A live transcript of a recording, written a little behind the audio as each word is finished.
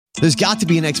There's got to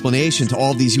be an explanation to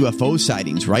all of these UFO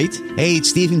sightings, right? Hey,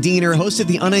 it's Stephen Diener, host of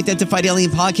the Unidentified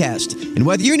Alien Podcast. And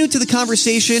whether you're new to the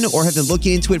conversation or have been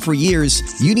looking into it for years,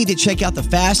 you need to check out the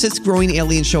fastest growing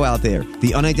alien show out there,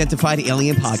 the Unidentified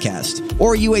Alien Podcast,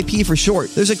 or UAP for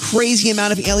short. There's a crazy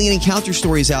amount of alien encounter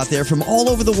stories out there from all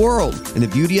over the world. And the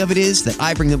beauty of it is that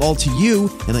I bring them all to you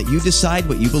and let you decide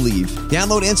what you believe.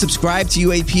 Download and subscribe to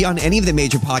UAP on any of the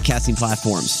major podcasting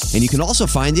platforms. And you can also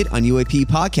find it on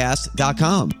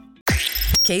UAPpodcast.com.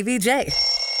 KVJ.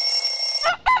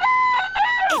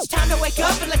 It's time to wake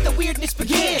up and let the weirdness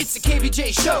begin. It's the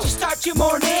KVJ show to start your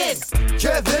morning.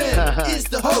 Kevin is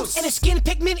the host, and his skin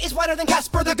pigment is whiter than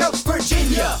Casper the Ghost.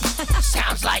 Virginia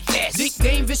sounds like this.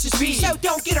 Nickname Vicious V, so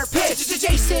don't get her pissed.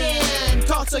 Jason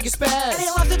talks like a spaz, and he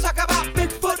loves to talk about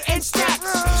Bigfoot and stacks.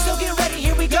 So get ready,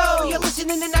 here we go. You're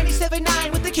listening to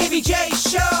 97.9 with the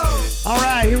KVJ show. All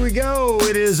right, here we go.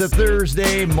 It is a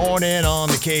Thursday morning on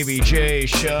the KVJ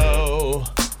show.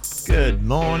 Good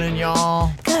morning,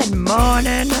 y'all. Good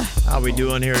morning. How we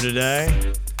doing here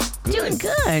today? Doing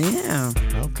good, yeah.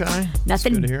 Okay.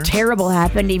 Nothing terrible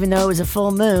happened, even though it was a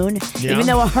full moon. Yeah. Even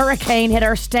though a hurricane hit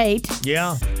our state.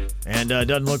 Yeah. And it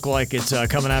doesn't look like it's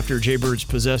coming after Jaybird's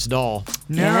possessed doll.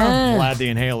 No. Yeah. Vlad the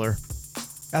Inhaler.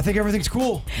 I think everything's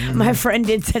cool. My friend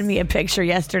did send me a picture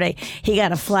yesterday. He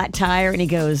got a flat tire and he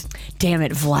goes, "Damn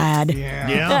it, Vlad."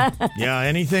 Yeah. Yeah,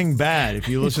 anything bad. If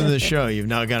you listen to the show, you've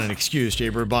now got an excuse.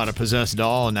 Jaybird bought a possessed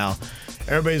doll, and now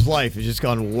everybody's life has just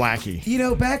gone wacky. You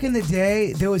know, back in the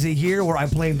day, there was a year where I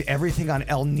blamed everything on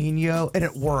El Nino, and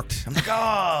it worked. I'm like, oh,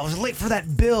 I was late for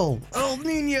that bill. El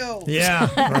Nino. Yeah,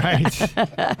 right.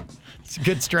 It's a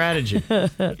good strategy.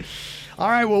 All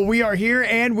right, well, we are here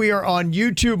and we are on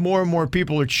YouTube. More and more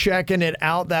people are checking it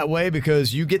out that way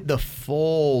because you get the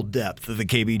full depth of the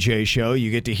KVJ show. You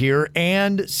get to hear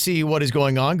and see what is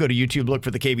going on. Go to YouTube, look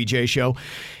for the KVJ show.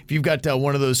 If you've got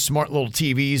one of those smart little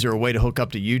TVs or a way to hook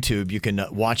up to YouTube, you can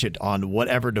watch it on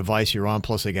whatever device you're on.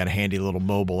 Plus, they got a handy little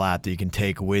mobile app that you can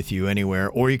take with you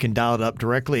anywhere. Or you can dial it up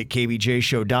directly at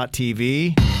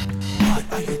kvjshow.tv.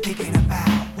 What are you thinking about?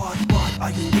 What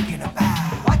are you thinking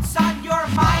about? What's on your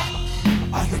mind?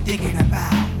 Are you thinking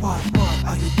about? What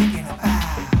are you thinking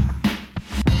about?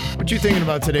 What you thinking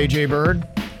about today, Jay Bird?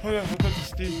 Oh, yeah, I'm about to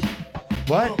sneeze.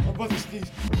 What? I'm about to sneeze.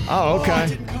 Oh, okay. Oh, it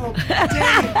didn't come.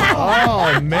 Dang it.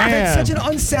 Oh, man. That's such an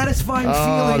unsatisfying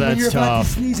feeling when that's you're about to tough.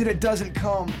 sneeze and it doesn't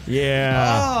come.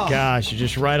 Yeah. Oh. Gosh, you're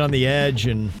just right on the edge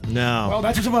and no. Well,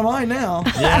 that's what's on my mind now.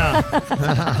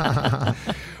 Yeah.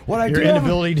 What I Your do have-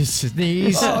 inability to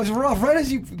sneeze. Oh, it was rough. Right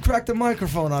as you cracked the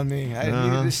microphone on me, I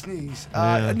needed to sneeze.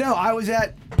 No, I was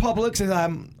at Publix, and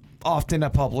I'm often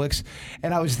at Publix,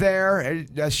 and I was there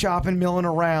shopping, milling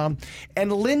around,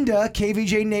 and Linda,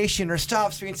 KVJ Nation,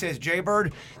 stops me and says,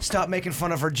 "Jaybird, stop making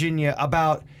fun of Virginia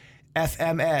about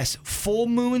FMS, full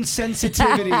moon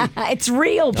sensitivity." It's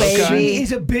real, baby. She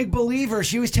is a big believer.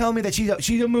 She was telling me that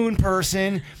she's a moon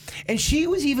person. And she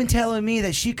was even telling me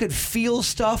that she could feel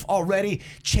stuff already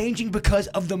changing because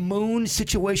of the moon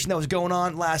situation that was going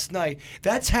on last night.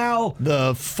 That's how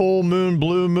The full moon,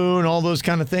 blue moon, all those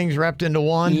kind of things wrapped into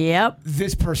one. Yep.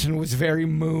 this person was very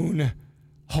moon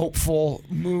hopeful,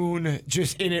 moon,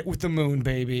 just in it with the moon,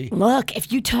 baby. Look,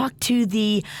 if you talk to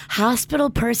the hospital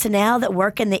personnel that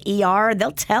work in the ER,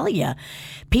 they'll tell you.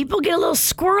 People get a little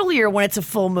squirrelier when it's a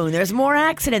full moon. There's more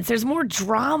accidents. There's more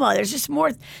drama. There's just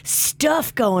more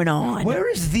stuff going on. Where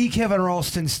is the Kevin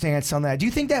Ralston's stance on that? Do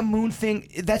you think that moon thing,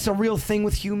 that's a real thing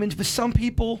with humans? But some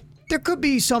people... There could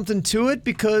be something to it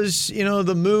because,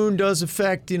 the moon does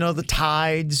affect, the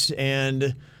tides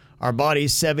and our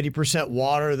body's 70%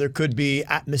 water. There could be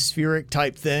atmospheric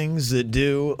type things that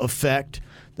do affect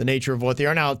the nature of what they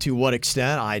are. Now, to what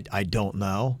extent, I don't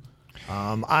know.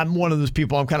 I'm one of those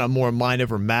people, I'm kind of more mind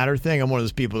over matter thing. I'm one of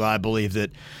those people that I believe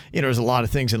that, there's a lot of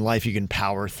things in life you can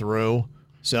power through.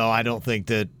 So I don't think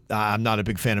that I'm not a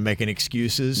big fan of making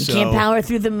excuses. You can't power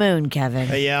through the moon, Kevin.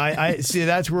 Yeah, I see.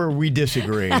 That's where we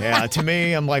disagree. Yeah, to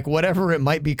me, I'm like, whatever it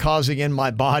might be causing in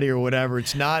my body or whatever,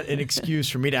 it's not an excuse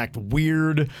for me to act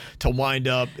weird, to wind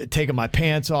up taking my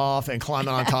pants off and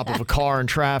climbing on top of a car in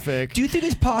traffic. Do you think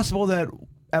it's possible that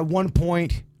at one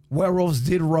point werewolves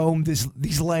did roam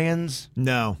these lands?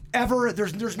 No. Ever?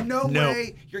 There's no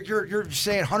way. You're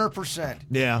saying 100%.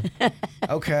 Yeah.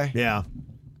 Okay. Yeah.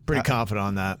 Pretty confident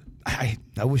on that.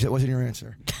 I wish that wasn't your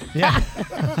answer. Yeah.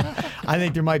 I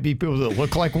think there might be people that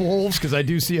look like wolves because I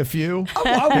do see a few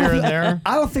I here and there.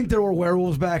 I don't think there were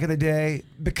werewolves back in the day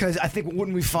because I think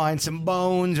wouldn't we find some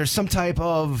bones or some type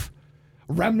of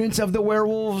remnants of the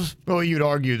werewolves? Well, you'd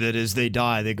argue that as they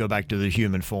die, they go back to the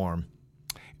human form.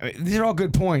 I mean, these are all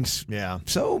good points. Yeah.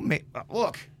 So,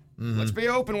 look, Let's be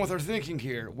open with our thinking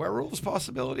here. Werewolves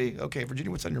possibility? Okay,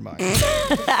 Virginia, what's on your mind?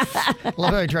 I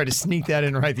love how I tried to sneak that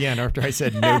in right at the end after I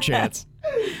said no chance.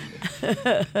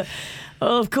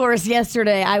 Well, of course,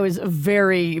 yesterday I was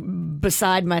very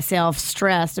beside myself,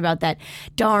 stressed about that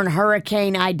darn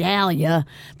Hurricane Idalia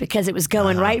because it was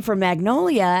going right for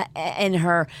Magnolia in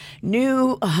her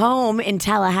new home in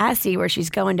Tallahassee where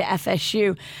she's going to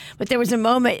FSU. But there was a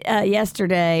moment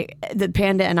yesterday that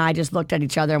Panda and I just looked at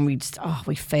each other and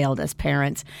we failed as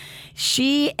parents.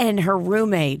 She and her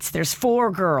roommates, there's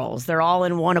 4 girls. They're all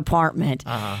in one apartment.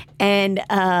 And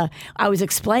I was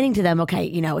explaining to them, okay,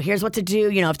 here's what to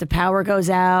do, if the power goes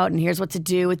out, and here's what to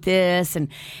do with this. And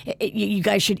you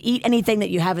guys should eat anything that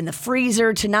you have in the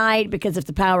freezer tonight because if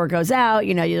the power goes out,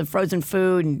 you have frozen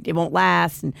food and it won't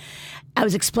last. And I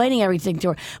was explaining everything to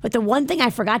her. But the one thing I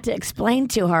forgot to explain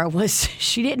to her was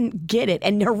she didn't get it,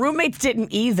 and her roommates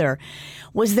didn't either,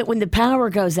 was that when the power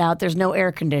goes out, there's no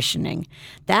air conditioning.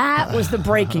 That was the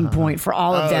breaking point for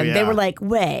all of them. Yeah. They were like,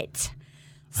 wait,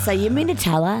 so you mean to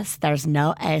tell us there's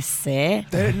no AC? They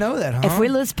didn't know that, huh? If we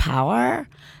lose power?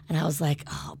 And I was like,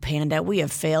 oh, Panda, we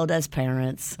have failed as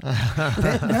parents.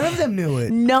 None of them knew it.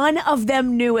 None of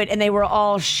them knew it, and they were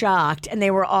all shocked, and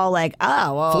they were all like,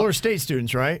 oh, well. Florida State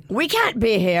students, right? We can't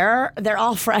be here. They're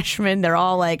all freshmen. They're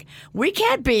all like, we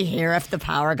can't be here if the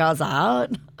power goes out.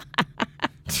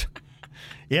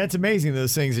 Yeah, it's amazing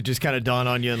those things that just kind of dawn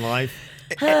on you in life.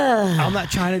 I'm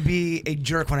not trying to be a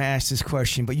jerk when I ask this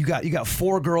question, but you got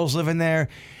 4 girls living there,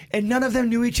 and none of them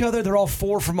knew each other. They're all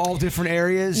 4 from all different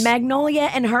areas. Magnolia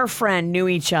and her friend knew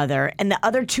each other, and the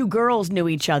other 2 girls knew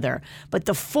each other, but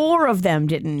the 4 of them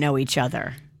didn't know each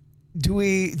other.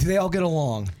 Do they all get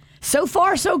along? So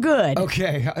far, so good.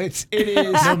 Okay, it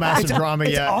is. No massive drama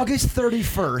It's yet. August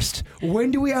 31st.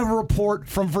 When do we have a report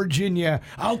from Virginia?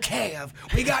 Okay,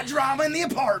 we got drama in the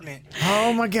apartment.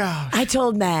 Oh, my gosh. I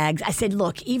told Mags, I said,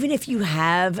 look, even if you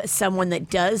have someone that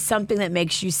does something that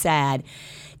makes you sad,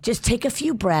 just take a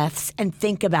few breaths and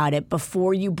think about it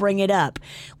before you bring it up.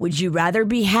 Would you rather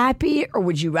be happy or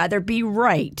would you rather be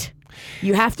right?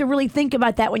 You have to really think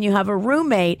about that when you have a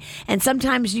roommate, and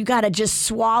sometimes you got to just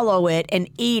swallow it and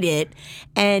eat it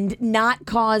and not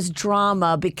cause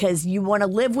drama because you want to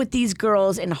live with these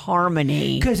girls in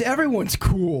harmony. Because everyone's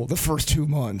cool the first 2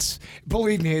 months.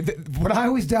 Believe me, when I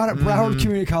was down at Broward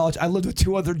Community College, I lived with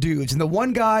 2 other dudes, and the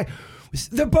one guy,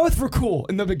 they both were cool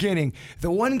in the beginning.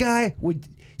 The one guy would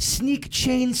sneak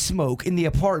chain smoke in the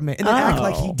apartment and then act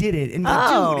like he did it. And like,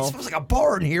 dude, it smells like a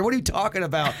bar in here. What are you talking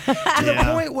about? To the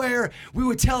point where we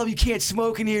would tell him, you can't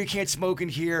smoke in here, you can't smoke in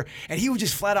here. And he would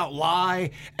just flat out lie.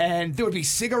 And there would be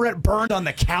cigarette burned on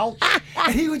the couch.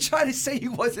 And he would try to say he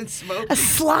wasn't smoking. A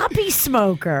sloppy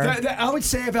smoker. I would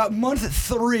say about month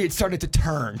 3, it started to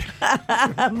turn.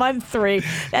 Month 3.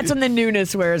 That's when the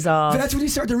newness wears off. That's when you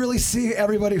start to really see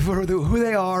everybody for who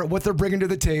they are, what they're bringing to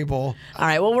the table. All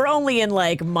right. Well, we're only in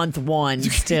like month 1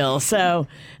 still, so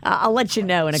I'll let you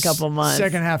know in a couple months.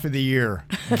 Second half of the year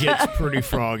gets pretty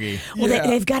froggy. Well,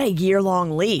 they've got a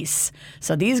year-long lease,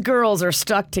 so these girls are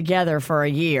stuck together for a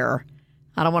year.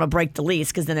 I don't want to break the lease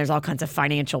because then there's all kinds of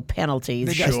financial penalties.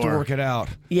 They got to work it out.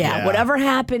 Yeah, whatever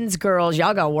happens, girls,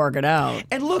 y'all got to work it out.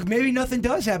 And look, maybe nothing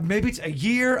does happen. Maybe it's a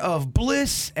year of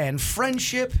bliss and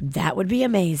friendship. That would be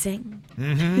amazing.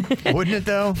 Wouldn't it,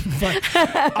 though?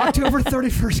 October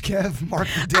 31st, Kev, mark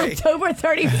the date. October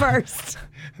 31st.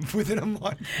 Within a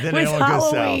month. Then With it all goes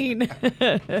south.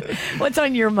 Halloween. What's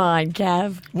on your mind,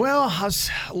 Kev? Well, I was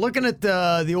looking at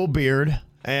the old beard,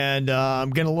 and I'm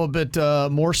getting a little bit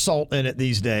more salt in it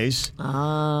these days.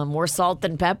 More salt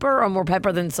than pepper or more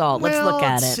pepper than salt? Let's look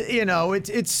at it.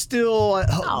 It's still...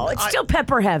 It's still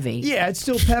pepper heavy. Yeah, it's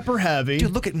still pepper heavy.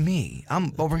 Dude, look at me.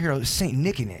 I'm over here St.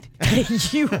 Nicking it.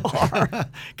 You are.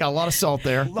 Got a lot of salt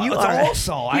there. You it's are. all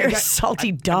salt. You're a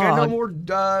salty dog. I got no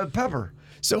more pepper.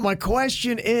 So my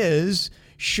question is,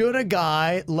 should a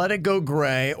guy let it go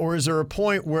gray, or is there a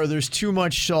point where there's too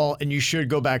much salt and you should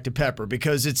go back to pepper?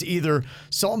 Because it's either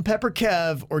salt and pepper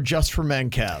Kev or just for men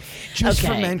Kev. Just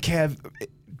for Okay. men, Kev.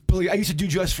 Believe I used to do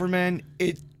just for men.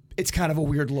 It's kind of a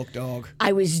weird look, dog.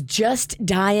 I was just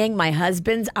dyeing my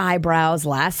husband's eyebrows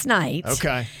last night.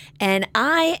 Okay. And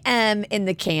I am in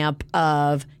the camp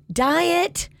of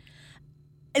diet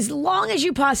as long as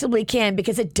you possibly can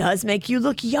because it does make you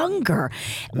look younger.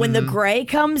 When the gray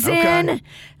comes in,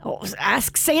 Oh,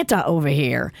 ask Santa over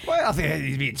here. Well, I think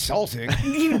he'd be insulting.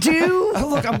 You do?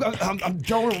 Look, I'm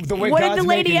going the way What God's did the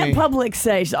lady making at me. Publix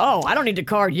say? She said, oh, I don't need to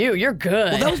card you. You're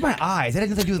good. Well, that was my eyes. That had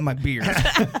nothing to do with my beard.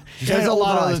 There's a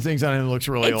lot of other things on him that looks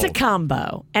really It's old. a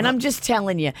combo. And I'm just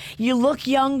telling you, you look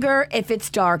younger if it's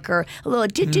darker. A little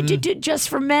just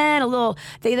for men. A little,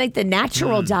 they like the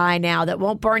natural dye now that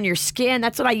won't burn your skin.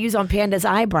 That's what I use on Panda's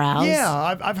eyebrows.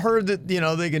 Yeah, I've heard that,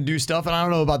 they can do stuff, and I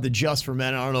don't know about the Just for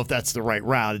Men. I don't know if that's the right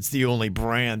route. It's the only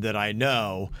brand that I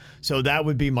know. So that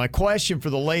would be my question for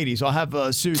the ladies. I'll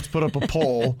have Suits put up a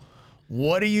poll.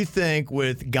 What do you think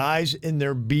with guys in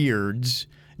their beards?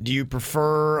 Do you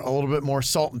prefer a little bit more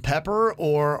salt and pepper,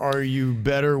 or are you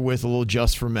better with a little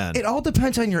Just for Men? It all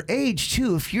depends on your age,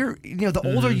 too. If you're, the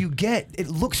older you get, it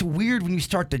looks weird when you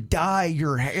start to dye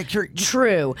your hair.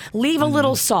 True. Leave a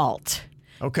little salt.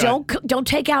 Okay. Don't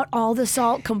take out all the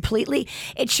salt completely.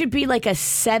 It should be like a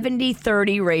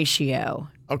 70-30 ratio.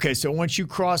 Okay, so once you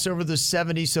cross over the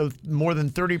 70, so more than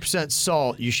 30%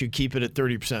 salt, you should keep it at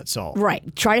 30% salt.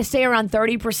 Right. Try to stay around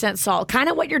 30% salt. Kind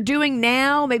of what you're doing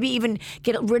now. Maybe even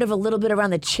get rid of a little bit around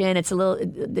the chin.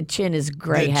 The chin is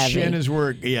gray heavy. The chin is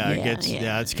where, it gets,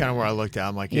 yeah. it's kind of where I looked at.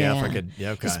 I'm like, if I could,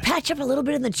 okay. Just patch up a little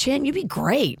bit in the chin. You'd be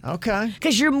great. Okay.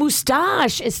 Because your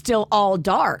mustache is still all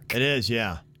dark. It is,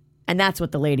 yeah. And that's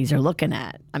what the ladies are looking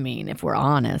at. I mean, if we're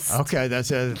honest. Okay, that's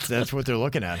what they're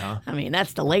looking at, huh? I mean,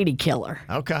 that's the lady killer.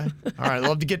 Okay. All right,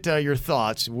 love to get your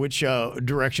thoughts. Which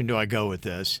direction do I go with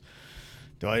this?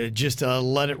 Do I just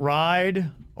let it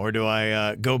ride, or do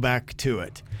I go back to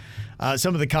it?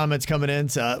 Some of the comments coming in,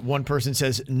 one person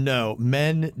says, no,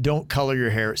 men don't color your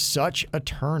hair. Such a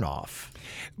turnoff.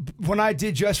 When I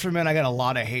did Just for Men, I got a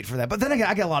lot of hate for that. But then I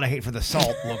got a lot of hate for the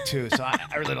salt look, too. So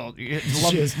I really don't.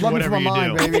 Just Love me whatever from my you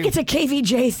mind, do. I baby. think it's a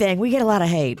KVJ thing. We get a lot of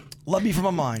hate. Love me from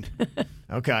my mind.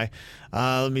 Okay.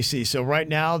 Let me see. So right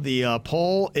now, the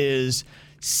poll is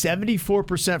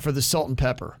 74% for the salt and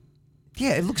pepper.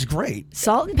 Yeah, it looks great.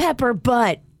 Salt and pepper,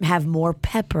 but have more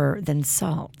pepper than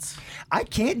salt. I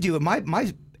can't do it.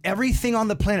 My everything on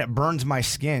the planet burns my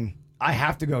skin. I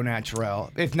have to go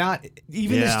natural. If not,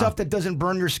 even the stuff that doesn't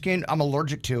burn your skin, I'm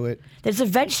allergic to it. There's a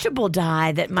vegetable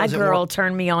dye that my Does it girl work?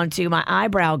 turned me on to, my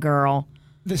eyebrow girl.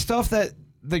 The stuff that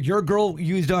your girl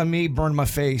used on me burned my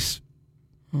face.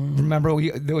 Remember,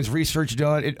 there was research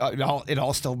done. It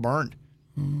all still burned.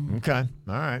 Okay.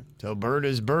 All right. So Bird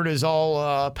is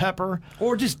all pepper.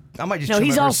 Or just I might just. No, trim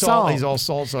he's it. all salt. He's all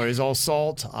salt. Sorry, he's all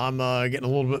salt. I'm getting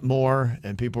a little bit more,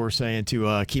 and people are saying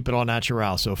to keep it all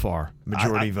natural so far.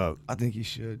 Majority vote. I think you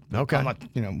should. Okay. I'm not,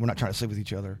 we're not trying to sleep with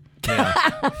each other. Yeah.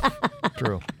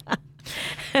 True.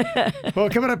 Well,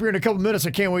 coming up here in a couple minutes,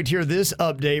 I can't wait to hear this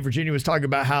update. Virginia was talking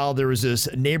about how there was this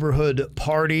neighborhood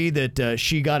party that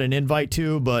she got an invite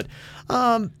to, but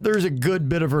there's a good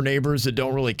bit of her neighbors that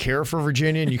don't really care for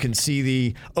Virginia, and you can see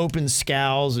the open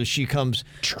scowls as she comes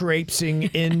traipsing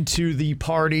into the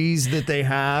parties that they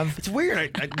have. It's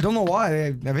weird. I don't know why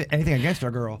they have anything against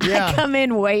our girl. I come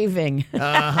in waving.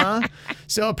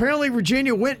 So apparently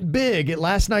Virginia went big at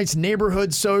last night's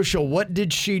neighborhood social. What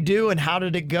did she do and how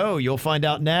did it go? You'll find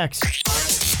out next.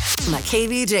 My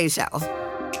KVJ show.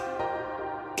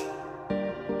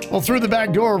 Well, through the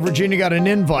back door, Virginia got an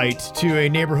invite to a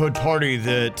neighborhood party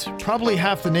that probably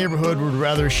half the neighborhood would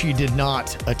rather she did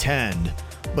not attend.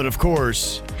 But of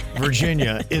course,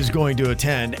 Virginia is going to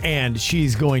attend, and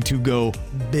she's going to go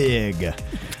big.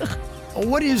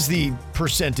 What is the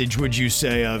percentage, would you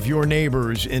say, of your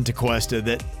neighbors in Tequesta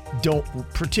that don't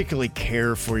particularly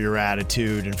care for your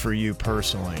attitude and for you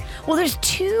personally? Well, there's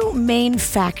two main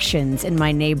factions in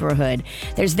my neighborhood.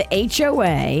 There's the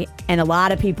HOA, and a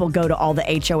lot of people go to all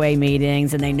the HOA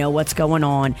meetings and they know what's going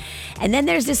on. And then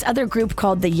there's this other group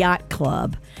called the Yacht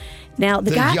Club. Now,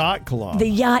 the Yacht Club. The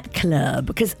Yacht Club,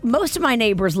 because most of my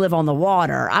neighbors live on the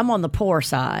water. I'm on the poor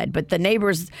side, but the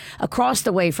neighbors across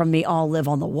the way from me all live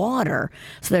on the water.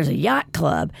 So there's a Yacht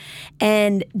Club.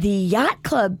 And the Yacht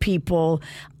Club people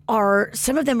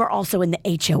some of them are also in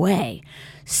the HOA.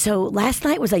 So last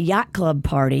night was a Yacht Club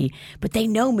party, but they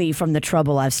know me from the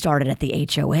trouble I've started at the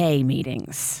HOA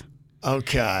meetings.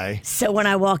 Okay. So when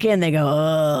I walk in, they go,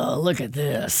 oh, look at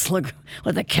this. Look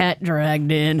what the cat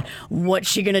dragged in. What's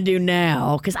she going to do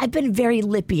now? Because I've been very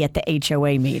lippy at the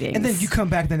HOA meetings. And then you come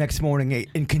back the next morning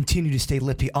and continue to stay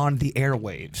lippy on the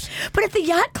airwaves. But at the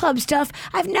Yacht Club stuff,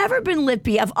 I've never been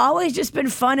lippy. I've always just been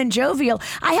fun and jovial.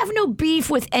 I have no beef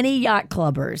with any Yacht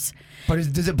Clubbers.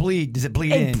 But does it bleed? Does it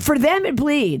bleed in? For them, it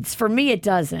bleeds. For me, it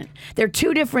doesn't. They're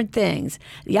two different things.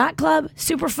 Yacht Club,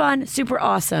 super fun, super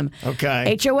awesome.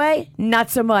 Okay. HOA, not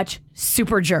so much.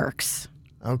 Super jerks.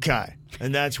 Okay.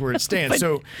 And that's where it stands. But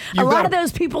so a lot of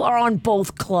those people are on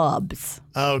both clubs.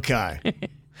 Okay.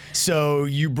 So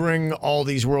you bring all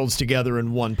these worlds together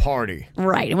in one party.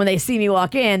 Right. And when they see me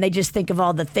walk in, they just think of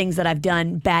all the things that I've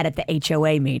done bad at the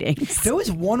HOA meetings. There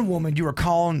was one woman you were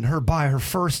calling her by her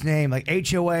first name, like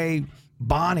HOA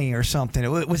Bonnie or something.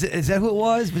 Is that who it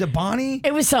was? Was it Bonnie?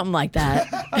 It was something like that.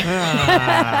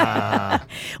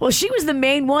 Well, she was the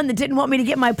main one that didn't want me to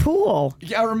get my pool.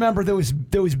 Yeah, I remember there was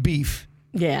beef.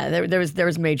 Yeah, there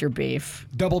was major beef.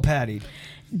 Double pattied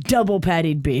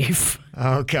beef.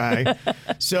 Okay.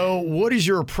 So what is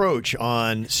your approach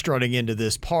on strutting into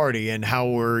this party, and how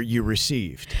were you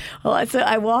received? Well, so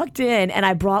I walked in and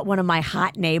I brought one of my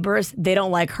hot neighbors. They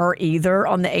don't like her either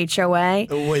on the HOA.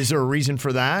 Was there a reason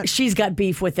for that? She's got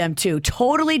beef with them too.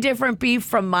 Totally different beef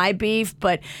from my beef.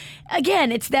 But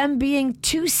again, it's them being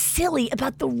too silly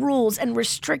about the rules and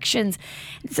restrictions.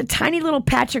 It's a tiny little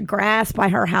patch of grass by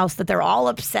her house that they're all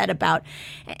upset about.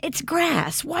 It's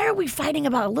grass. Why are we fighting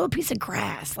about a little piece of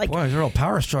grass? Like, Boy, there's a real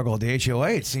power struggle at the HOA,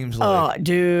 it seems like. oh,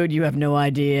 dude, you have no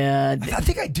idea. I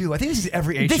think I do. I think this is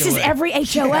every HOA. This is every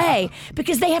HOA Yeah.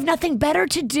 because they have nothing better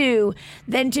to do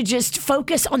than to just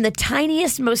focus on the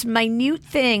tiniest, most minute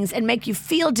things and make you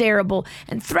feel terrible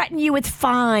and threaten you with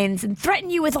fines and threaten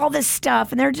you with all this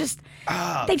stuff. And they're just,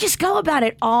 they just go about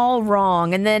it all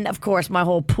wrong. And then, of course, my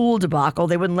whole pool debacle,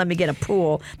 they wouldn't let me get a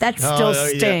pool. That still yeah.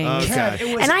 stings. Okay. Kev,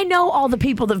 it was- And I know all the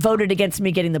people that voted against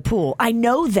me getting the pool. I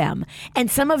know them. And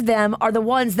some of them are the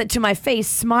ones that to my face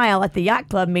smile at the yacht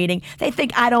club meeting. They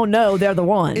think I don't know they're the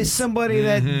ones. Is somebody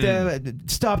that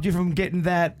stopped you from getting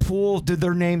that pool, did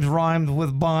their names rhyme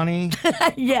with Bonnie?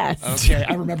 Yes. Okay,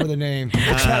 I remember the name.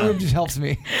 Chat room just helps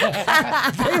me.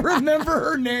 They remember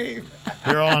her name.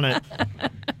 You're on it.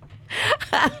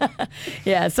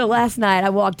 Yeah, so last night I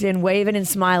walked in waving and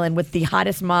smiling with the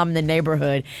hottest mom in the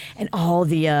neighborhood, and all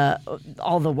the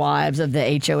wives of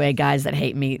the HOA guys that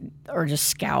hate me are just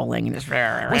scowling and just.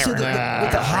 Wait, so with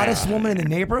the hottest woman in the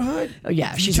neighborhood? Oh,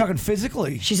 yeah, she's talking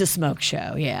physically. She's a smoke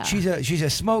show. Yeah, She's a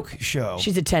smoke show.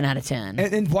 she's a 10 out of 10.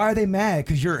 And why are they mad?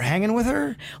 Because you're hanging with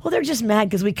her? Well, they're just mad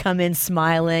because we come in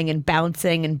smiling and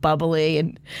bouncing and bubbly,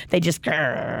 and they just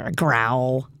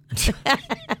growl.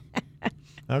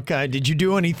 Okay. Did you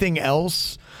do anything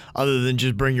else other than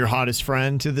just bring your hottest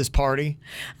friend to this party?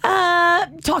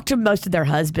 Talk to most of their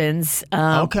husbands.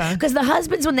 Okay. Because the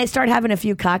husbands, when they start having a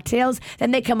few cocktails,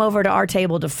 then they come over to our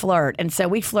table to flirt. And so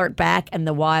we flirt back, and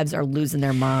the wives are losing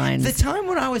their minds. The time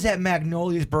when I was at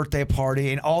Magnolia's birthday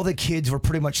party and all the kids were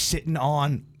pretty much sitting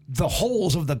on the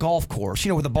holes of the golf course,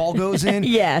 where the ball goes in?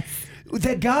 Yes.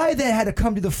 That guy that had to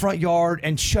come to the front yard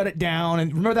and shut it down,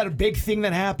 and remember that big thing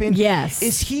that happened? Yes.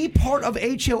 Is he part of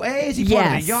HOA? Is he part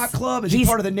of Yes. the yacht club? Is he He's-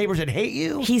 part of the neighbors that hate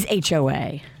you? He's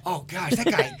HOA. Oh gosh, that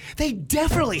guy, they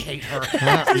definitely hate her.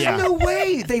 There's Yeah. no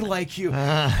way they like you.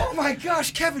 Oh my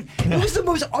gosh, Kevin, it was the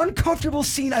most uncomfortable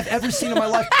scene I've ever seen in my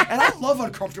life. And I love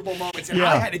uncomfortable moments, and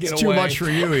I had to get it's away. too much for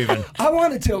you even. I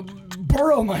wanted to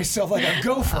burrow myself like a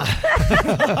gopher.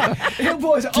 It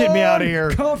was Get me outta here.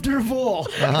 uncomfortable.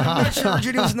 I'm not sure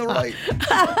Virginia was in the right.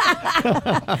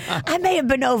 I may have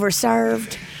been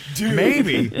overserved. Dude,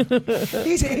 Maybe.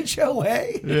 he's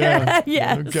HOA. Yeah.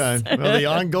 Yes. Okay. Well, the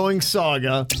ongoing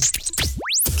saga.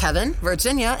 Kevin,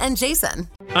 Virginia, and Jason.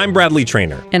 I'm Bradley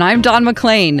Trainer. And I'm Don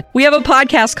McClain. We have a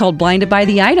podcast called Blinded by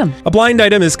the Item. A blind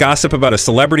item is gossip about a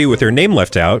celebrity with their name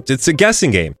left out. It's a guessing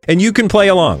game, and you can play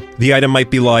along. The item might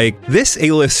be like, this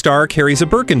A-list star carries a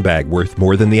Birkin bag worth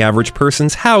more than the average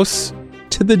person's house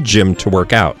to the gym to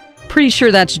work out. Pretty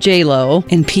sure that's J-Lo.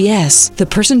 And P.S. the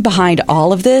person behind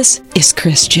all of this is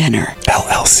Kris Jenner.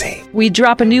 LLC. We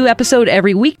drop a new episode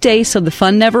every weekday so the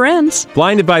fun never ends.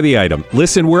 Blinded by the Item.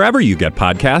 Listen wherever you get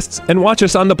podcasts, and watch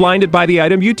us on the Blinded by the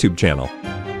Item YouTube channel.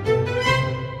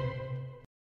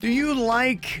 Do you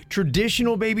like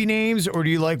traditional baby names, or do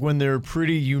you like when they're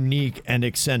pretty unique and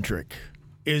eccentric?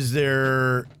 Is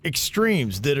there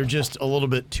extremes that are just a little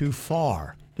bit too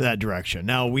far that direction?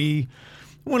 Now, we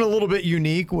went a little bit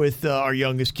unique with our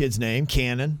youngest kid's name,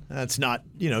 Cannon. That's not,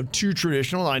 too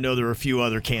traditional. I know there are a few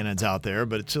other Cannons out there,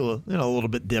 but it's a little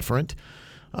bit different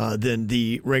than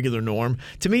the regular norm.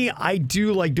 To me, I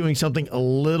do like doing something a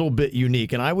little bit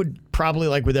unique, and I would probably,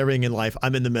 like with everything in life,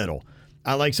 I'm in the middle.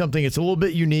 I like something that's a little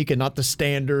bit unique and not the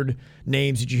standard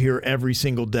names that you hear every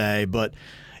single day. But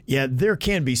yeah, there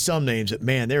can be some names that,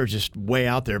 man, they're just way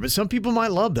out there. But some people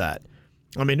might love that.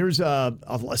 I mean, there's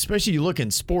especially you look in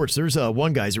sports. There's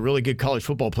one guy, he's a really good college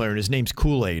football player, and his name's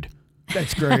Kool-Aid.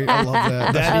 That's great. I love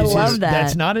that. I love that.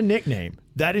 That's not a nickname.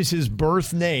 That is his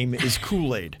birth name is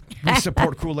Kool-Aid. We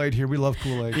support Kool-Aid here. We love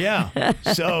Kool-Aid. Yeah.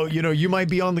 So, you might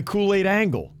be on the Kool-Aid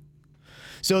angle.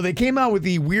 So they came out with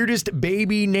the weirdest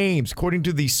baby names, according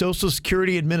to the Social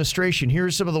Security Administration.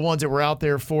 Here's some of the ones that were out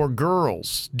there for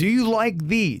girls. Do you like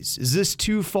these? Is this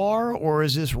too far or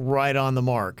is this right on the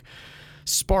mark?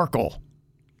 Sparkle.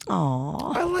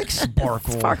 Aw. I like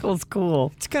Sparkle. Sparkle's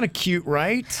cool. It's kind of cute,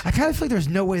 right? I kind of feel like there's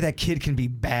no way that kid can be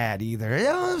bad either.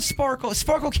 Yeah, Sparkle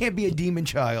can't be a demon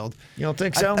child. You don't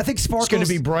think so? I think Sparkle's going to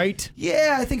be bright.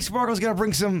 Yeah, I think Sparkle's going to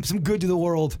bring some good to the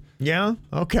world. Yeah?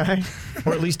 Okay.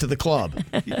 Or at least to the club.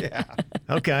 Yeah.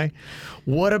 Okay.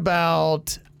 What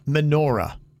about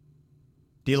Menorah?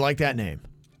 Do you like that name?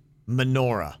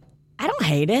 Menorah. I don't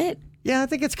hate it. Yeah, I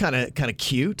think it's kind of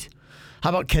cute. How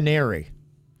about Canary?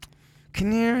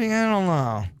 Canary, I don't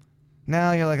know.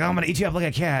 Now you're like, I'm gonna eat you up like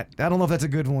a cat. I don't know if that's a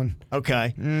good one.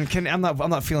 Okay. I'm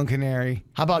not feeling Canary.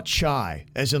 How about Chai,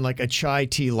 as in like a chai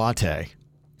tea latte?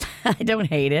 I don't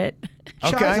hate it.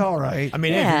 Chai's all right. I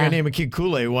mean, if you're gonna name a kid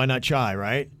Kool-Aid, why not Chai,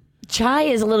 right? Chai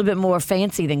is a little bit more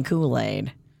fancy than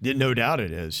Kool-Aid. No doubt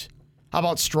it is. How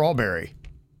about Strawberry?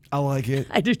 I like it.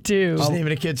 I do too. Just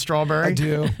naming a kid Strawberry? I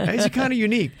do. He's kind of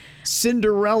unique.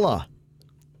 Cinderella.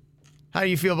 How do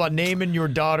you feel about naming your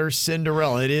daughter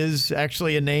Cinderella? It is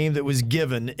actually a name that was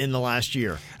given in the last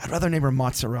year. I'd rather name her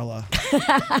Mozzarella.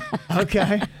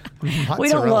 Okay. We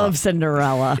don't love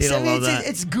Cinderella. You don't love that.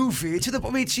 It's goofy.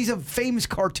 She's a famous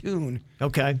cartoon.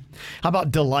 Okay. How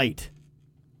about Delight?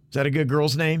 Is that a good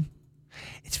girl's name?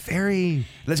 It's very.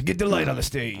 Let's get Delight on the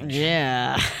stage.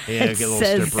 Yeah. Yeah, get a little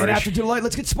stripperish. And after Delight,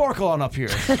 let's get Sparkle on up here.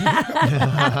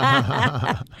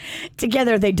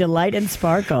 Together they delight and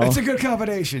sparkle. It's a good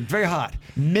combination. Very hot.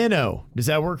 Minnow. Does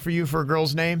that work for you for a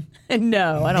girl's name?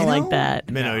 No, I don't like that.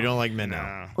 Minnow. You don't like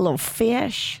Minnow. A little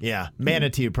fish. Yeah.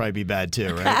 Manatee would probably be bad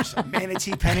too, right?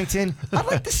 Manatee Pennington. I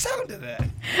like the sound of that.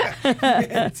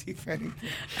 Manatee Pennington.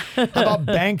 How about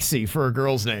Banksy for a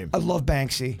girl's name? I love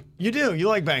Banksy. You do? You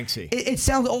like Banksy? It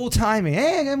sounds old-timey.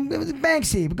 Hey,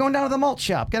 Banksy, we're going down to the malt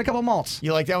shop. Get a couple malts.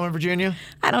 You like that one, Virginia?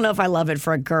 I don't know if I love it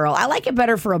for a girl. I like it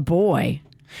better for a boy.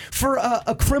 For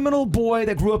a criminal boy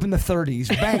that grew up in the 30s,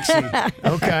 Banksy.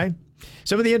 Okay.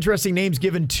 Some of the interesting names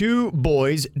given to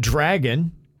boys.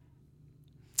 Dragon.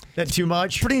 That too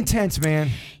much? Pretty intense, man.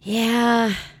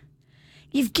 Yeah.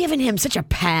 You've given him such a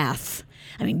path.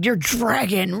 I mean, you're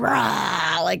dragon,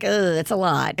 rah, like, it's a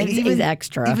lot. And he's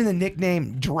extra. Even the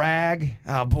nickname Drag.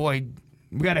 Oh, boy.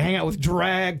 We got to hang out with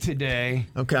Drag today.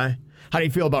 Okay. How do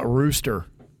you feel about Rooster?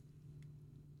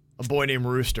 A boy named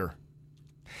Rooster.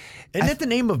 Isn't that the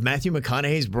name of Matthew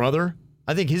McConaughey's brother?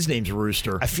 I think his name's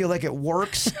Rooster. I feel like it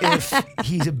works if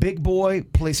he's a big boy,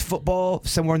 plays football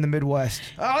somewhere in the Midwest.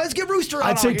 Oh, let's get Rooster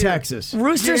on. I'd say here. Texas.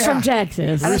 Rooster's from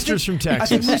Texas. Rooster's from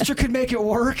Texas. I think Rooster could make it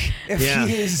work if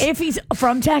he is. If he's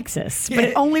from Texas, but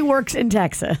it only works in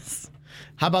Texas.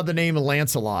 How about the name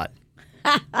Lancelot?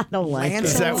 I don't like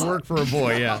Does it. that work for a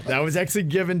boy? Yeah. That was actually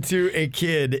given to a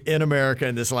kid in America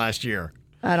in this last year.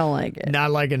 I don't like it.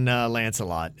 Not liking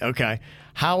Lancelot. Okay.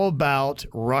 How about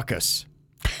Ruckus?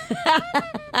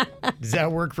 Does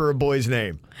that work for a boy's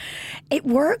name? It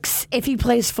works if he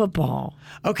plays football.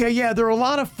 Okay, yeah, there are a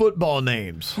lot of football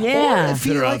names. Yeah. Or if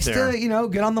he that are out likes there. to,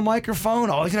 get on the microphone,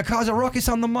 he's going to cause a ruckus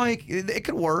on the mic. It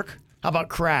could work. How about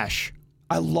Crash?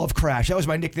 I love Crash. That was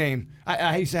my nickname.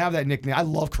 I used to have that nickname. I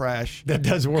love Crash. That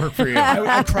does work for you.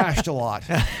 I crashed a lot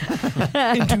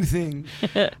into things.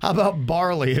 How about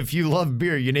Barley? If you love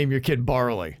beer, you name your kid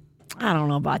Barley. I don't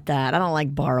know about that. I don't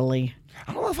like barley.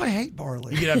 I don't know if I hate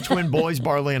barley. You could have twin boys,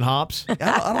 Barley and Hops.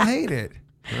 I don't hate it.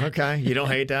 Okay, you don't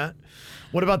hate that?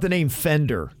 What about the name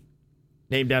Fender?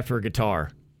 Named after a guitar.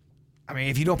 I mean,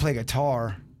 if you don't play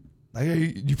guitar, like,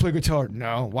 hey, you play guitar?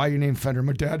 No. Why your name Fender?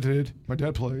 My dad did. My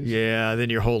dad plays. Yeah, then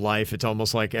your whole life, it's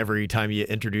almost like every time you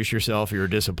introduce yourself, you're a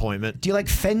disappointment. Do you like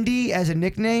Fendi as a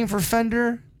nickname for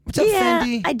Fender? What's up,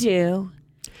 Fendi? I do.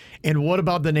 And what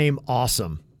about the name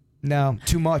Awesome? No,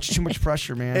 too much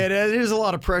pressure, man. It is a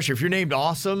lot of pressure. If you're named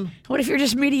Awesome. What if you're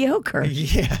just mediocre?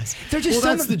 Yes. Just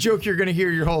that's the joke you're going to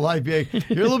hear your whole life. You're a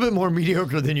little bit more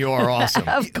mediocre than you are awesome.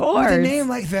 Of course. With a name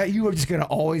like that, you are just going to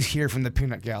always hear from the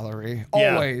peanut gallery.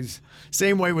 Always. Yeah.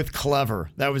 Same way with Clever.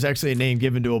 That was actually a name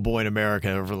given to a boy in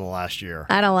America over the last year.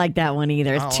 I don't like that one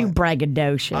either. It's too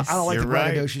braggadocious. I don't like You're the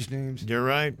braggadocious names. You're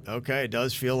right. Okay, it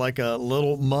does feel like a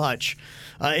little much.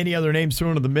 Any other names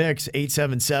thrown in the mix?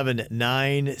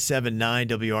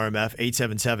 877-979-WRMF,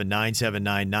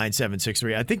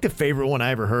 877-979-9763. I think the favorite one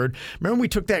I ever heard, remember when we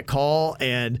took that call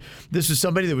and this was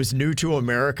somebody that was new to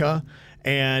America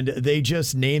and they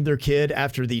just named their kid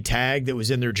after the tag that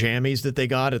was in their jammies that they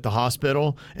got at the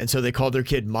hospital, and so they called their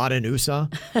kid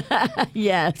Matanusa?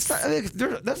 Yes.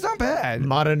 That's not bad.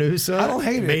 Matanusa? I don't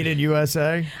hate it. Made in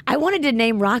USA? I wanted to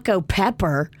name Rocco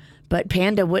Pepper, but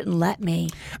Panda wouldn't let me.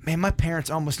 Man, my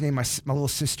parents almost named my little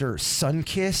sister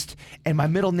Sunkissed, and my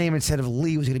middle name instead of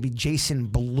Lee was going to be Jason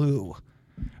Blue.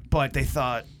 But they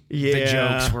thought the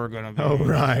jokes were going to be. Oh,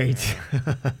 right.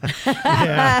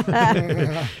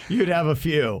 Yeah. You'd have a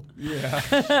few.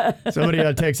 Yeah. Somebody got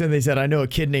a text in, they said, I know a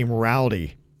kid named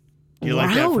Rowdy. You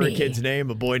like that for a Rowdy? kid's name,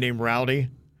 a boy named Rowdy?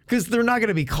 Because they're not going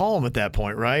to be calm at that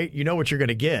point, right? You know what you're going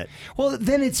to get. Well,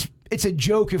 then it's a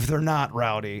joke if they're not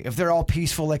rowdy. If they're all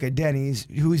peaceful like a Denny's,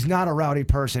 who's not a rowdy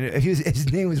person. If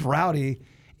his name was Rowdy,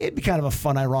 it'd be kind of a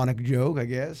fun, ironic joke, I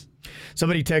guess.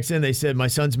 Somebody texted in, they said, my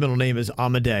son's middle name is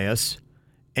Amadeus,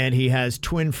 and he has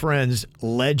twin friends,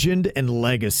 Legend and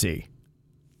Legacy.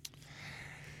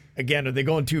 Again, are they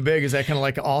going too big? Is that kind of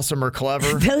like awesome or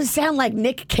clever? Those sound like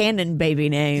Nick Cannon baby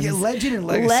names. Yeah, Legend and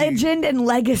Legacy. Legend and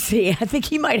Legacy. I think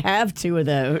he might have two of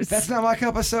those. That's not my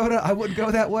cup of soda. I wouldn't go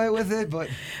that way with it, but...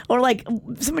 Or like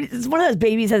somebody, one of those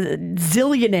babies has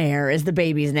Zillionaire is the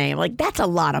baby's name. Like, that's a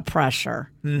lot of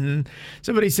pressure. Mm-hmm.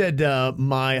 Somebody said,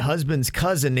 my husband's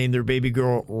cousin named their baby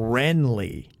girl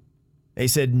Renly. They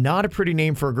said, not a pretty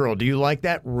name for a girl. Do you like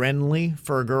that, Renly,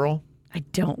 for a girl? I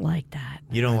don't like that.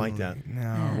 You don't like that?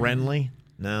 No. Renly?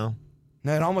 No.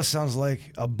 No, it almost sounds like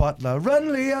a butler.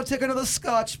 Renly, I'll take another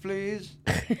scotch, please.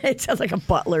 It sounds like a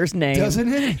butler's name. Doesn't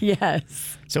it?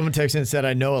 Yes. Someone texted and said,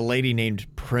 I know a lady named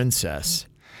Princess.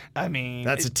 I mean...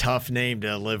 That's a tough name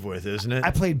to live with, isn't it?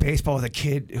 I played baseball with a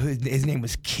kid his name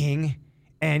was King,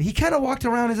 and he kind of walked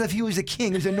around as if he was a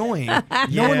king. It was annoying.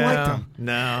 No one liked him.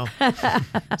 No.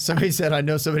 Somebody said, I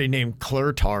know somebody named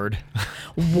Clertard.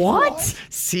 What?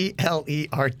 Clertard.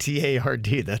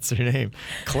 That's their name.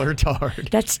 Clertard.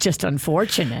 That's just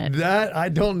unfortunate. That, I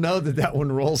don't know that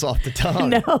one rolls off the tongue.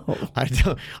 No. I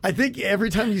don't. I think every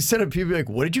time you said it, people are like,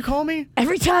 what did you call me?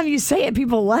 Every time you say it,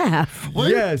 people laugh.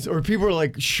 Yes, or people are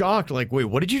like shocked, like, wait,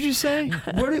 what did you just say?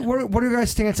 What are your guys'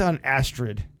 stance on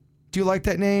Astrid? Do you like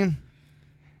that name?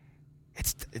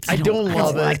 I don't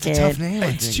love it. It's a tough name.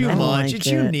 It's too much. It's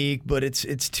unique, but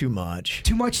it's too much.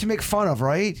 Too much to make fun of,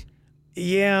 right?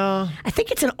 Yeah. I think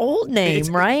it's an old name,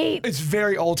 right? It's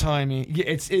very old timey. Yeah,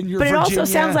 it's in your. But it Virginia,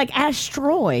 also sounds like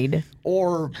asteroid.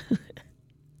 Or.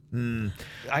 Oh.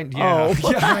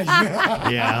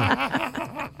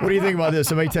 Yeah. What do you think about this?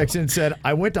 Somebody texted in and said,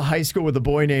 I went to high school with a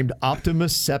boy named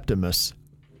Optimus Septimus.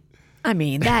 I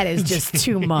mean, that is just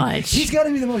too much. He's got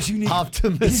to be the most unique.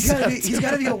 Optimus. He's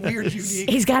got to be a weird, unique.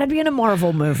 He's got to be in a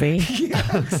Marvel movie.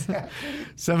 Yes.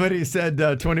 Somebody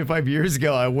said 25 years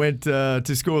ago, I went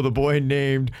to school with a boy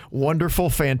named Wonderful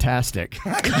Fantastic.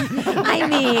 I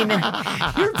mean,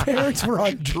 your parents were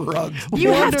on drugs.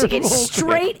 You have to get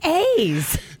straight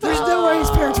A's. There's no way his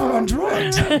parents were on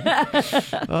drugs.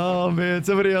 Oh, man.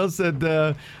 Somebody else said,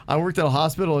 I worked at a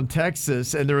hospital in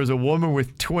Texas, and there was a woman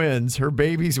with twins. Her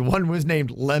babies, one was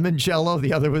named Lemon Jello,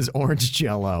 the other was Orange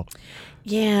Jello.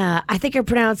 Yeah, I think I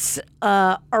pronounce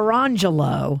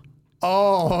Orangelo.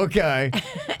 Oh, okay.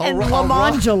 And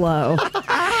Lamangelo.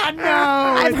 No,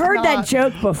 I've heard that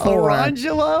joke before.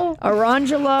 Orangelo?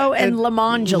 Orangelo and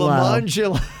Lamangelo.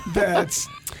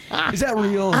 Is that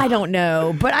real? I don't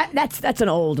know, but that's an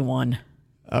old one.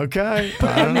 Okay.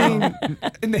 I mean,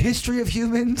 in the history of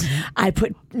humans, I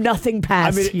put nothing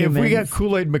past humans. If we got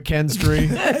Kool-Aid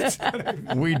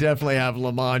McKinstry, we definitely have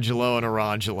Lamangelo and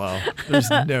Orangelo. There's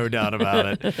no doubt about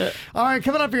it. All right,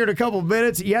 coming up here in a couple of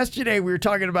minutes. Yesterday, we were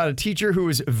talking about a teacher who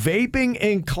was vaping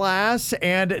in class,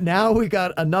 and now we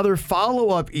got another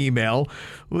follow-up email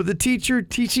with a teacher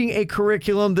teaching a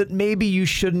curriculum that maybe you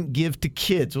shouldn't give to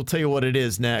kids. We'll tell you what it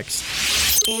is next.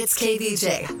 It's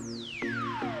KVJ.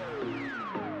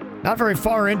 Not very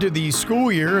far into the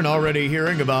school year and already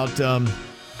hearing about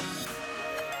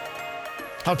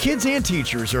how kids and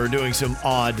teachers are doing some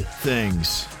odd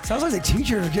things. Sounds like the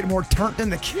teachers are getting more turnt than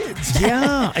the kids.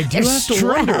 Yeah, I do They're have to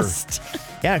wonder. stressed.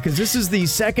 Yeah, because this is the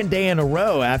second day in a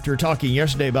row after talking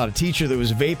yesterday about a teacher that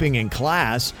was vaping in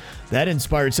class. That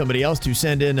inspired somebody else to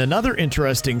send in another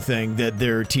interesting thing that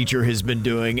their teacher has been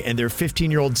doing in their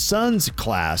 15-year-old son's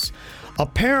class.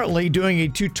 Apparently doing a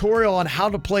tutorial on how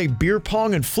to play beer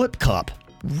pong and flip cup.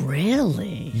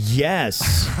 Really?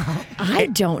 Yes. I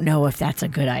don't know if that's a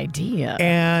good idea.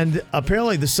 And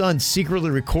apparently the son secretly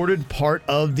recorded part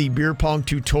of the beer pong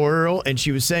tutorial, and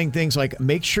she was saying things like,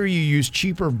 make sure you use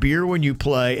cheaper beer when you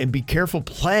play and be careful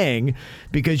playing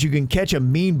because you can catch a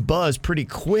mean buzz pretty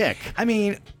quick. I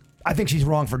mean, I think she's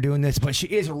wrong for doing this, but she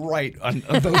is right on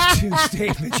those two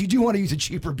statements. You do want to use a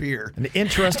cheaper beer. An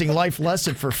interesting life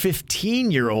lesson for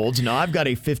 15-year-olds. Now, I've got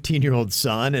a 15-year-old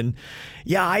son, and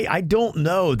yeah, I don't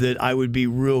know that I would be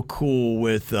real cool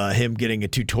with him getting a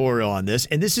tutorial on this.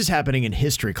 And this is happening in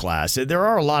history class. There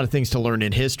are a lot of things to learn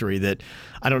in history that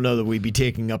I don't know that we'd be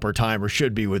taking up our time or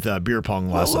should be with beer pong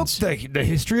lessons. Well, look, the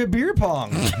history of beer pong.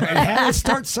 It had to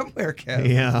start somewhere, Kev.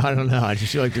 Yeah, I don't know. I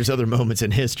just feel like there's other moments in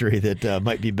history that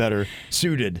might be better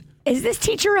suited. Is this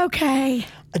teacher okay?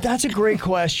 That's a great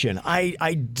question.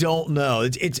 I don't know.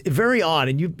 It's very odd,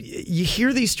 and you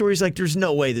hear these stories like there's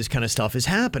no way this kind of stuff is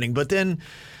happening, but then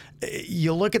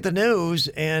you look at the news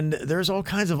and there's all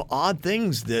kinds of odd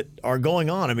things that are going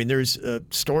on. I mean, there's a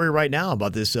story right now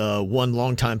about this one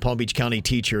longtime Palm Beach County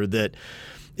teacher that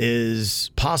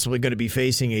is possibly going to be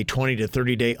facing a 20 to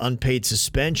 30 day unpaid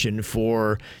suspension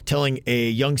for telling a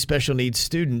young special needs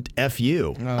student F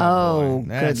you. Oh,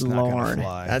 good Lord.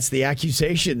 That's the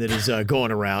accusation that is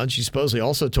going around. She supposedly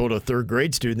also told a third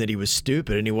grade student that he was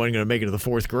stupid and he wasn't going to make it to the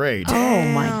fourth grade. Oh,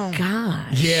 my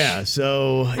gosh. Yeah,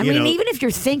 so, I mean, even if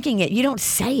you're thinking it, you don't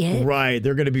say it. Right.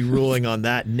 They're going to be ruling on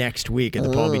that next week at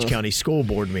the Palm Beach County School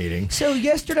Board meeting. So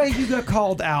yesterday you got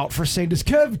called out for saying, does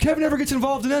Kev never gets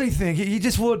involved in anything. He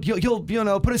just would,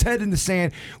 he'll put his head in the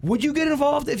sand. Would you get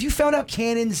involved if you found out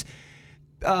Cannon's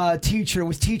teacher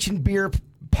was teaching beer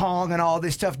pong and all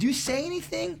this stuff? Do you say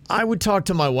anything? I would talk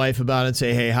to my wife about it and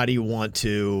say, hey, how do you want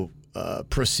to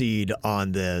proceed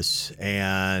on this?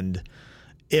 And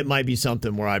it might be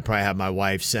something where I'd probably have my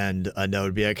wife send a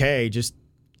note, be like, hey, just,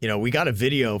 we got a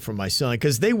video from my son.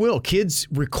 Because kids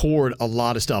record a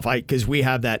lot of stuff. Because we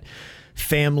have that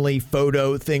family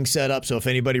photo thing set up, so if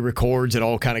anybody records, it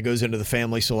all kind of goes into the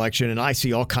family selection, and I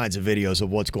see all kinds of videos of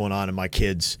what's going on in my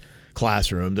kids'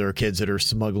 classroom. There are kids that are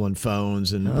smuggling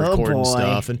phones and recording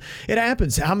stuff, and it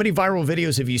happens. How many viral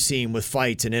videos have you seen with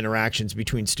fights and interactions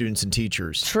between students and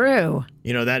teachers? True.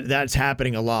 That's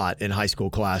happening a lot in high school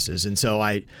classes, and so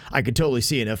I could totally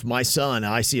see it. If my son,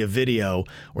 I see a video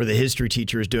where the history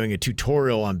teacher is doing a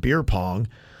tutorial on beer pong,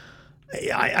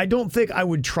 I don't think I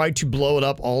would try to blow it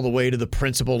up all the way to the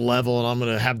principal level and I'm going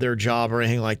to have their job or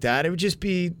anything like that. It would just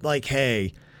be like,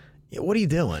 hey, what are you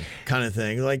doing? Kind of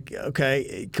thing. Like,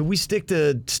 okay, could we stick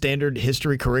to standard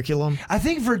history curriculum? I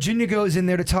think Virginia goes in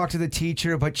there to talk to the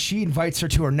teacher, but she invites her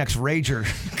to her next rager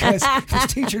because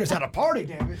this teacher knows how to party,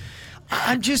 damn it.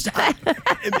 I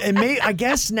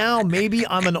guess now maybe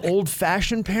I'm an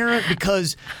old-fashioned parent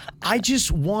because I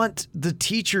just want the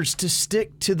teachers to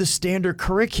stick to the standard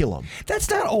curriculum. That's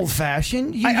not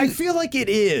old-fashioned. I feel like it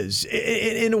is.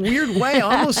 In a weird way,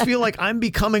 I almost feel like I'm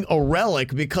becoming a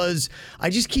relic because I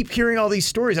just keep hearing all these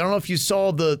stories. I don't know if you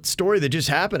saw the story that just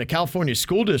happened. A California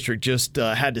school district just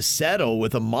had to settle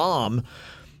with a mom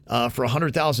for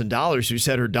 $100,000 who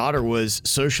said her daughter was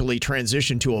socially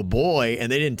transitioned to a boy and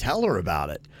they didn't tell her about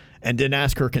it and didn't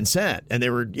ask her consent. And they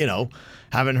were,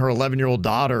 having her 11-year-old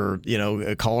daughter,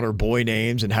 calling her boy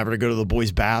names and having her go to the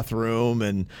boys' bathroom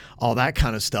and all that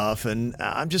kind of stuff. And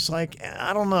I'm just like,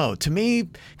 I don't know. To me,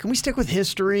 can we stick with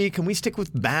history? Can we stick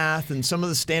with math and some of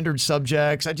the standard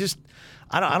subjects?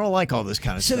 I don't like all this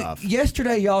kind of stuff. So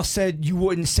yesterday y'all said you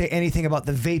wouldn't say anything about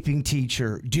the vaping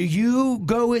teacher. Do you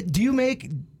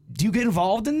get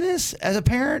involved in this as a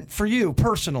parent for you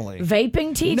personally?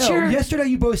 Vaping teacher? No, yesterday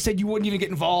you both said you wouldn't even get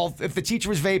involved if the teacher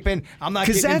was vaping. I'm not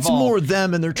getting involved. Because that's more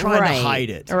them and they're trying to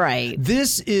hide it. Right.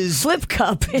 This is flip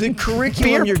cup. The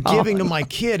curriculum you're giving to my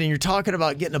kid and you're talking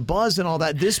about getting a buzz and all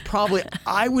that. This probably,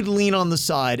 I would lean on the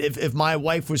side if my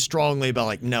wife was strongly about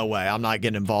like, no way, I'm not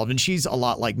getting involved. And she's a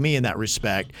lot like me in that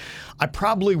respect. I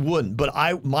probably wouldn't, but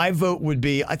my vote would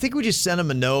be, I think we just send them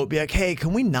a note, be like, hey,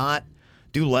 can we not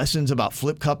do lessons about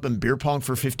flip cup and beer pong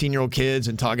for 15-year-old kids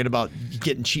and talking about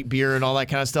getting cheap beer and all that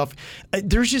kind of stuff.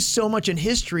 There's just so much in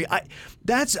history.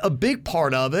 That's a big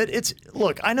part of it.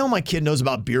 Look, I know my kid knows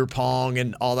about beer pong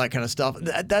and all that kind of stuff.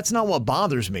 That's not what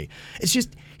bothers me. It's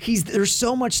just there's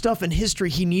so much stuff in history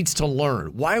he needs to learn.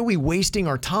 Why are we wasting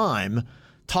our time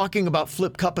talking about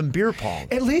flip cup and beer pong?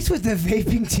 At least with the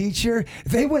vaping teacher,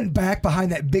 they went back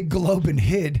behind that big globe and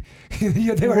hid.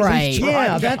 They were right.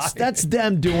 Yeah, that's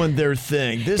them doing their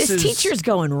thing. This teacher's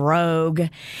going rogue.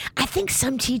 I think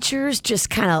some teachers just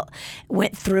kind of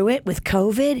went through it with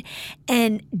COVID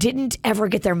and didn't ever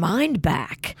get their mind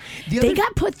back. They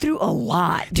got put through a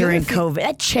lot during COVID.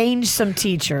 That changed some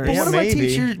teachers. But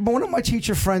one of my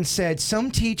teacher friends said some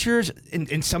teachers,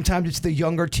 and sometimes it's the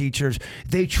younger teachers,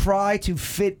 they try to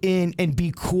fit fit in and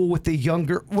be cool with the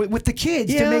younger, with the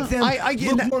kids to make them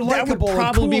look more likable That would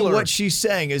probably and be cooler. what she's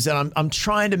saying, is that I'm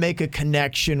trying to make a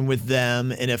connection with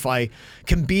them, and if I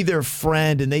can be their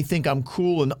friend and they think I'm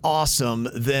cool and awesome,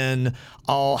 then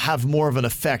I'll have more of an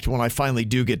effect when I finally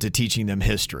do get to teaching them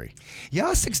history.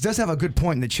 Yasix does have a good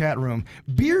point in the chat room.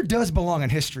 Beer does belong in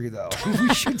history, though.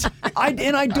 We should. I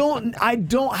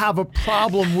don't have a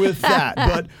problem with that,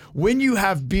 but when you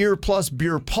have beer plus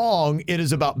beer pong, it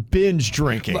is about binge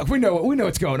drinking. Look, we know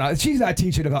what's going on. She's not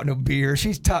teaching about no beer.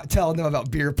 She's telling them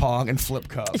about beer pong and flip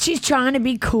cup. She's trying to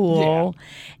be cool,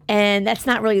 and that's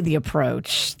not really the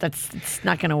approach. It's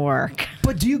not going to work.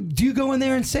 But do you go in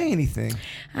there and say anything?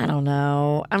 I don't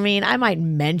know. I mean, I might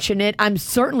mention it. I'm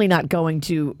certainly not going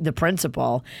to the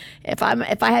principal. If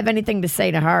I have anything to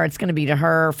say to her, it's going to be to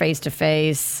her face to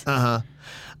face.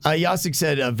 Yasik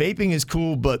said, vaping is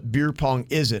cool, but beer pong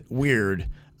isn't. Weird.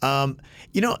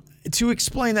 To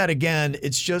explain that again,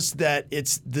 it's just that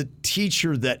it's the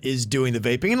teacher that is doing the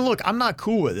vaping. And look, I'm not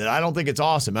cool with it. I don't think it's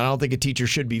awesome. I don't think a teacher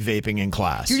should be vaping in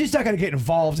class. You're just not going to get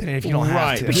involved in it if you don't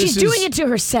have to. But she's doing it to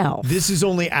herself. This is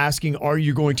only asking, are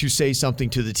you going to say something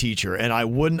to the teacher? And I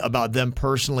wouldn't about them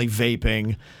personally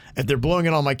vaping. If they're blowing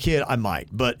it on my kid, I might.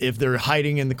 But if they're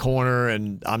hiding in the corner,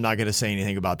 and I'm not going to say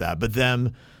anything about that. But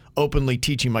them openly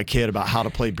teaching my kid about how to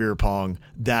play beer pong,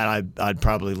 that I'd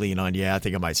probably lean on. Yeah, I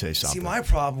think I might say something. See, my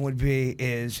problem would be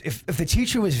is if the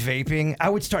teacher was vaping, I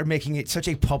would start making it such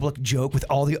a public joke with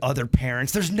all the other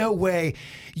parents. There's no way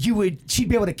she'd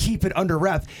be able to keep it under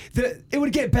wraps. It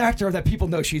would get back to her that people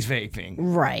know she's vaping.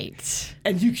 Right.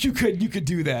 And you could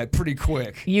do that pretty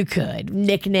quick. You could.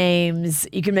 Nicknames.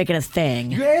 You can make it a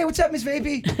thing. Hey, what's up, Miss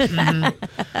Vapey?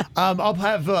 I'll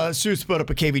have Seuss put up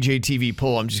a KVJ TV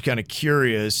poll. I'm just kind of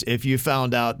curious, if you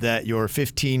found out that your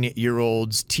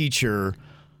 15-year-old's teacher,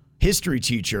 history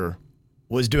teacher,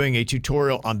 was doing a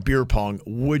tutorial on beer pong,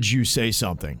 would you say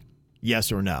something?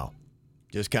 Yes or no?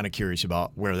 Just kind of curious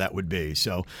about where that would be.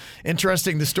 So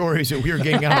interesting, the stories that we are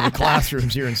getting out of the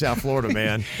classrooms here in South Florida,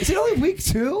 man. Is it only week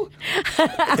 2?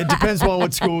 It depends on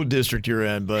what school district you're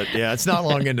in, but yeah, it's not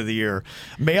long into the year.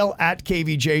 Mail at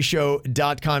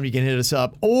kvjshow.com. You can hit us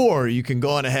up, or you can go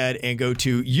on ahead and go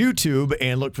to YouTube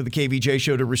and look for the KVJ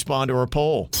Show to respond to our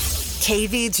poll.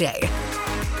 KVJ.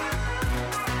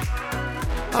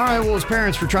 All right, well, as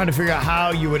parents, we're trying to figure out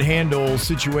how you would handle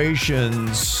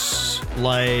situations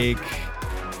like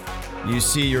you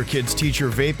see your kid's teacher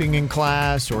vaping in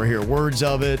class or hear words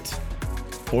of it,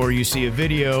 or you see a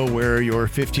video where your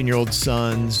 15-year-old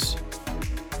son's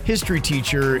history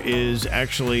teacher is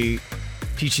actually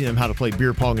teaching them how to play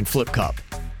beer pong and flip cup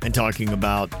and talking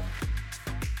about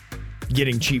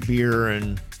getting cheap beer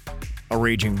and a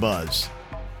raging buzz.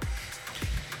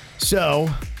 So,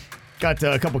 got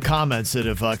a couple comments that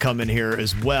have come in here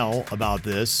as well about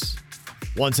this.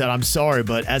 One said, I'm sorry,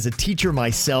 but as a teacher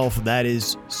myself, that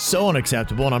is so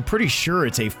unacceptable, and I'm pretty sure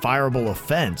it's a fireable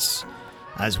offense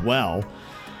as well.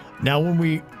 Now, when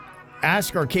we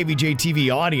ask our KVJ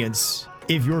TV audience,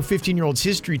 if your 15-year-old's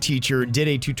history teacher did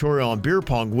a tutorial on beer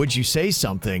pong, would you say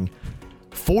something?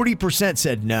 40%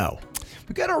 said no.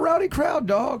 We got a rowdy crowd,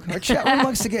 dog. Our chat room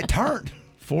likes to get turned.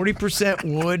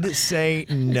 40% would say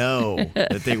no,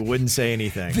 that they wouldn't say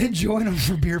anything. Then join them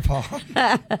for beer pong.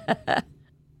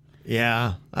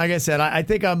 Yeah, like I said, I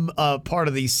think I'm part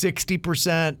of the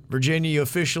 60%. Virginia, you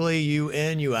officially, you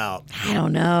in, you out. I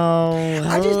don't know.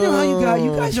 I just know how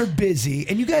you guys are busy,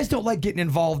 and you guys don't like getting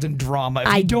involved in drama.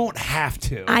 You don't have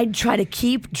to. I'd try to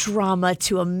keep drama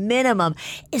to a minimum,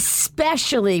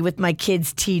 especially with my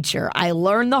kid's teacher. I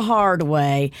learned the hard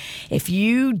way. If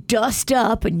you dust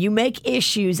up and you make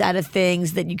issues out of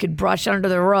things that you could brush under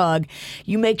the rug,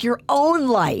 you make your own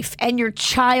life and your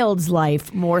child's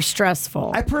life more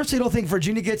stressful. I personally don't think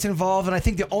Virginia gets involved, and I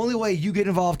think the only way you get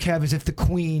involved, Kev, is if the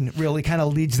Queen really kind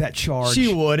of leads that charge.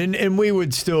 She would, and we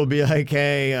would still be like,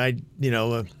 hey,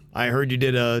 I heard you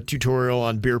did a tutorial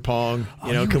on beer pong.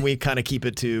 Can we kind of keep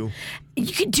it to...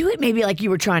 You could do it maybe like you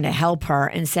were trying to help her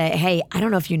and say, hey, I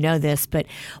don't know if you know this, but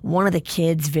one of the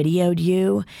kids videoed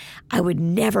you. I would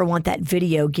never want that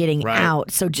video getting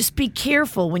out. So just be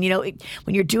careful when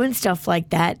you're doing stuff like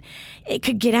that. It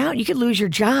could get out. You could lose your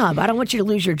job. I don't want you to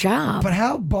lose your job. But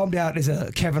how bummed out is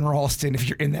a Kevin Ralston if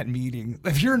you're in that meeting?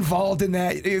 If you're involved in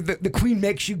that, the Queen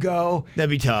makes you go. That'd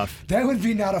be tough. That would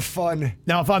be not a fun.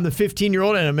 Now, if I'm the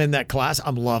 15-year-old and I'm in that class,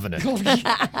 I'm loving it.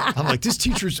 I'm like, this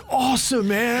teacher's awesome,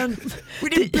 man. We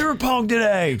did beer pong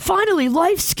today. Finally,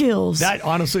 life skills. That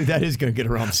is going to get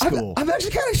around the school. I'm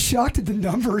actually kind of shocked at the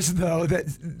numbers, though.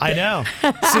 I know.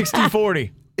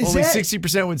 60-40. Only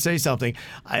 60% would say something.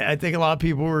 I think a lot of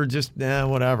people were just,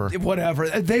 whatever. Whatever.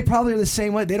 They probably are the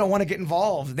same way. They don't want to get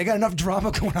involved. They got enough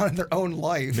drama going on in their own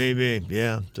life. Maybe,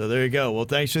 yeah. So there you go. Well,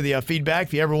 thanks for the feedback.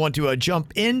 If you ever want to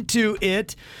jump into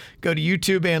it, go to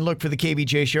YouTube and look for the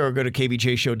KVJ Show or go to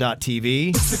kvjshow.tv.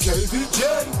 It's the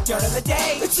KVJ Dirt of the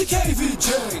Day. It's the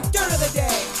KVJ Dirt of the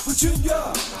Day.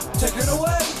 Virginia, take it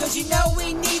away, because you know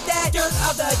we need that Dirt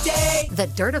of the Day. The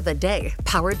Dirt of the Day,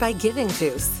 powered by Giving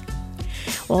Juice.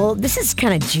 Well, this is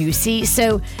kind of juicy.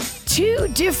 So, two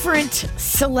different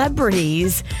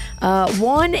celebrities.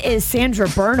 One is Sandra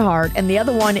Bernhard, and the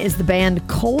other one is the band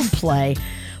Coldplay.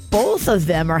 Both of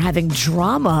them are having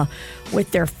drama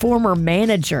with their former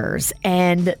managers.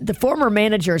 And the former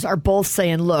managers are both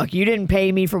saying, look, you didn't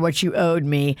pay me for what you owed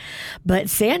me. But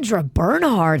Sandra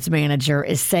Bernhard's manager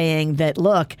is saying that,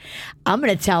 look, I'm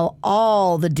going to tell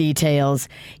all the details.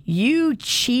 You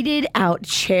cheated out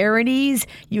charities.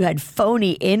 You had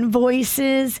phony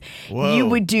invoices. Whoa. You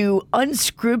would do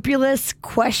unscrupulous,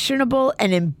 questionable,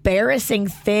 and embarrassing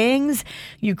things.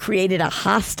 You created a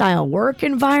hostile work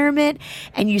environment,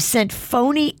 and you sent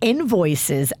phony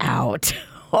invoices out.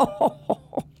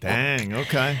 Dang,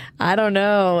 okay. I don't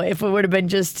know if it would have been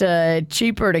just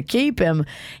cheaper to keep him.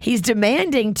 He's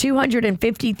demanding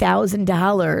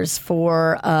 $250,000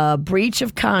 for breach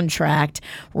of contract,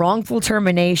 wrongful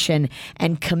termination,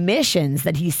 and commissions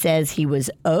that he says he was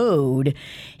owed.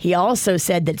 He also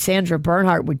said that Sandra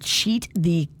Bernhard would cheat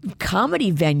the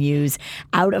comedy venues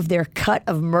out of their cut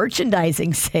of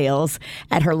merchandising sales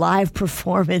at her live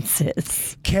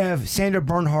performances. Kev, Sandra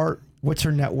Bernhard, what's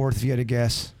her net worth if you had to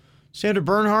guess? Sandra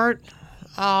Bernhard,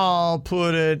 I'll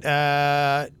put it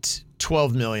at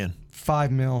 $12 million.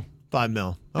 $5 million. $5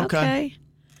 million. Okay.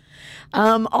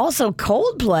 Also,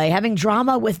 Coldplay having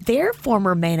drama with their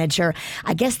former manager.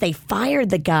 I guess they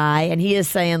fired the guy, and he is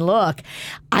saying, look,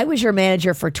 I was your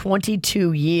manager for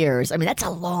 22 years. I mean, that's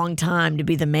a long time to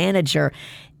be the manager.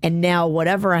 And now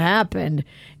whatever happened,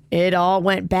 it all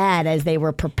went bad as they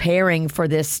were preparing for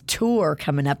this tour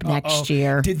coming up next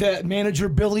year. Did that manager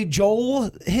Billy Joel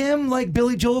him like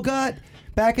Billy Joel got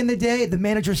back in the day? The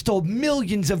manager stole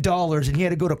millions of dollars and he had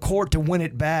to go to court to win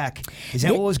it back. Is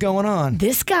that what was going on?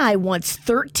 This guy wants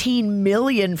 $13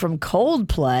 million from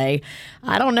Coldplay.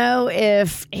 I don't know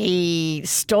if he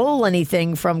stole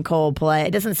anything from Coldplay.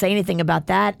 It doesn't say anything about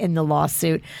that in the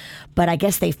lawsuit. But I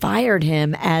guess they fired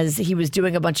him as he was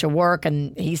doing a bunch of work,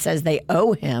 and he says they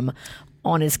owe him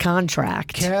on his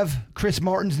contract. Kev, Chris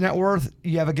Martin's net worth,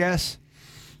 you have a guess?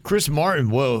 Chris Martin,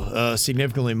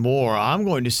 significantly more. I'm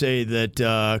going to say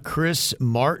that Chris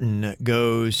Martin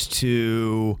goes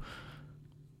to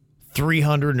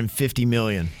 $350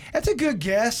 million. That's a good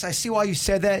guess. I see why you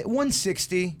said that.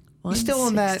 160. He's still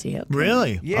in that. Okay.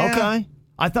 Really? Yeah. Okay.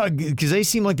 I thought, because they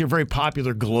seem like they're very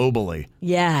popular globally.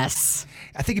 Yes.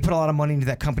 I think he put a lot of money into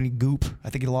that company Goop.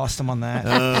 I think he lost him on that.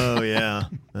 Oh, yeah.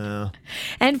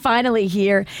 And finally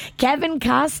here, Kevin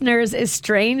Costner's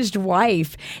estranged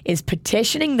wife is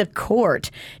petitioning the court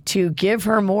to give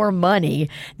her more money.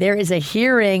 There is a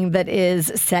hearing that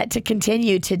is set to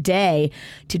continue today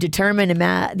to determine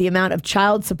the amount of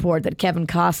child support that Kevin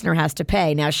Costner has to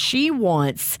pay. Now, she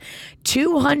wants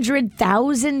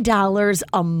 $200,000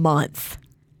 a month.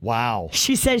 Wow.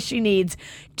 She says she needs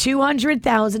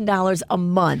 $200,000 a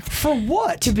month. For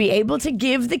what? To be able to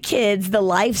give the kids the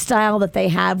lifestyle that they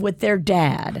have with their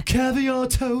dad. Caviar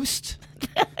toast.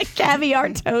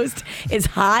 Caviar toast is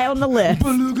high on the list.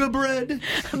 Beluga bread.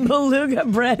 Beluga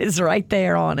bread is right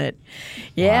there on it.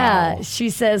 Yeah, Wow. She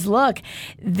says, look,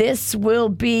 this will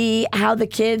be how the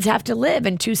kids have to live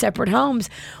in two separate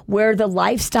homes where the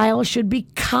lifestyle should be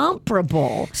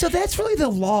comparable. So that's really the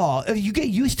law. If you get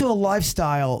used to a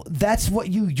lifestyle, that's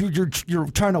what you're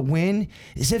trying to win.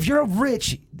 Is if you're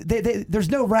rich, there's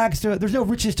no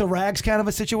riches to rags kind of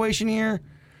a situation here,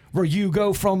 where you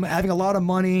go from having a lot of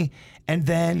money and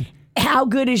then How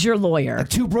good is your lawyer? a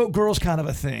two broke girls kind of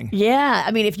a thing. Yeah,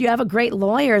 I mean, if you have a great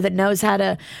lawyer that knows how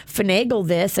to finagle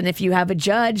this, and if you have a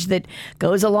judge that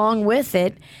goes along with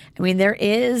it, I mean, there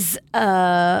is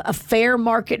a fair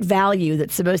market value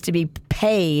that's supposed to be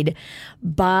paid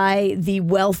by the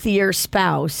wealthier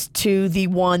spouse to the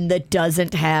one that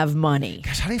doesn't have money.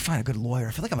 Gosh, how do you find a good lawyer?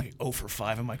 I feel like I'm like 0 for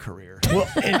 5 in my career. Well,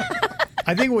 and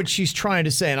I think what she's trying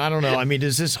to say, and I don't know, I mean,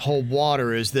 does this hold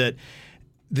water, is that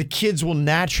the kids will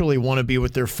naturally want to be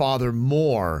with their father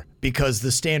more because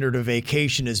the standard of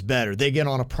vacation is better. They get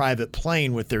on a private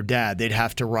plane with their dad. They'd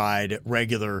have to ride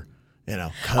regular,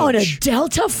 coach. On a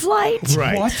Delta flight?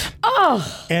 Right. What?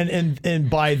 Oh, And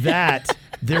by that,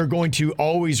 they're going to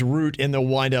always root and they'll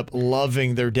wind up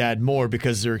loving their dad more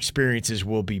because their experiences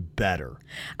will be better.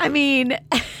 I mean,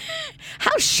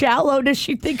 how shallow does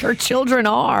she think her children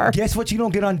are? Guess what you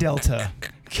don't get on Delta?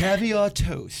 Caviar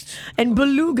toast. And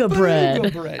beluga bread.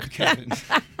 Beluga bread,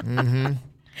 Kevin.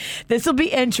 This will be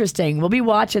interesting. We'll be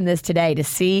watching this today to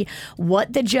see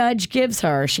what the judge gives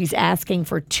her. She's asking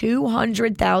for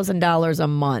 $200,000 a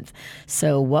month.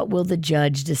 So what will the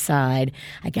judge decide?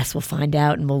 I guess we'll find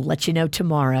out and we'll let you know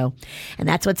tomorrow. And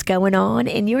that's what's going on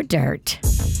in your dirt.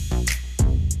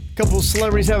 Couple of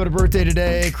celebrities having a birthday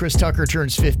today. Chris Tucker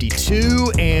turns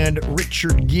 52 and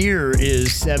Richard Gere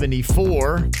is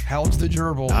 74. How old's the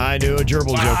gerbil? I knew a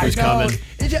gerbil joke was coming.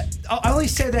 I only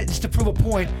say that just to prove a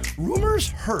point. Rumors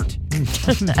hurt.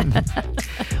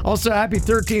 Also, happy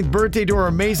 13th birthday to our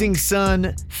amazing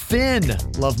son, Finn.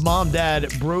 Love mom,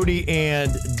 dad, Brody,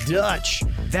 and Dutch.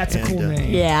 That's a cool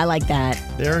name. Yeah, I like that.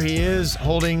 There he is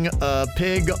holding a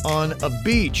pig on a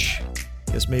beach.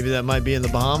 Guess maybe that might be in the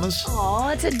Bahamas. Oh,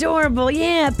 it's adorable.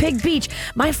 Yeah, Pig Beach.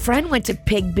 My friend went to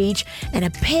Pig Beach and a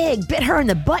pig bit her in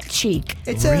the butt cheek.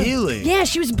 Really? Yeah,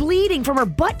 she was bleeding from her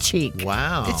butt cheek.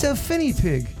 Wow. It's a finny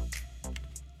pig.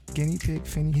 Guinea pig,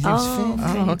 finny. His name's Finn.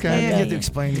 Oh, okay. Yeah, you have to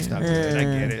explain. It's not good. I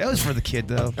get it. That was for the kid,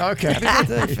 though. Okay.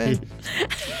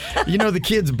 You know, the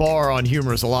kids' bar on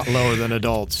humor is a lot lower than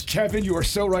adults. Kevin, you are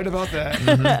so right about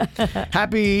that.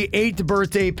 Happy 8th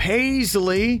birthday,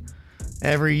 Paisley.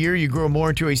 Every year you grow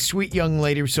more into a sweet young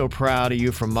lady. We're so proud of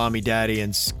you from Mommy, Daddy,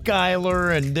 and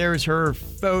Skylar. And there's her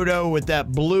photo with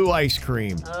that blue ice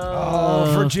cream.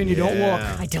 Oh, Virginia, don't look.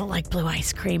 I don't like blue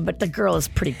ice cream, but the girl is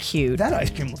pretty cute. That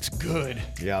ice cream looks good.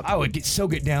 Yep. I would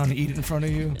get down to eat it in front of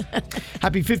you.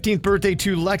 Happy 15th birthday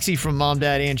to Lexi from Mom,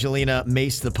 Dad, Angelina,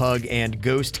 Mace the Pug, and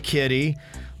Ghost Kitty.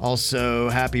 Also,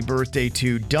 happy birthday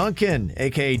to Duncan,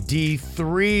 a.k.a.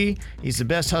 D3. He's the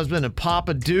best husband of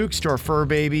Papa Dukes to our fur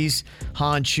babies,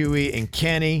 Han, Chewy, and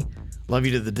Kenny. Love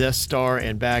you to the Death Star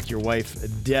and back, your wife,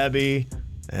 Debbie.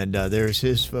 And there's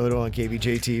his photo on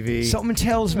KVJ TV. Something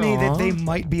tells me that they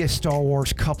might be a Star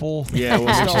Wars couple. Yeah, we'll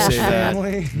let you say that.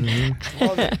 Family.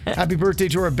 Love it. Happy birthday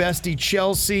to our bestie,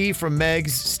 Chelsea, from Megs,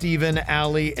 Steven,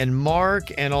 Allie, and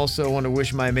Mark. And also want to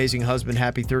wish my amazing husband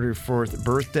happy 34th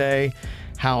birthday.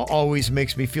 How always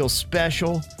makes me feel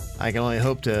special. I can only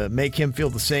hope to make him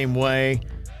feel the same way.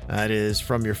 That is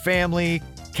from your family,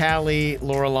 Callie,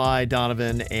 Lorelai,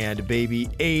 Donovan, and baby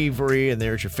Avery. And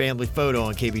there's your family photo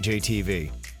on KVJ TV.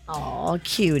 Aw,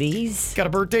 cuties. Got a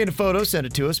birthday and a photo? Send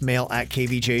it to us. Mail at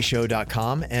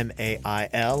kvjshow.com.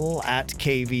 MAIL at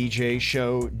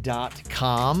kvjshow.com.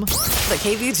 The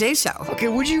KVJ Show. Okay,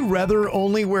 would you rather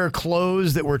only wear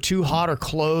clothes that were too hot or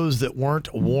clothes that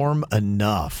weren't warm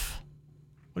enough?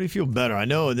 What do you feel better? I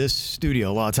know in this studio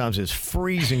a lot of times it's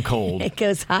freezing cold. It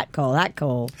goes hot, cold, hot,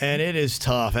 cold. And it is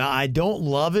tough. And I don't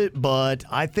love it, but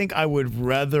I think I would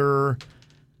rather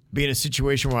be in a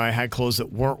situation where I had clothes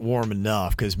that weren't warm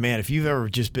enough. Because, man, if you've ever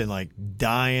just been like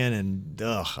dying and,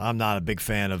 I'm not a big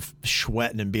fan of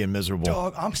sweating and being miserable.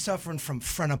 Dog, I'm suffering from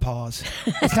phenopause.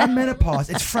 It's not menopause,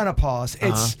 it's phenopause.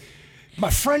 It's my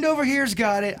friend over here's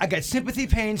got it. I got sympathy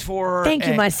pains for her. Thank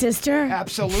you, my sister.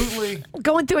 Absolutely. We're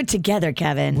going through it together,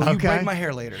 Kevin. Will you braid my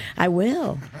hair later? I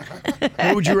will.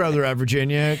 What would you rather have,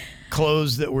 Virginia?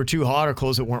 Clothes that were too hot or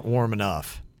clothes that weren't warm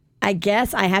enough? I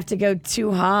guess I have to go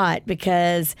too hot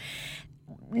because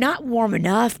not warm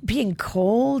enough, being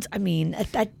cold. I mean,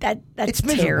 that's It's terrible.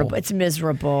 miserable. It's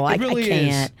miserable. It really I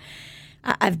can't.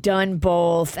 I've done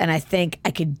both, and I think I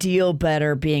could deal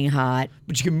better being hot.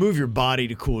 But you can move your body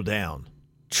to cool down.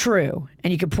 True.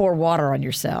 And you can pour water on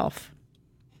yourself.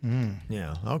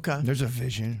 Yeah, okay. There's a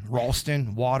vision.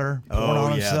 Ralston, water, pouring Oh, on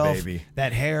yeah, himself. baby.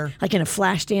 That hair. Like in a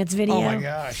Flashdance video. Oh, my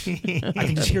gosh. I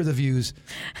can just hear the views.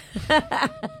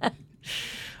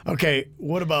 Okay,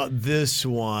 what about this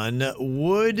one?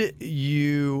 Would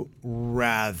you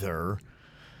rather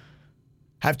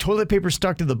have toilet paper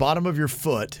stuck to the bottom of your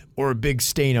foot or a big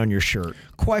stain on your shirt?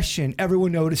 Question.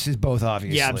 Everyone notices both,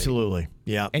 obviously. Yeah, absolutely.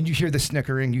 Yeah. And you hear the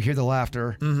snickering, you hear the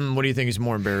laughter. What do you think is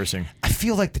more embarrassing? I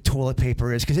feel like the toilet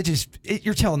paper is because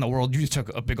you're telling the world you just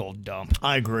took a big old dump.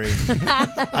 I agree.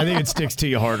 I think it sticks to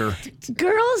you harder.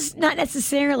 Girls, not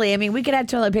necessarily. I mean, we could have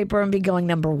toilet paper and be going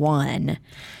number one.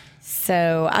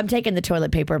 So I'm taking the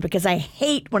toilet paper because I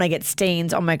hate when I get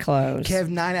stains on my clothes. Kev,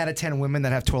 9 out of 10 women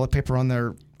that have toilet paper on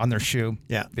their shoe,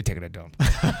 Yeah. they're taking a dump.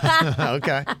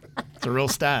 Okay. It's a real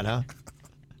stat, huh?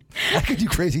 I could do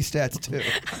crazy stats too.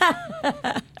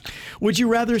 Would you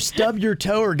rather stub your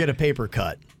toe or get a paper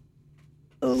cut?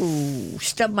 Ooh,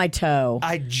 stub my toe.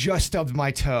 I just stubbed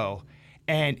my toe,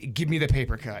 and give me the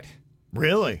paper cut.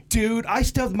 Really? Dude, I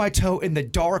stubbed my toe in the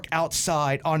dark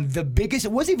outside on the biggest.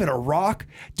 It wasn't even a rock.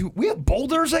 Dude, we have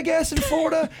boulders, I guess, in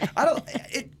Florida.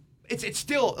 It's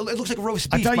still. It looks like a roast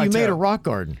beef. I thought you made a rock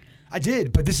garden. I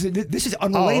did, but this is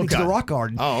unrelated to the rock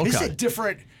garden. Oh, okay. This is a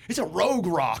different. It's a rogue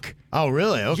rock. Oh,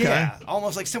 really? Okay. Yeah,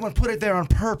 almost like someone put it there on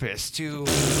purpose to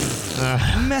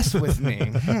mess with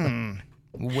me.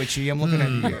 Witchy, I'm looking at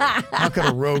you. How could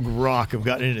a rogue rock have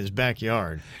gotten in his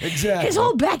backyard? Exactly. His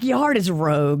whole backyard is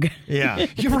rogue. Yeah.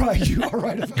 You're right. You are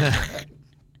right about that.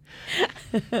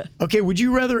 Okay, would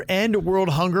you rather end world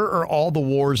hunger or all the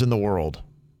wars in the world?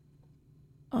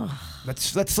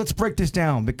 Let's break this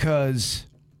down, because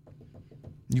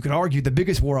you could argue the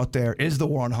biggest war out there is the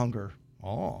war on hunger.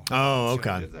 Oh,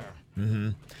 okay.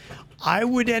 I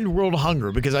would end world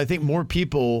hunger because I think more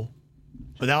people,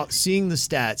 without seeing the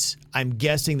stats, I'm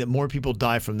guessing that more people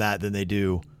die from that than they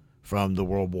do from the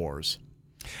world wars.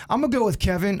 I'm going to go with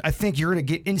Kevin. I think you're going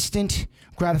to get instant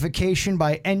gratification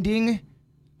by ending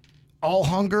all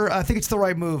hunger. I think it's the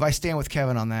right move. I stand with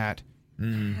Kevin on that. I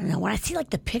don't know, when I see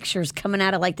like the pictures coming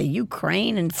out of like the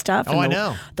Ukraine and stuff. Oh, and I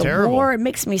know. The Terrible. war, it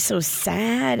makes me so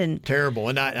sad. And Terrible.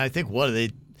 And I think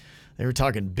they were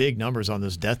talking big numbers on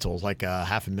those death tolls, like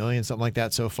 500,000, something like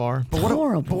that so far. But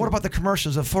horrible. But what about the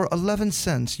commercials of for 11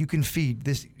 cents you can feed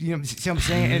this? You know, see what I'm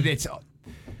saying? And it's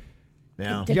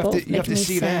Yeah. They You have both to- you have make to me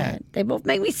see sad. that. They both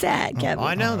make me sad, Kevin.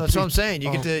 I know. That's what I'm saying.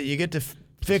 You get to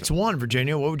fix one,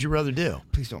 Virginia. What would you rather do?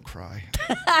 Please don't cry.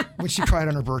 When she cried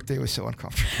on her birthday, it was so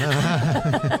uncomfortable.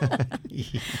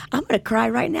 I'm going to cry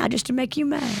right now just to make you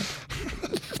mad.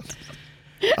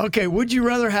 Okay, would you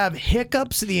rather have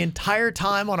hiccups the entire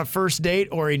time on a first date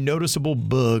or a noticeable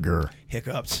booger?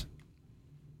 Hiccups.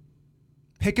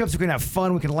 Hiccups, we can have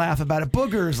fun. We can laugh about it.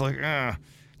 Boogers, like,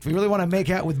 if we really want to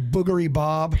make out with Boogery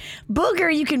Bob.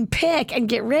 Booger you can pick and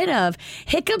get rid of.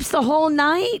 Hiccups the whole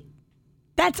night?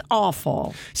 That's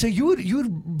awful. So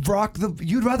you'd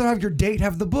rather have your date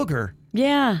have the booger.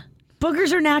 Yeah.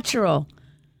 Boogers are natural.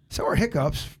 So are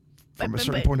hiccups from a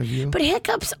certain point of view. But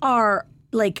hiccups are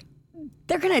like,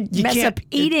 they're going to mess can't- up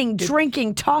eating,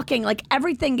 drinking, talking. Like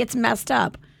everything gets messed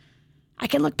up. I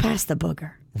can look past the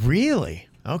booger. Really?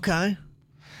 Okay.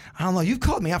 I don't know. You've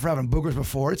called me out for having boogers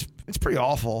before. It's pretty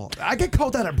awful. I get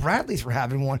called out at Bradley's for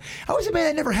having one. I was a man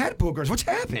that never had boogers. What's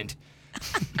happened?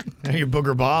 Now you're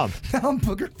Booger Bob. Now I'm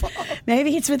Booger Bob.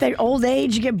 Maybe it's with their old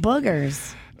age you get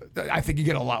boogers. I think you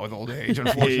get a lot with old age, Yeah,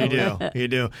 unfortunately. you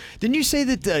do. Didn't you say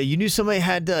that you knew somebody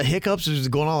had hiccups? It was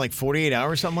going on like 48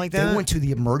 hours, something like that? They went to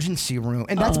the emergency room.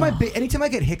 And that's my big. Anytime I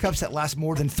get hiccups that last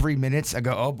more than 3 minutes, I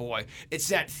go, oh boy. It's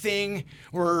that thing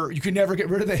where you can never get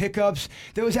rid of the hiccups.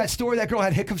 There was that story that girl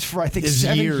had hiccups for, I think, It's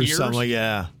 7 years. years. Something like,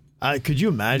 yeah. Could you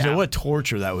imagine No. what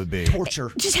torture that would be?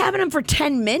 Torture. Just having them for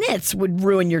 10 minutes would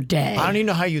ruin your day. I don't even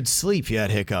know how you'd sleep if you had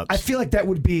hiccups. I feel like that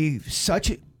would be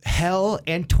such hell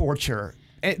and torture.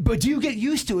 But do you get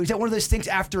used to it? Is that one of those things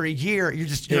after a year, you're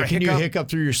Yeah, a can you hiccup? hiccup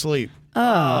through your sleep?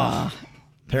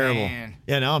 Terrible. Man.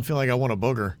 Yeah, now I'm feeling like I want a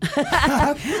booger.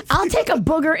 I'll take a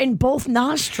booger in both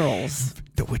nostrils.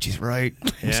 The witch is right.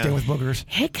 Yeah. Stay with boogers.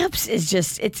 Hiccups is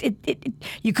just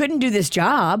you couldn't do this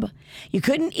job. You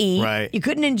couldn't eat. Right. You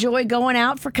couldn't enjoy going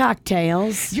out for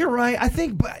cocktails. You're right. I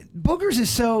think boogers is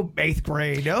so 8th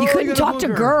grade. Oh, You couldn't got a talk to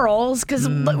booger. girls because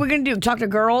what we're gonna do? Talk to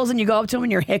girls and you go up to them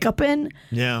and you're hiccuping.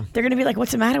 Yeah. They're gonna be like,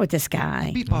 "What's the matter with this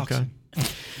guy?" Beatboxing.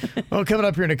 Well, coming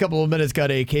up here in a couple of minutes, got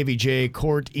a KVJ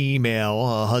court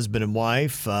email, husband and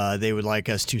wife. They would like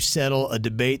us to settle a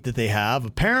debate that they have.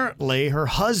 Apparently, her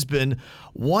husband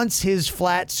wants his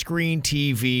flat screen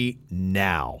TV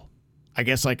now. I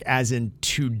guess like as in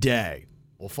today.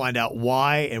 We'll find out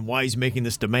why and why he's making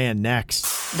this demand next.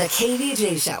 The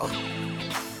KVJ Show.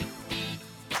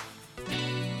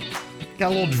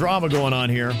 Got a little drama going on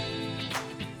here.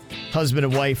 Husband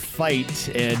and wife fight,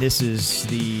 and this is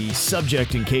the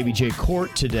subject in KVJ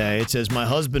court today. It says, my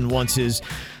husband wants his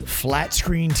flat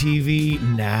screen TV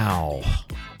now.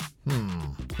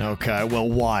 Okay, well,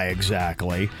 why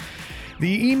exactly?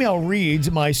 The email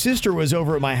reads, my sister was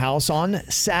over at my house on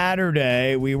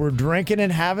Saturday. We were drinking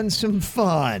and having some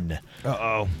fun.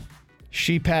 Uh-oh.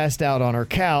 She passed out on her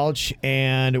couch,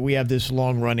 and we have this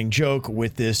long-running joke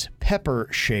with this pepper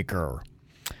shaker.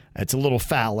 It's a little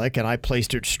phallic, and I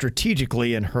placed it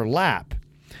strategically in her lap.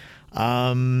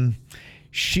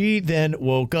 She then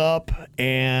woke up,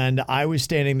 and I was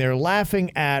standing there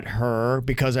laughing at her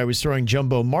because I was throwing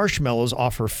jumbo marshmallows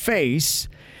off her face.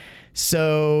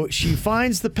 So she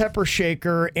finds the pepper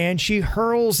shaker and she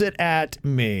hurls it at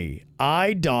me.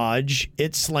 I dodge.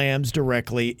 It slams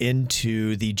directly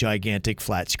into the gigantic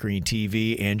flat screen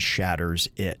TV and shatters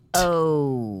it.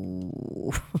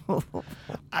 Oh.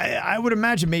 I would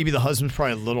imagine maybe the husband's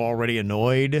probably a little already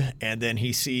annoyed, and then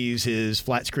he sees his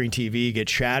flat screen TV get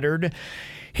shattered.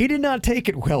 He did not take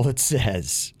it well, it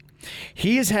says.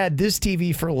 He has had this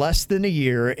TV for less than a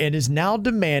year and is now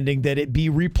demanding that it be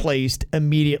replaced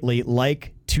immediately,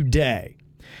 like today.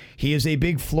 He is a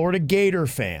big Florida Gator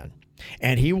fan,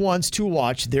 and he wants to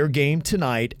watch their game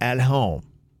tonight at home.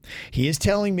 He is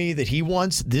telling me that he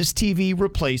wants this TV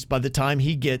replaced by the time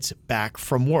he gets back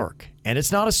from work. And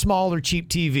it's not a small or cheap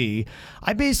TV.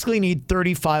 I basically need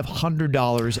 $3,500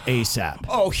 ASAP.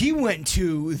 Oh, he went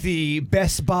to the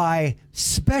Best Buy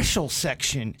special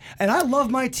section. And I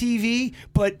love my TV,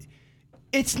 but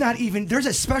it's not even, there's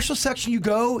a special section you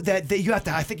go that you have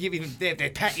to, I think they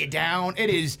pat you down. It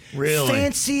is really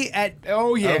fancy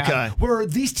oh yeah. Okay. Where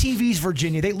these TVs,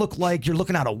 Virginia, they look like you're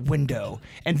looking out a window.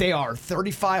 And they are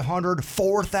 $3,500,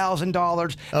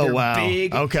 $4,000. Oh, They're wow.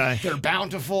 big. Okay. They're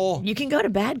bountiful. You can go to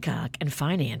Badcock and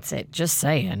finance it. Just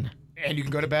saying. And you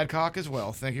can go to Badcock as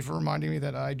well. Thank you for reminding me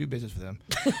that I do business with them.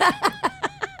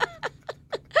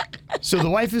 So the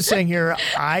wife is saying here,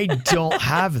 I don't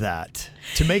have that.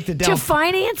 To make the down To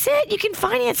finance it? You can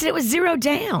finance it with zero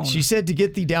down. She said to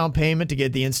get the down payment, to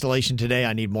get the installation today,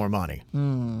 I need more money.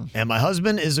 And my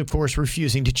husband is, of course,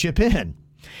 refusing to chip in.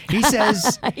 He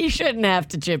says you shouldn't have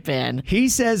to chip in. He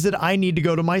says that I need to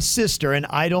go to my sister, and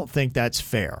I don't think that's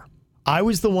fair. I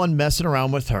was the one messing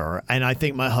around with her, and I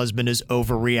think my husband is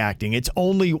overreacting. It's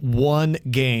only one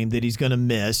game that he's going to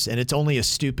miss, and it's only a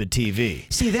stupid TV.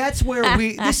 See, that's where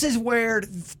this is where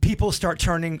people start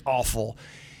turning awful.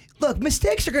 Look,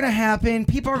 mistakes are going to happen.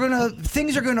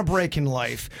 Things are going to break in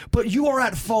life. But you are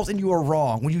at fault and you are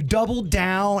wrong. When you double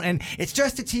down and it's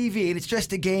just a TV and it's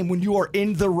just a game, when you are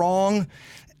in the wrong,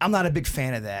 I'm not a big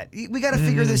fan of that. We got to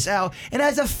figure this out. And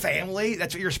as a family,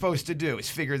 that's what you're supposed to do,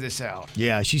 is figure this out.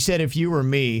 Yeah, she said if you were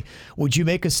me, would you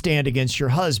make a stand against your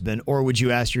husband, or would you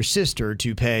ask your sister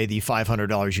to pay the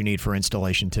 $500 you need for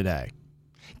installation today?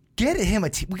 Get him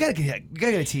we gotta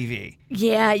get a TV.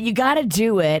 Yeah, you got to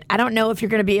do it. I don't know if you're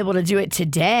going to be able to do it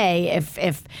today.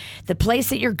 If the place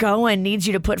that you're going needs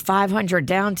you to put $500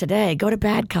 down today, go to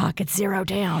Badcock. It's zero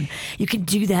down. You can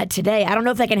do that today. I don't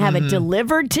know if they can have it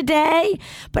delivered today,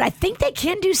 but I think they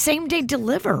can do same day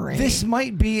delivery. This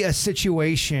might be a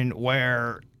situation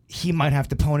where he might have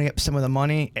to pony up some of the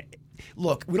money.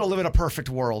 Look, we don't live in a perfect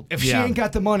world. If she ain't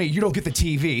got the money, you don't get the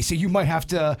TV. So you might have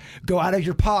to go out of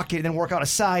your pocket and then work out a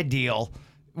side deal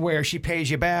where she pays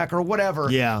you back or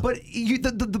whatever. Yeah. But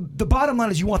the bottom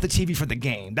line is you want the TV for the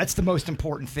game. That's the most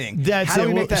important thing. That's How do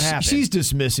we it. make that happen? She's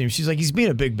dismissing him. She's like, he's being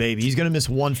a big baby. He's going to miss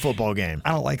one football game.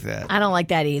 I don't like that. I don't like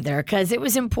that either because it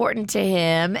was important to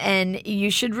him, and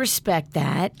you should respect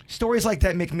that. Stories like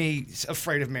that make me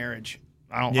afraid of marriage.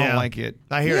 I don't like it.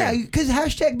 I hear you. you. Yeah,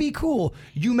 because #be cool.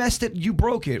 You messed it. You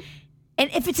broke it. And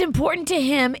if it's important to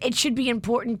him, it should be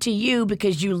important to you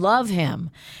because you love him.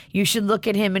 You should look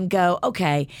at him and go,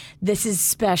 okay, this is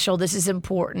special. This is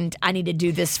important. I need to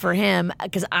do this for him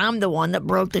because I'm the one that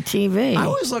broke the TV. I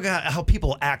always look at how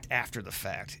people act after the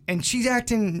fact. And she's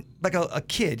acting like a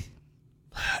kid.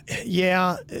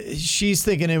 Yeah, she's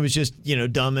thinking it was just,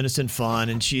 dumb, innocent fun.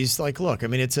 And she's like, look, I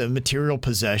mean, it's a material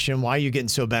possession. Why are you getting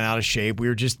so bent out of shape? We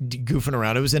were just goofing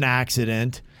around. It was an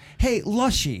accident. Hey,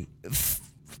 Lushy,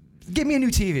 give me a new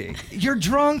TV. You're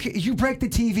drunk, you break the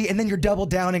TV, and then you're double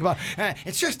downing about,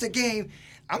 it's just a game.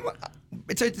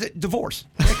 It's a divorce.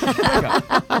 Is makeup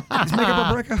a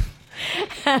breakup?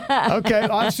 Okay,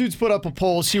 Offsuits put up a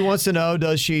poll. She wants to know,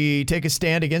 does she take a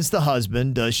stand against the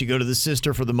husband? Does she go to the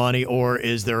sister for the money? Or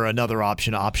is there another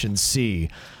option C,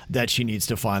 that she needs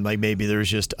to find? Like maybe there's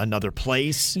just another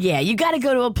place? Yeah, you got to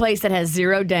go to a place that has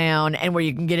zero down and where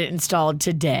you can get it installed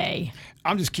today.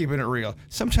 I'm just keeping it real.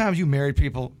 Sometimes you married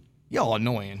people, y'all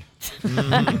annoying.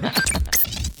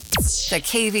 The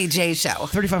KVJ Show.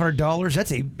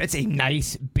 $3,500. That's a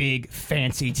nice, big,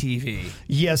 fancy TV.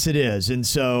 Yes, it is. And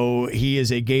so he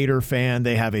is a Gator fan.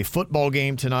 They have a football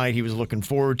game tonight he was looking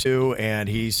forward to, and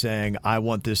he's saying, I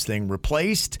want this thing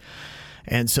replaced.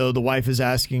 And so the wife is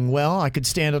asking, well, I could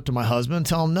stand up to my husband and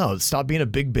tell him, no, stop being a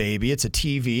big baby. It's a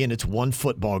TV and it's one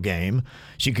football game.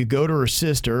 She could go to her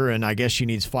sister, and I guess she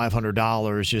needs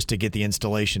 $500 just to get the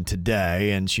installation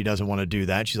today, and she doesn't want to do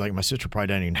that. She's like, my sister probably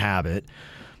doesn't even have it.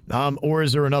 Or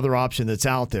is there another option that's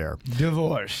out there?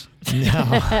 Divorce.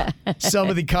 No. Some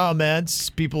of the comments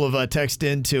people have texted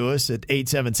in to us at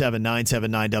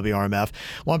 877-979-WRMF.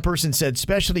 One person said,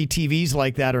 specialty TVs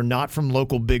like that are not from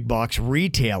local big box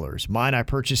retailers. Mine I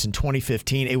purchased in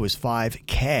 2015. It was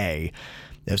 $5,000.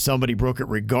 If somebody broke it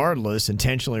regardless,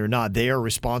 intentionally or not, they are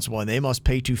responsible and they must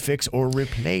pay to fix or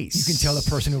replace. You can tell the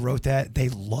person who wrote that, they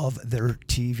love their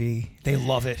TV. They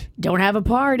love it. Don't have a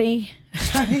party.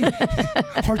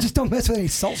 Or just don't mess with any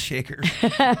salt shakers.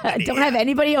 Don't have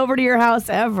anybody over to your house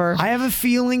ever. I have a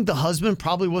feeling the husband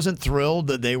probably wasn't thrilled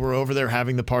that they were over there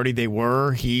having the party they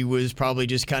were. He was probably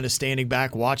just kind of standing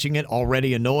back watching it,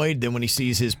 already annoyed. Then when he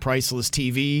sees his priceless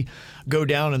TV go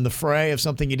down in the fray of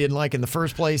something he didn't like in the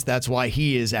first place, that's why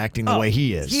he is acting the way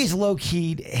he is. He's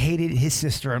low-key hated his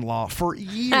sister-in-law for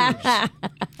years.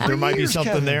 There might be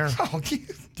something Kevin. there. Oh,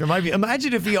 There might be.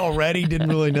 Imagine if he already didn't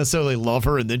really necessarily love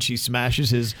her, and then she smashes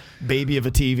his baby of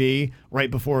a TV right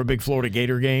before a big Florida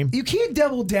Gator game. you can't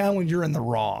double down when you're in the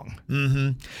wrong.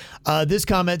 This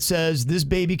comment says, this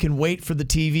baby can wait for the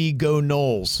TV. Go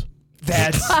Knowles.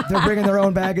 They're bringing their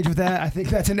own baggage with that. I think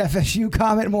that's an FSU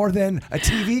comment more than a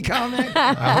TV comment.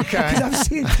 Okay. Because I've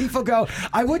seen people go,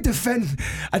 I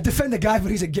defend the guy, but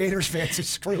he's a Gators fan, so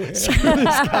screw him. This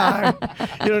guy.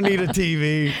 You don't need a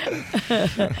TV.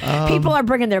 People are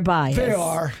bringing their bias. They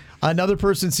are. Another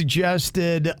person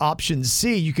suggested option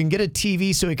C. You can get a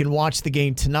TV so you can watch the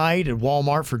game tonight at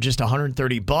Walmart for just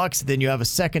 $130. Then you have a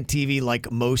second TV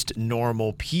like most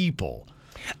normal people.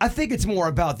 I think it's more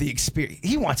about the experience.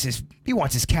 He wants his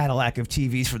Cadillac of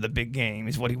TVs for the big game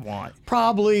is what he wants.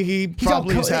 Probably he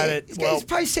has had it. He's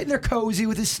probably sitting there cozy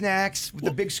with his snacks, with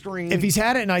the big screen. If he's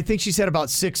had it, and I think she said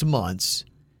about 6 months,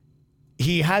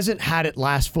 he hasn't had it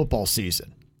last football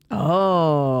season.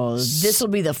 Oh, this will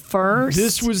be the first?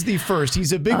 This was the first.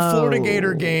 He's a big Florida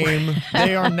Gator game.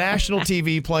 They are national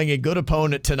TV playing a good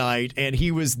opponent tonight, and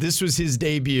this was his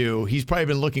debut. He's probably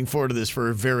been looking forward to this for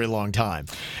a very long time.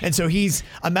 And so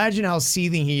imagine how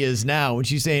seething he is now when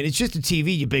she's saying, it's just a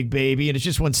TV, you big baby, and it's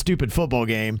just one stupid football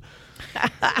game.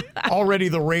 Already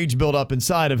the rage built up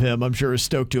inside of him, I'm sure, is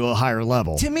stoked to a higher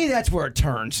level. To me, that's where it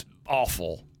turns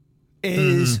awful.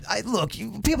 Look,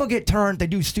 people get turned, they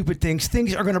do stupid things.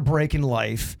 Things are going to break in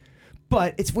life.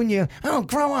 But it's when you,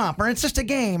 grow up, or it's just a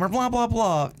game, or blah, blah,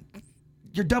 blah.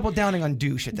 You're double downing on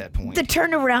douche at that point. The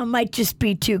turnaround might just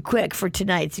be too quick for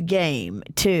tonight's game,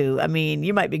 too. I mean,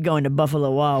 you might be going to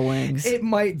Buffalo Wild Wings. It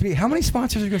might be. How many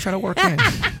sponsors are you going to try to work in?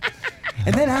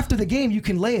 And then after the game, you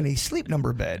can lay in a sleep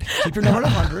number bed. Keep your number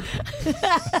at 100.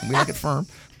 We make it firm.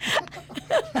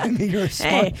 I mean, you're a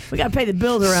Hey, we got to pay the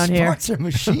bills around here. sponsor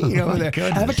machine over there.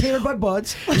 Have it catered by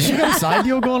Buds. You got a side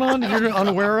deal going on that you're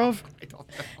unaware of?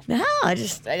 No,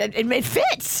 it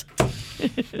fits.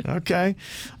 Okay.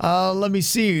 Let me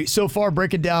see. So far,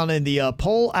 breaking down in the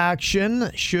poll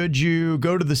action, should you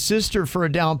go to the sister for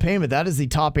a down payment? That is the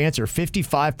top answer.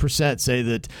 55% say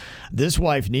that this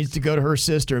wife needs to go to her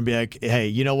sister and be like, hey,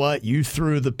 you know what? You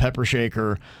threw the pepper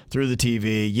shaker through the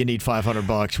TV. You need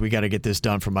 $500. We got to get this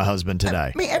done for my husband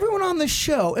today. I mean, everyone on the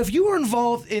show, if you were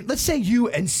involved in, let's say you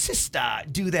and sister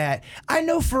do that, I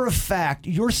know for a fact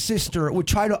your sister would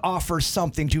try to offer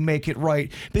something to make it right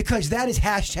because that is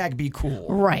 #BeCool.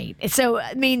 Right. So,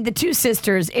 I mean, the two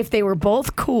sisters, if they were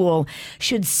both cool,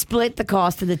 should split the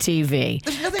cost of the TV.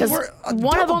 There's nothing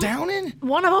we're down in.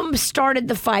 One of them started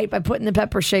the fight by putting the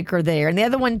pepper shaker there, and the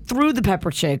other one threw the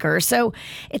pepper shaker. So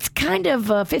it's kind of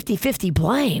a 50-50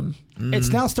 blame. It's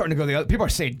now starting to go the other. People are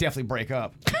saying definitely break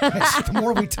up. The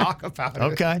more we talk about it.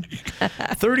 Okay.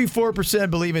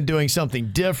 34% believe in doing something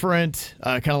different.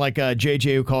 Kind of like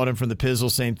JJ, who called in from the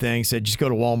Pizzle, same thing. Said just go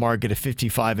to Walmart, get a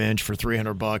 55-inch for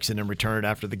 $300 and then return it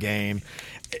after the game.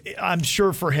 I'm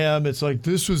sure for him, it's like,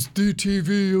 this was the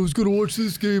TV. I was going to watch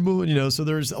this game. So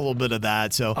there's a little bit of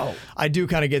that. So I do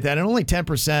kind of get that. And only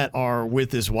 10% are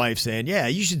with his wife saying, yeah,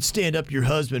 you should stand up to your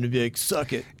husband and be like,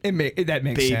 suck it. That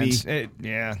makes baby. sense.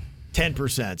 Yeah.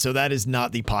 10%. So that is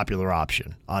not the popular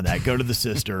option on that. Go to the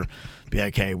sister, be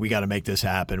like, hey, we got to make this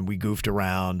happen. We goofed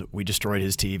around. We destroyed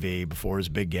his TV before his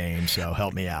big game, so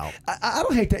help me out. I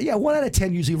don't hate that. Yeah, 1 out of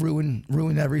 10 usually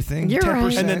ruin everything. You're 10%.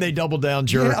 right. And then they double down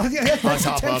jerk Yeah, on that's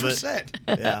top 10%. of it.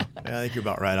 Yeah, I think you're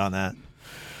about right on that.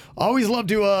 Always love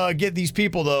to get these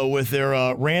people, though, with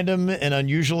their random and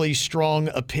unusually strong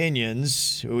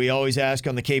opinions. We always ask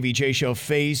on the KVJ Show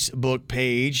Facebook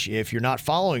page. If you're not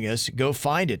following us, go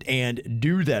find it and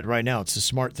do that right now. It's a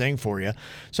smart thing for you.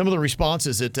 Some of the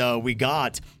responses that we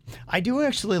got, I do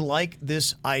actually like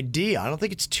this idea. I don't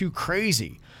think it's too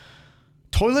crazy.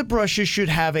 Toilet brushes should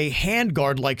have a hand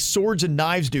guard like swords and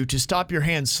knives do to stop your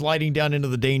hands sliding down into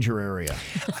the danger area.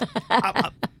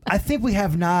 I think we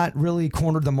have not really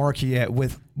cornered the market yet.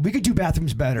 We could do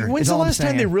bathrooms better. When's the last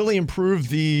time they really improved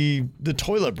the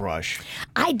toilet brush?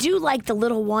 I do like the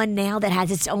little one now that has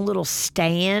its own little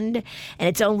stand and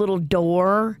its own little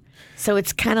door. So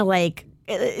it's kind of like,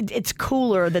 it's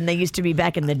cooler than they used to be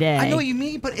back in the day. I know what you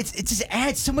mean, but it just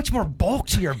adds so much more bulk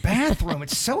to your bathroom.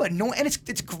 It's so annoying, and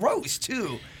it's gross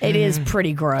too. It is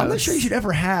pretty gross. I'm not sure you should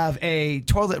ever have a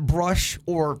toilet brush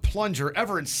or plunger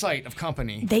ever in sight of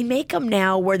company. They make them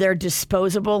now where they're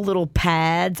disposable little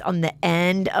pads on the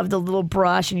end of the little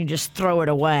brush, and you just throw it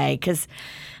away because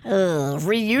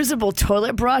reusable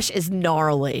toilet brush is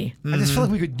gnarly. I just feel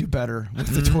like we could do better with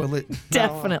the toilet.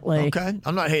 Definitely. Okay.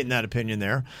 I'm not hating that opinion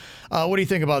there. What do you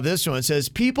think about this one? It says,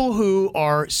 people who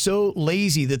are so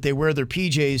lazy that they wear their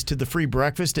PJs to the free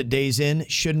breakfast at Days Inn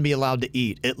shouldn't be allowed to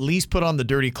eat. At least put on the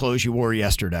dirty clothes you wore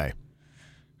yesterday.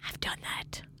 I've done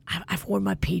that. I've worn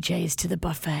my PJs to the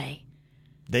buffet.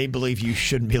 They believe you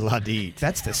shouldn't be allowed to eat.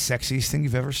 That's the sexiest thing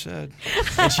you've ever said.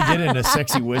 And she did it in a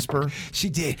sexy whisper. She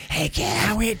did. Hey, kid,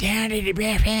 I went down to the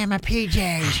bathroom in my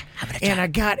PJs, and I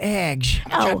got eggs.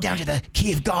 Jump down to the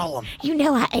key of Gollum. You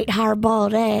know I ate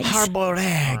hard-boiled eggs. Hard-boiled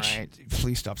eggs. All right,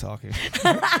 please stop talking.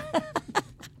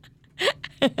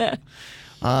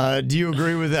 Do you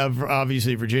agree with that?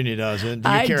 Obviously, Virginia doesn't. Do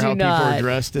you I care do how people not. are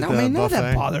dressed at the none buffet? of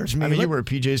that bothers me. I mean, you Look- wear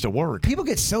PJs to work. People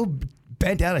get so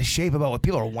bent out of shape about what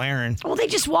people are wearing. Well, they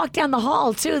just walk down the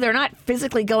hall, too. They're not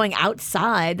physically going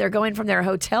outside. They're going from their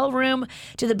hotel room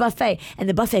to the buffet. And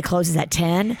the buffet closes at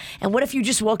 10. And what if you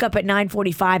just woke up at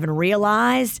 9:45 and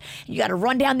realized you got to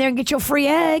run down there and get your free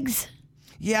eggs?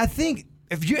 Yeah, I think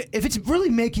if it's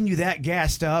really making you that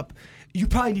gassed up, you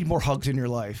probably need more hugs in your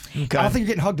life. Okay. I don't think you're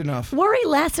getting hugged enough. Worry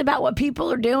less about what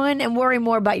people are doing and worry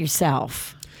more about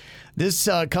yourself. This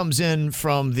comes in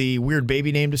from the weird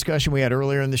baby name discussion we had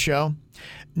earlier in the show.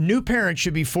 New parents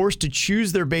should be forced to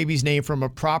choose their baby's name from a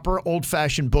proper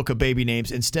old-fashioned book of baby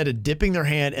names instead of dipping their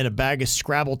hand in a bag of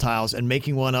Scrabble tiles and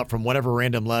making one up from whatever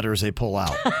random letters they pull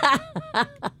out.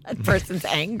 That person's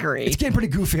angry. It's getting pretty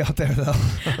goofy out there, though.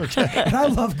 Okay. And I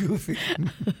love goofy.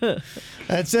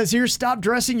 It says here, stop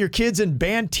dressing your kids in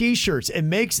band T-shirts. It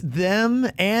makes them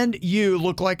and you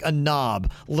look like a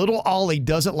knob. Little Ollie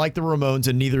doesn't like the Ramones,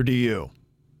 and neither do you.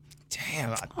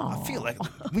 Damn, I feel like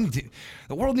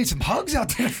the world needs some hugs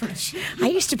out there for I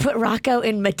used to put Rocco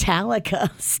in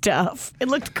Metallica stuff. It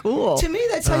looked cool. To me,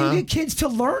 that's how you get kids to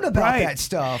learn about that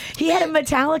stuff. He had a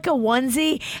Metallica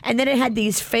onesie, and then it had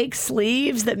these fake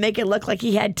sleeves that make it look like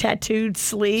he had tattooed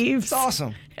sleeves. It's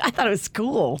awesome. I thought it was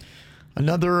cool.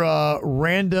 Another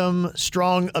random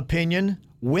strong opinion.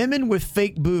 Women with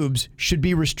fake boobs should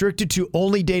be restricted to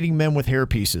only dating men with hair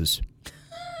pieces.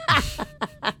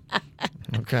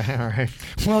 Okay, all right.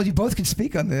 Well, you both can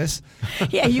speak on this.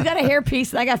 Yeah, you got a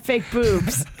hairpiece, and I got fake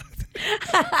boobs.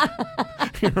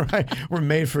 You're right. We're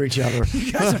made for each other.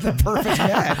 You guys are the perfect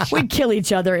match. We'd kill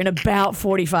each other in about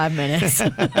 45 minutes.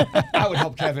 I would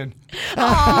help Kevin.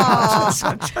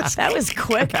 That was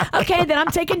quick. Okay, then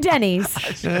I'm taking Denny's.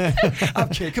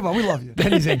 Okay, come on, we love you.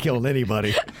 Denny's ain't killing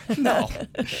anybody. No.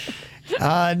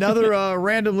 Another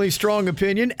randomly strong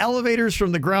opinion. Elevators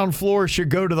from the ground floor should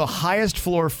go to the highest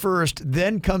floor first,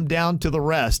 then come down to the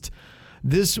rest.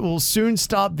 This will soon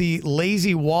stop the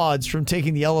lazy wads from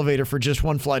taking the elevator for just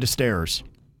one flight of stairs.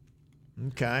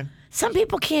 Okay. Some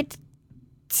people can't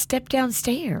step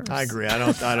downstairs. I agree. I don't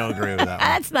agree with that one.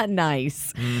 That's not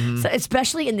nice. So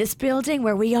especially in this building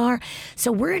where we are.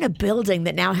 So we're in a building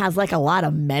that now has like a lot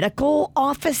of medical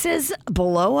offices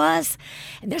below us.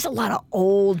 And there's a lot of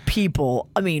old people.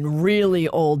 I mean, really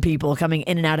old people coming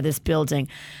in and out of this building.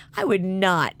 I would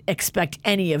not expect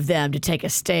any of them to take a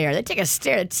stair. They take a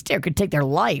stair. That stair could take their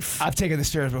life. I've taken the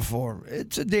stairs before.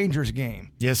 It's a dangerous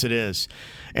game. Yes, it is.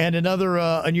 And another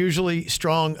unusually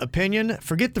strong opinion.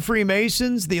 Forget the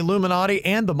Freemasons, the Illuminati,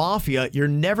 and the Mafia. You're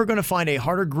never going to find a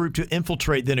harder group to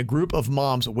infiltrate than a group of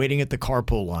moms waiting at the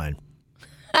carpool line.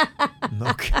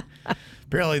 Okay.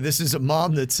 Apparently, this is a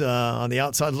mom that's on the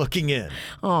outside looking in.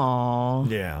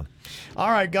 Aww. Yeah. All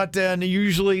right, got an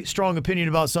unusually strong opinion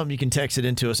about something. You can text it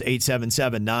into us,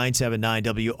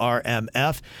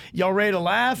 877-979-WRMF. Y'all ready to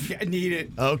laugh? I need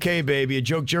it. Okay, baby. A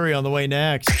joke jury on the way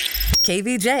next.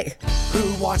 KVJ.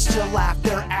 Who wants to laugh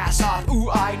their ass off? Ooh,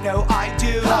 I know I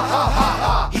do. Ha ha ha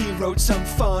ha. He wrote some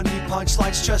funny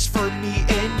punchlines just for me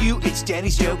and you. It's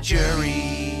Danny's Joke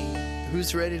Jury.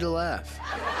 Who's ready to laugh?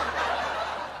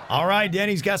 All right,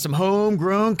 Danny's got some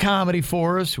homegrown comedy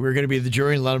for us. We're going to be the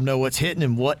jury and let them know what's hitting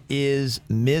and what is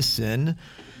missing.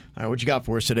 All right, what you got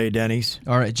for us today, Denny's?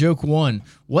 All right, joke 1.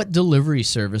 What delivery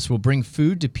service will bring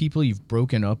food to people you've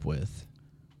broken up with?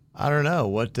 I don't know.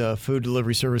 What food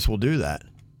delivery service will do that?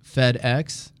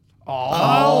 FedEx.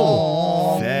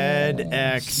 Oh.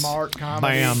 FedEx. Smart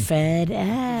comedy. Bam.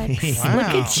 FedEx. Wow.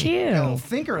 Look at you. Got a little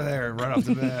thinker there right off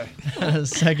the bat.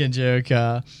 Second joke.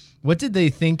 What did they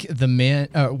think the man?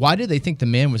 Why did they think the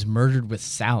man was murdered with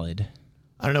salad?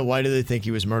 I don't know. Why do they think he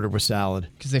was murdered with salad?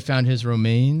 Because they found his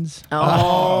remains. Dang.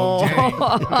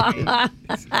 I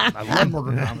love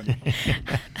murder comedy.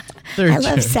 Third I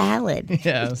love joke. salad.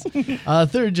 Yes.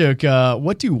 Third joke.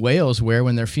 What do whales wear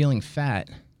when they're feeling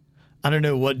fat? I don't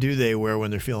know. What do they wear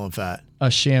when they're feeling fat? A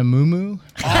shamumu.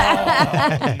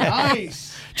 Nice.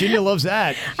 Gina loves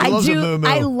that. She loves a moo-moo.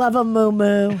 I love a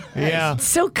moo-moo. Yeah. It's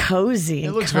so cozy.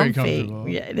 It looks comfy. very comfortable.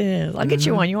 Yeah, it is. I'll get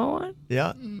you one. You want one?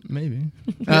 Yeah. Maybe.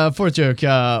 Fourth joke.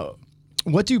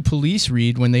 What do police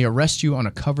read when they arrest you on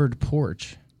a covered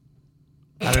porch?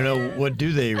 I don't know. What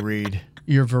do they read?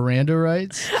 Your veranda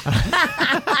rights.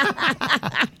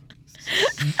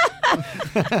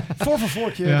 4 for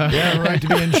 4, kid. Yeah, right to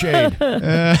be in shade.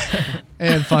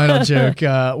 And final joke.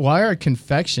 Why are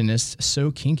confectionists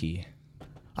so kinky?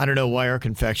 I don't know why our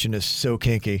confectionists so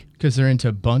kinky. Because they're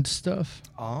into bunt stuff.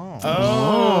 Oh,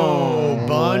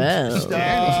 bunt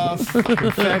stuff.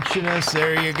 Confectionists.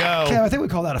 There you go. Yeah, I think we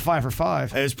call that a 5 for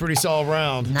 5. It's pretty solid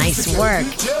round. Nice work.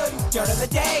 Dirt of the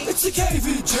day. It's the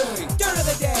KVJ. Dirt of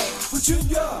the day.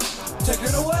 Virginia, take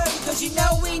it away. Cause you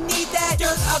know we need that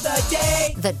dirt of the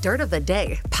day. The Dirt of the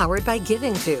Day, powered by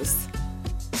Giving Juice.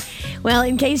 Well,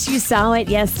 in case you saw it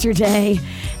yesterday,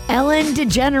 Ellen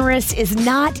DeGeneres is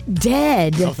not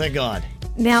dead. Oh, thank God.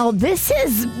 Now, this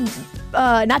is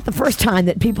not the first time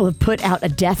that people have put out a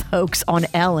death hoax on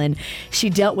Ellen.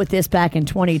 She dealt with this back in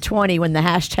 2020 when the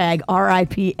hashtag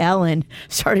RIP Ellen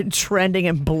started trending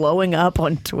and blowing up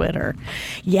on Twitter.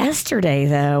 Yesterday,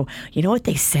 though, you know what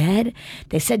they said?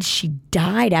 They said she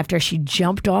died after she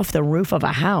jumped off the roof of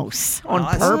a house on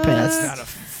purpose. That's not a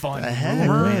fun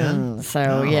Man.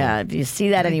 So, yeah, if you see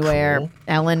that anywhere, cool.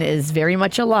 Ellen is very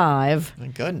much alive.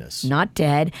 Thank goodness. Not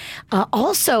dead.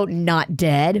 Also not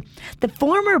dead, the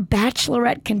former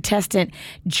Bachelorette contestant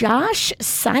Josh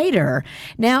Sider.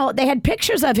 Now, they had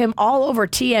pictures of him all over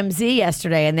TMZ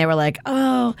yesterday, and they were like,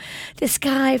 oh, this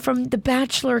guy from The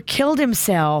Bachelor killed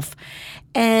himself.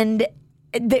 And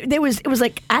it was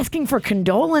like asking for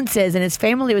condolences, and his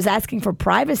family was asking for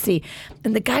privacy.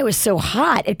 And the guy was so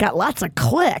hot, it got lots of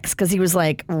clicks because he was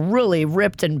like really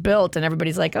ripped and built, and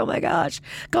everybody's like, oh my gosh,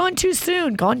 gone too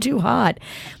soon, gone too hot.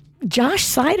 Josh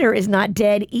Sider is not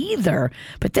dead either,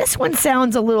 but this one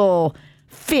sounds a little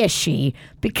fishy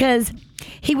because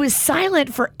he was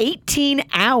silent for 18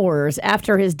 hours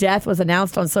after his death was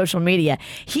announced on social media.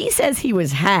 He says he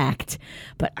was hacked,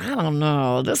 but I don't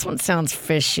know. This one sounds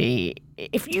fishy.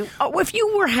 If you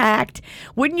were hacked,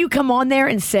 wouldn't you come on there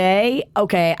and say,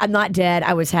 okay, I'm not dead,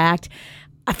 I was hacked?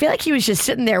 I feel like he was just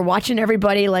sitting there watching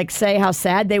everybody like say how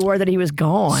sad they were that he was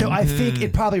gone. So I think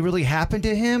it probably really happened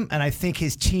to him, and I think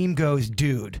his team goes,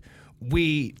 dude,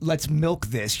 let's milk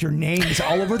this. Your name is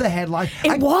all over the headline.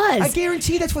 It was. I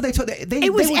guarantee that's what they told.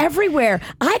 It was everywhere.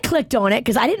 I clicked on it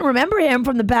because I didn't remember him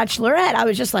from The Bachelorette. I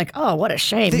was just like, oh, what a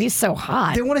shame. He's so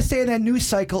hot. They want to stay in that news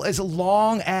cycle as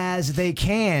long as they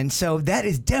can. So that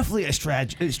is definitely a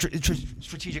strategic move.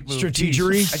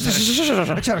 Strategery?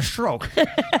 I just had a stroke.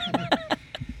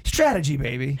 Strategy,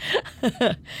 baby.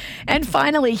 And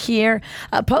finally here,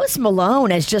 Post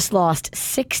Malone has just lost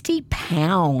 60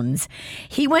 pounds.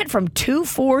 He went from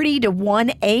 240 to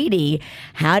 180.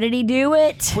 How did he do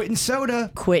it? Quitting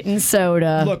soda. Quitting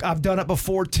soda. Look, I've done it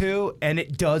before too, and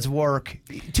it does work.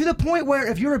 To the point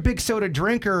where if you're a big soda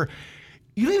drinker,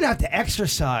 you don't even have to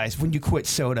exercise when you quit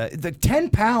soda. The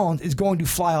 10 pounds is going to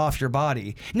fly off your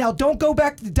body. Now, don't go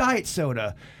back to diet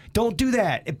soda. Don't do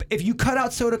that. If you cut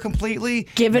out soda completely,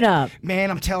 give it up.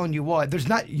 Man, I'm telling you what,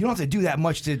 you don't have to do that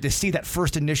much to see that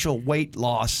first initial weight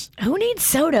loss. Who needs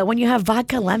soda when you have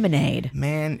vodka lemonade?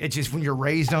 Man, it's just when you're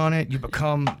raised on it, you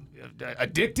become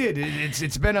addicted.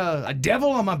 It's been a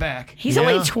devil on my back. He's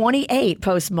only 28,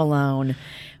 Post Malone.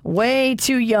 Way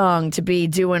too young to be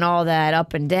doing all that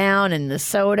up and down and the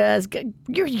sodas.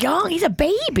 You're young. He's a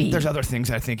baby. There's other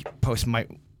things I think Post might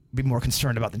be more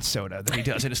concerned about than soda than he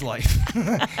does in his life.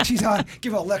 She's on,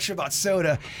 give a lecture about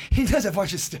soda. He does a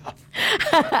bunch of stuff.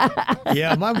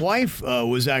 Yeah, my wife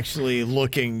was actually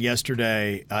looking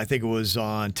yesterday, I think it was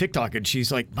on TikTok, and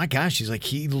she's like, my gosh, she's like,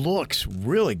 he looks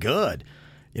really good.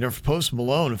 You know, for Post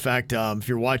Malone, in fact, if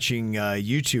you're watching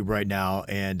YouTube right now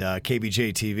and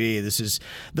KBJ TV, this is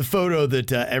the photo that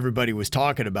everybody was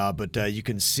talking about, but you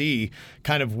can see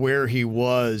kind of where he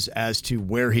was as to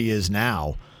where he is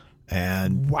now.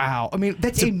 And wow, I mean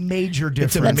that's a major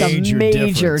It's difference. a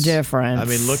major difference. I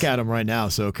mean, look at him right now.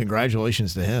 So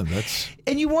congratulations to him. That's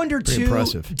And you wonder pretty too,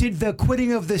 impressive. did the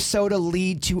quitting of the soda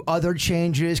lead to other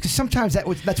changes? Because sometimes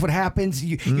that's what happens.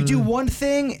 You do one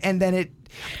thing and then it.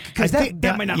 Because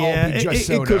that might not all be just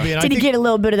soda. It could be. And Did he get a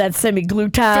little bit of that There might be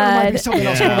semaglutide? something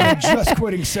else going on than just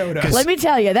quitting soda. Let me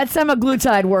tell you, that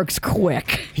semaglutide works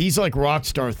quick. He's like rock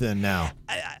star thin now.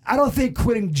 I don't think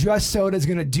quitting just soda is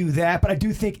going to do that, but I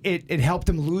do think it helped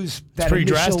him lose that pretty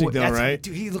initial. drastic though, right?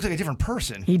 Dude, he looks like a different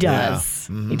person. He does.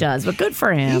 He does. But good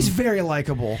for him. He's very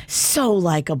likable. So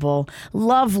likable,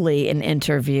 lovely in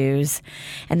interviews.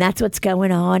 And that's what's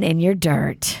going on in your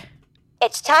dirt.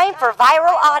 It's time for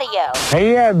viral audio.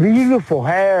 Hey, yeah, beautiful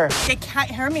hair. They can't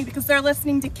hear me because they're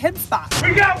listening to Kids Bop.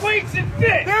 We got weights and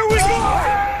fit. There we go.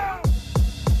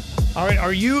 All right,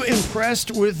 are you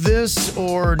impressed with this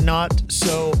or not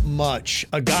so much?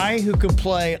 A guy who can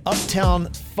play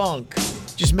Uptown Funk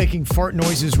just making fart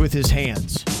noises with his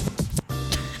hands.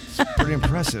 It's pretty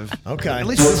impressive. Okay. At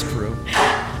least this crew.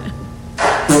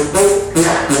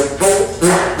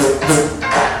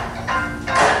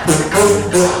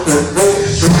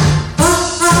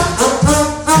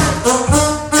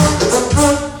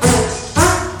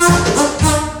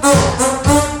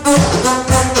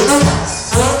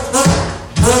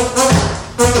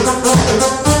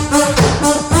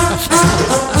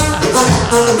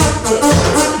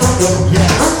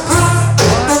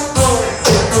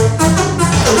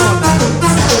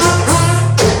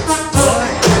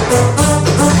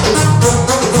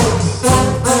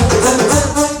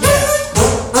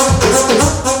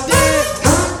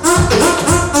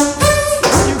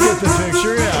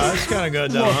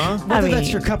 Whether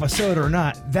that's your cup of soda or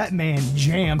not, that man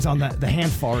jams on the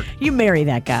hand fart. You marry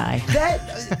that guy.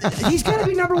 He's got to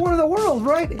be number one in the world,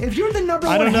 right? If you're the number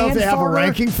one I don't know if they have a farter,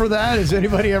 ranking for that. Has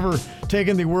anybody ever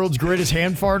taken the world's greatest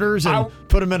hand farters and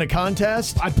put them in a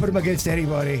contest? I'd put him against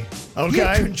anybody. Okay. He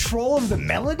had control of the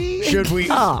melody? Should we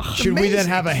then amazing.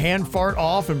 have a hand fart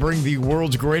off and bring the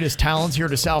world's greatest talents here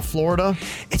to South Florida?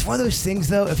 It's one of those things,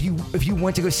 though. If you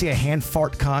went to go see a hand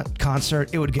fart concert,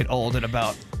 it would get old in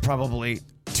about probably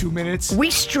 2 minutes. We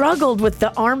struggled with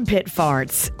the armpit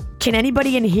farts. Can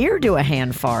anybody in here do a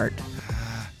hand fart?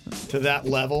 To that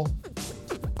level?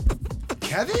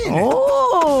 Kevin.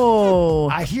 Oh.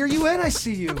 I hear you and I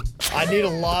see you. I need a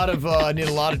lot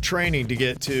of training to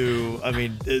get to, I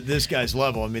mean, this guy's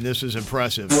level. I mean, this is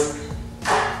impressive.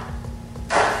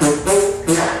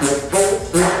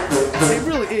 It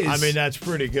really is. I mean, that's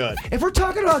pretty good. If we're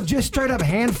talking about just straight up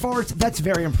hand farts, that's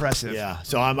very impressive. Yeah,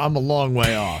 so I'm a long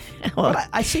way off. But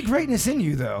I see greatness in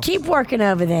you, though. Keep working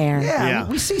over there. Yeah.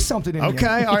 We see something in you.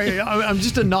 Okay, all right, I'm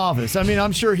just a novice. I mean,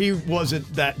 I'm sure he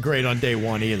wasn't that great on day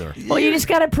one either. Well, you just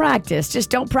got to practice. Just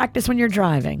don't practice when you're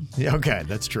driving. Yeah, okay,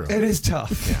 that's true. It is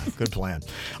tough. Yeah, good plan.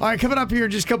 All right, coming up here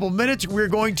in just a couple of minutes, we're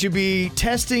going to be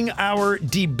testing our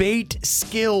debate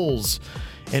skills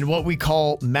and what we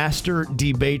call Master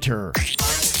Debater.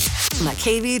 The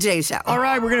KVJ Show. All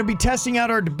right, we're going to be testing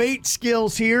out our debate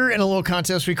skills here in a little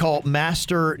contest we call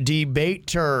Master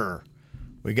Debater.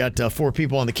 We got 4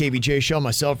 people on the KVJ Show,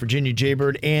 myself, Virginia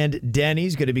Jaybird, and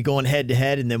Denny's going to be going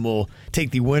head-to-head, and then we'll take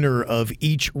the winner of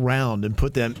each round and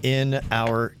put them in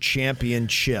our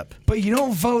championship. But you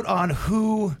don't vote on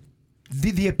who...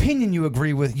 The opinion you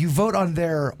agree with, you vote on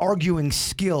their arguing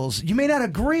skills. You may not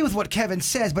agree with what Kevin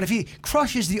says, but if he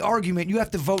crushes the argument, you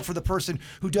have to vote for the person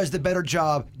who does the better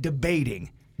job debating.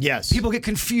 Yes. People get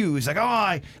confused, like, oh,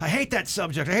 I hate that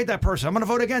subject. I hate that person. I'm going to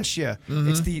vote against you. Mm-hmm.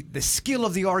 It's the skill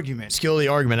of the argument. Skill of the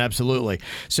argument, absolutely.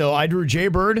 So I drew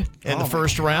Jaybird in the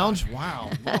first round.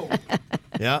 Wow. Whoa.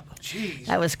 Yeah. Jeez.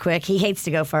 That was quick. He hates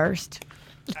to go first.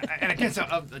 And against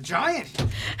a giant.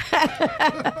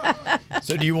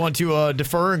 So do you want to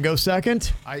defer and go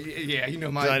second? Yeah, you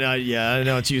know my... I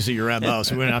know it's usually your MO,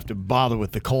 so we don't have to bother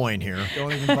with the coin here.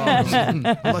 Don't even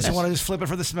bother. Unless you want to just flip it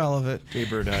for the smell of it.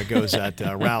 Jaybird goes that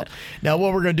route. Now,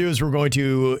 what we're going to do is we're going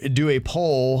to do a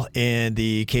poll in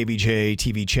the KVJ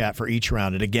TV chat for each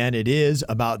round. And again, it is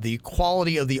about the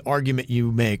quality of the argument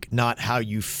you make, not how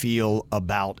you feel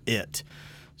about it.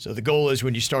 So the goal is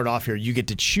when you start off here, you get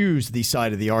to choose the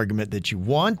side of the argument that you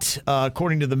want.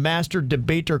 According to the Master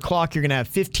Debater clock, you're going to have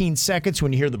 15 seconds.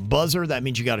 When you hear the buzzer, that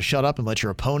means you got to shut up and let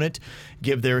your opponent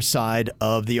give their side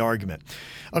of the argument.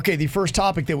 Okay, the first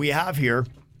topic that we have here,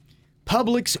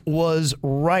 Publix was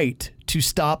right to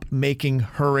stop making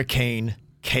hurricane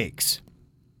cakes.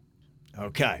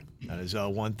 Okay, that is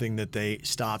one thing that they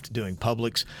stopped doing.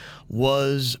 Publix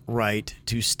was right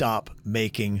to stop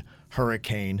making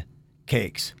hurricane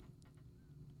cakes.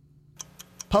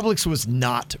 Publix was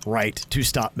not right to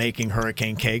stop making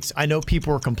hurricane cakes. I know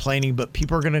people are complaining, but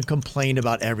people are going to complain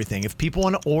about everything. If people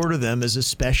want to order them as a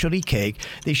specialty cake,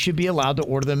 they should be allowed to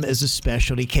order them as a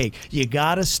specialty cake. You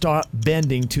got to start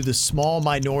bending to the small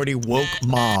minority woke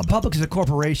mob. Publix is a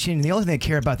corporation, and the only thing they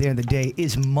care about at the end of the day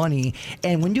is money.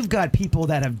 And when you've got people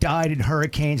that have died in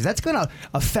hurricanes, that's going to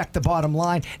affect the bottom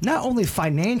line, not only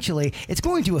financially, it's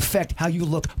going to affect how you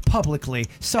look publicly.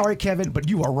 Sorry, Kevin, but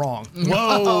you are wrong.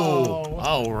 Whoa.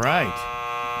 All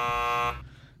right.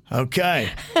 Okay.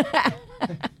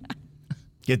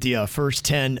 Get the first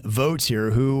 10 votes here.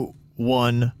 Who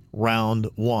won round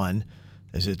one?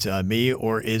 Is it me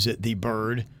or is it the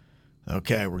bird?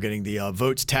 Okay, we're getting the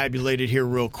votes tabulated here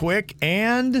real quick,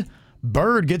 and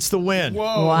Bird gets the win.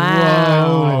 Whoa.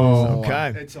 Wow.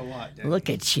 Okay. It's a lot, Dave. Look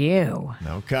at you.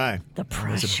 Okay. The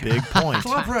pressure. That's a big point. It's a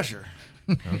lot of pressure.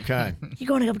 Okay. You're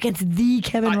going up against the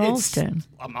Kevin Ralston.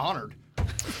 I'm honored.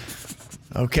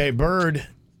 Okay, Bird.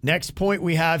 Next point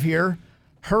we have here.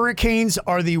 Hurricanes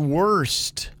are the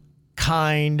worst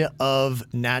kind of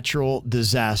natural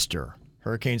disaster.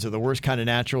 Hurricanes are the worst kind of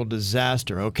natural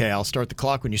disaster. Okay, I'll start the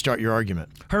clock when you start your argument.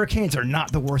 Hurricanes are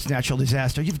not the worst natural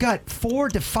disaster. You've got 4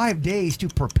 to 5 days to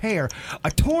prepare.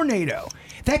 A tornado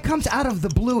that comes out of the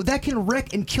blue, that can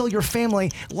wreck and kill your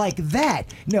family like that.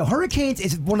 No, hurricanes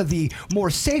is one of the more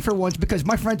safer ones because,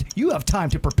 my friends, you have time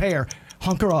to prepare.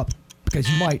 Hunker up because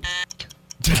you might.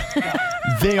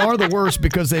 They are the worst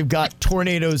because they've got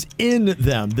tornadoes in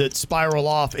them that spiral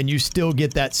off and you still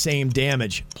get that same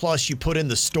damage. Plus, you put in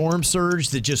the storm surge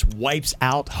that just wipes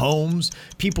out homes.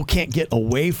 People can't get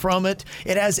away from it.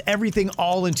 It has everything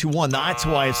all into one. That's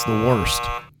why it's the worst.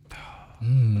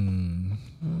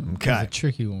 Okay. That's a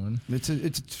tricky one. It's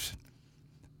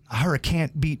a hurricane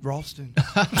beat Ralston.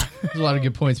 There's a lot of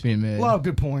good points being made. A lot of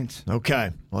good points. Okay,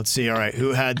 let's see. All right,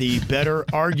 who had the better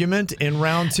argument in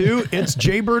round two? It's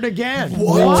Jaybird again.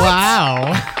 What?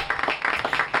 Wow.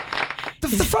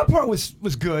 The front part was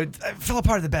good. I fell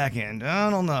apart at the back end. I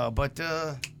don't know, but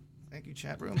thank you,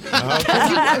 chat room.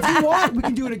 If you want, we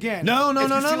can do it again. No. In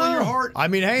your heart. I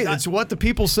mean, hey, that's what the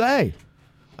people say.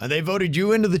 They voted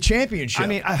you into the championship. I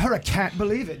mean, I can't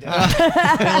believe it.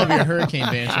 I love your hurricane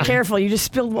banter. Careful, you just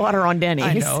spilled water on Denny.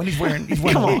 I know, and he's wearing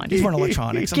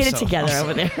electronics. Get it together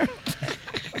over there.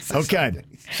 Okay,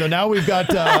 so now we've got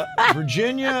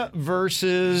Virginia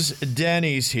versus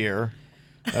Denny's here.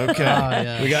 Okay,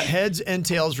 yeah. We got heads and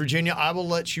tails. Virginia, I will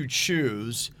let you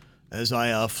choose as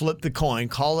I flip the coin.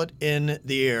 Call it in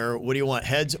the air. What do you want,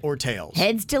 heads or tails?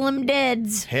 Heads till I'm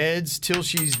deads. Heads till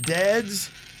she's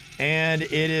deads. And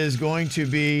it is going to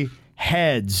be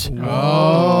heads.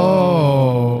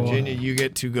 Oh. Virginia, you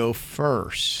get to go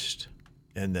first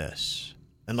in this,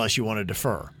 unless you want to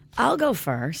defer. I'll go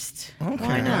first. Okay.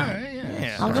 Why not?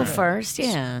 Yeah. I'll go first,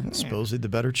 yeah. Supposedly the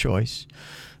better choice.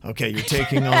 Okay, you're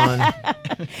taking on.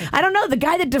 I don't know. The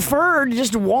guy that deferred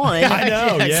just won. I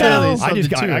know, yeah.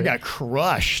 I got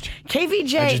crushed. KVJ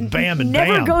just bam and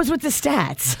never bam. goes with the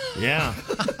stats. Yeah.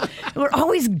 We're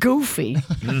always goofy.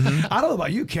 I don't know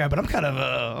about you, Kev, but I'm kind of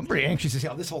I'm pretty anxious to see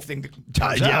how this whole thing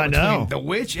turns yeah, out. I know. The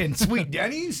witch and Sweet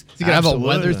Denny's. Is it gonna have a Absolutely.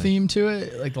 weather theme to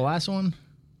it, like the last one?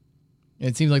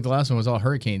 It seems like the last one was all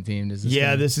hurricane themed.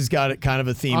 This has got kind of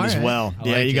a theme All as right. well. I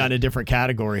Yeah, like you got it. a different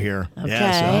category here. Okay.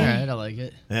 Yeah, so, All right, I like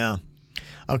it. yeah.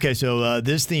 Okay, so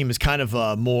this theme is kind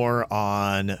of more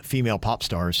on female pop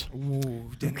stars.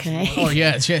 Okay. Oh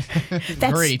yeah,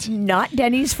 That's great. not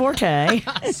Denny's forte.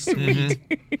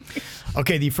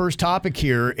 Okay, the first topic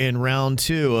here in round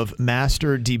two of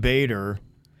Master Debater,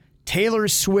 Taylor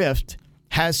Swift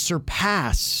has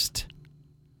surpassed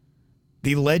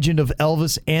the legend of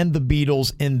Elvis and the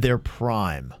Beatles in their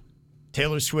prime.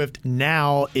 Taylor Swift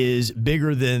now is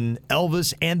bigger than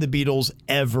Elvis and the Beatles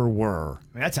ever were.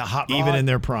 That's a hot rod. Even in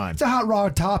their prime. It's a hot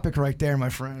rod topic right there, my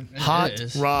friend. Hot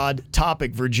rod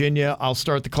topic. Virginia, I'll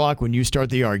start the clock when you start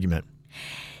the argument.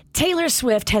 Taylor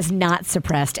Swift has not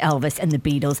suppressed Elvis and the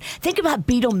Beatles. Think about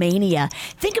Beatlemania.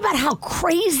 Think about how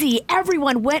crazy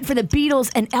everyone went for the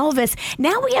Beatles and Elvis.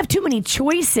 Now we have too many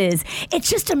choices. It's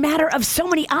just a matter of so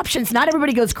many options. Not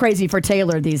everybody goes crazy for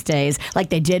Taylor these days like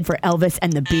they did for Elvis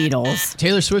and the Beatles.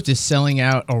 Taylor Swift is selling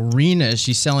out arenas.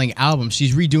 She's selling albums.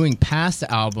 She's redoing past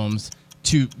albums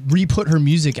to re-put her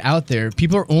music out there.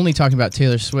 People are only talking about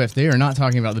Taylor Swift. They are not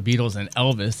talking about the Beatles and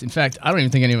Elvis. In fact, I don't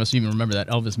even think any of us even remember that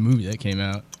Elvis movie that came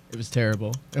out. It was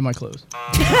terrible. Am I close?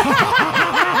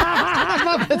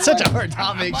 That's such a hard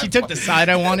topic. She took the side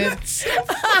I wanted.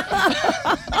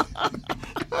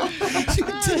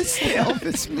 It's the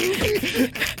Elvis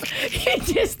movie.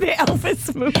 It's just the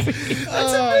Elvis movie.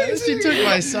 She took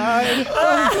my side.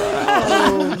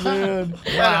 Oh, man.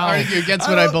 Wow. Argue against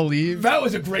what I believe. That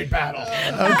was a great battle.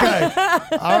 Okay.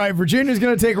 All right. Virginia's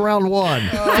going to take round one.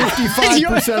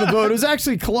 55% of the vote. It was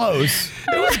actually close.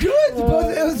 It was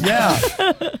good. Yeah.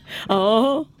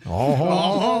 Oh.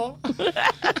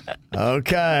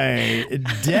 Okay.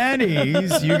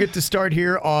 Denny's, you get to start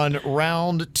here on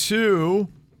round two.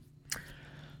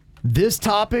 This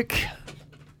topic,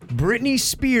 Britney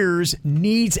Spears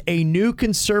needs a new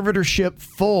conservatorship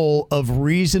full of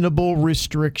reasonable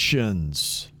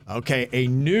restrictions. Okay, a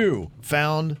new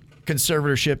found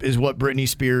conservatorship is what Britney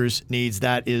Spears needs.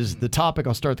 That is the topic.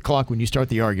 I'll start the clock when you start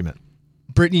the argument.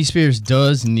 Britney Spears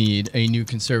does need a new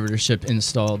conservatorship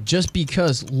installed just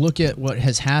because look at what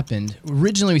has happened.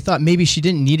 Originally, we thought maybe she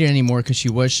didn't need it anymore because she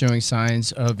was showing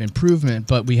signs of improvement,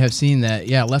 but we have seen that,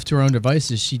 left to her own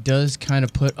devices, she does kind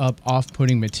of put up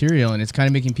off-putting material, and it's kind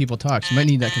of making people talk. She might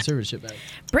need that conservatorship back.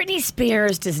 Britney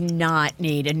Spears does not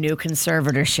need a new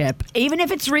conservatorship, even if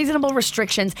it's reasonable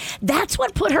restrictions. That's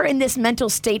what put her in this mental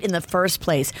state in the first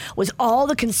place, was all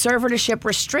the conservatorship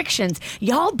restrictions.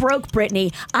 Y'all broke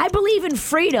Britney. I believe in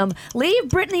freedom. Leave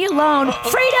Britney alone.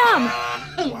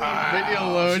 Freedom! Wow. Britney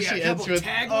alone. She ends with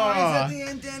taglines at the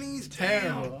end, Denny's.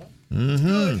 Terrible.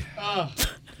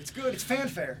 It's good. It's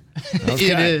fanfare.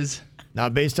 Okay. It is.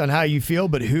 Not based on how you feel,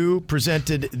 but who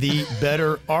presented the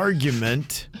better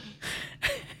argument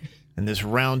in this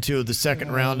round two of the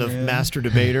second round of Master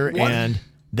Debater. And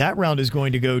that round is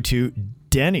going to go to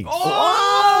Denny's.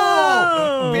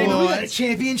 Baby, we got a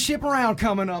championship round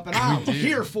coming up, and I'm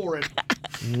here for it.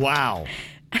 Wow.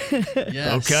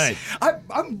 Yes. Okay.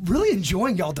 I'm really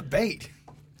enjoying y'all debate.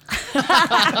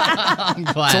 I'm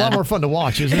glad. It's a lot more fun to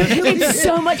watch, isn't it? It's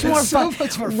so much more so fun.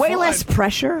 much more Way fun. less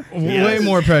pressure. Way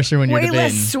more pressure when you're Way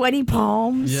debating. less sweaty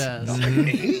palms. Yes.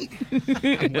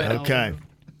 Okay.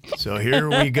 So here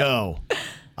we go.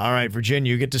 All right,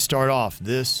 Virginia, you get to start off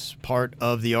this part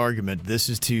of the argument. This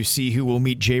is to see who will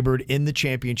meet Jaybird in the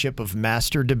championship of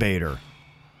Master Debater.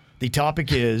 The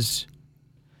topic is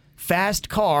Fast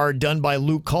Car done by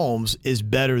Luke Combs is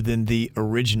better than the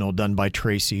original done by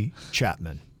Tracy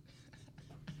Chapman.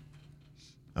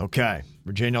 Okay,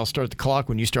 Virginia, I'll start the clock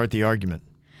when you start the argument.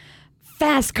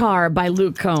 Fast Car by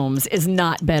Luke Combs is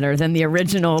not better than the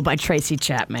original by Tracy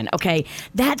Chapman. Okay,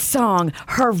 that song,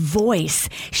 her voice,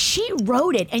 she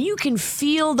wrote it, and you can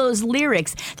feel those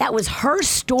lyrics. That was her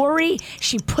story.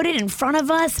 She put it in front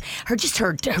of us. Her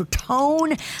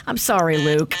tone. I'm sorry,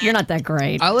 Luke, you're not that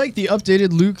great. I like the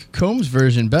updated Luke Combs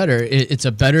version better. It's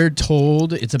a better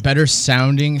told, it's a better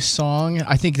sounding song.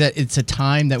 I think that it's a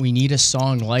time that we need a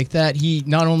song like that. He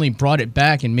not only brought it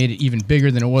back and made it even bigger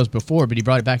than it was before, but he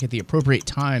brought it back at the appropriate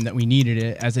time that we needed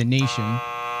it as a nation. So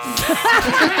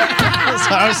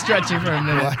I was stretching for a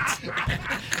minute.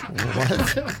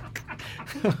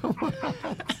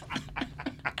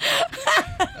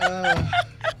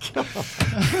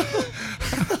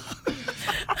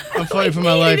 I'm fighting for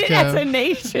my life, Needed it as a Kev.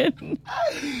 nation.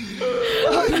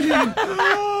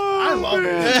 I love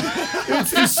it.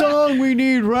 It's the song we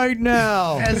need right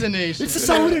now. As a nation. It's a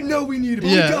song we didn't know we needed, but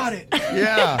Yeah. we got it.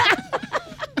 Yeah.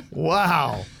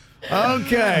 Wow.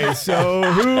 Okay, so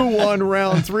who won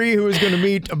round three? Who is going to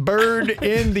meet Bird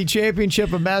in the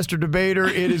championship of Master Debater?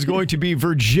 It is going to be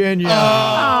Virginia. Taking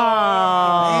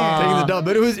the dub.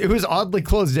 But it was oddly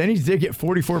close. Denny's did get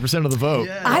 44% of the vote.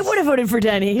 I would have voted for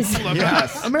Denny's.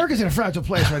 Yes. America's in a fragile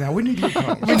place right now. We need Luke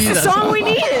Combs. It's the song we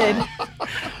needed.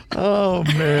 Oh,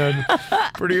 man.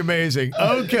 Pretty amazing.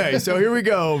 Okay, so here we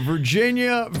go.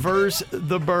 Virginia versus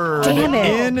the Bird Damn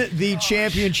it. in the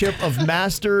championship of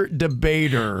Master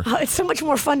Debater. Oh, it's so much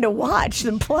more fun to watch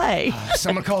than play.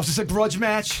 Someone calls this a grudge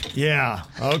match. Yeah.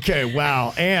 Okay.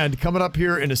 Wow. And coming up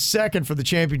here in a second for the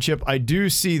championship, I do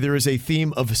see there is a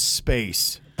theme of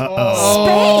space.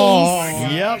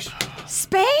 Space? Yep.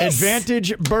 Space?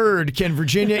 Advantage Bird. Can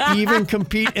Virginia even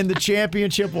compete in the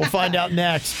championship? We'll find out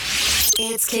next.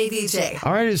 It's KVJ.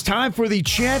 All right. It's time for the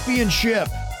championship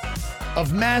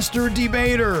of Master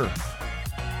Debater.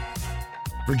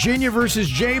 Virginia versus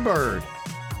Jaybird.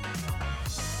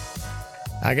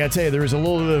 I gotta tell you, there is a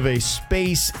little bit of a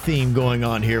space theme going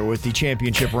on here with the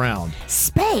championship round.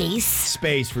 Space?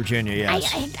 Space, Virginia,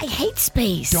 yes. I hate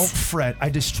space. Don't fret. I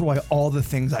destroy all the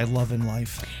things I love in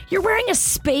life. You're wearing a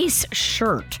space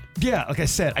shirt. Yeah, like I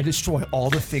said, I destroy all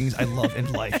the things I love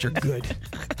in life. You're good.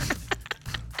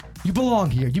 You belong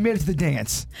here. You made it to the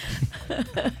dance.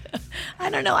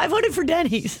 I don't know. I voted for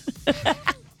Denny's.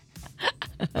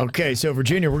 Okay, so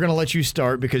Virginia, we're going to let you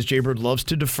start because Jaybird loves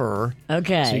to defer.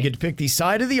 Okay. So you get to pick the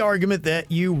side of the argument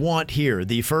that you want here.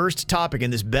 The first topic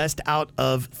in this best out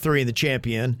of 3 in the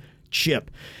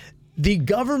championship. The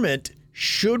government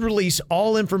should release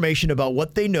all information about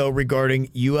what they know regarding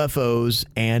UFOs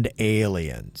and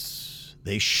aliens.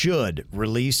 They should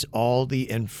release all the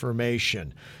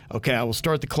information. Okay, I will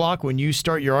start the clock. When you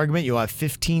start your argument, you'll have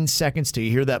 15 seconds till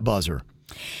you hear that buzzer.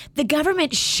 The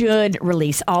government should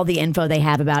release all the info they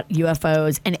have about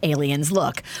UFOs and aliens.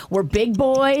 Look, we're big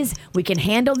boys. We can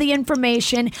handle the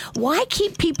information. Why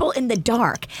keep people in the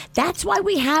dark? That's why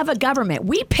we have a government.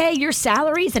 We pay your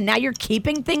salaries, and now you're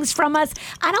keeping things from us.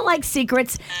 I don't like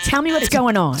secrets. Tell me what's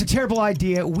going on. It's a terrible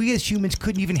idea. We as humans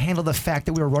couldn't even handle the fact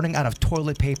that we were running out of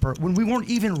toilet paper. When we weren't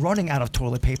even running out of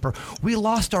toilet paper, we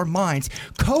lost our minds.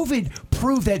 COVID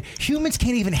proved that humans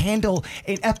can't even handle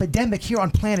an epidemic here on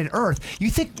planet Earth. You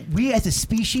think we as a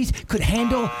species could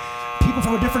handle people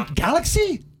from a different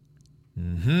galaxy?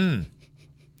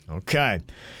 Okay.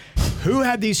 Who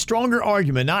had the stronger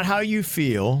argument? Not how you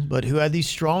feel, but who had the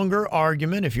stronger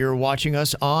argument? If you're watching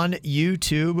us on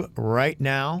YouTube right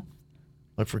now,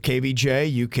 look for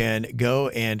KVJ. You can go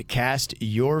and cast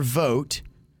your vote.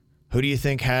 Who do you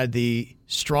think had the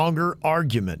stronger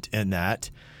argument in that?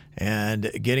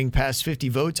 And getting past 50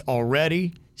 votes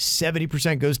already.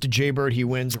 70% goes to Jaybird. He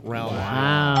wins round 1.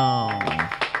 Wow.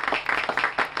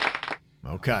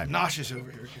 Okay. Nauseous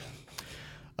over here.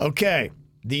 Okay.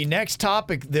 The next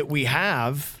topic that we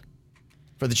have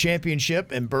for the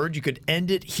championship, and Bird, you could end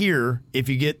it here if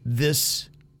you get this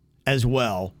as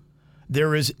well.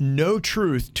 There is no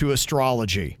truth to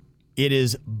astrology. It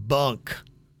is bunk.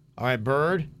 All right,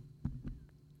 Bird?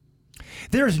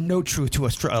 There is no truth to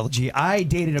astrology. I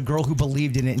dated a girl who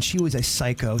believed in it, and she was a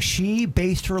psycho. She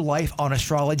based her life on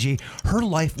astrology. Her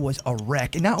life was a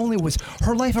wreck. And not only was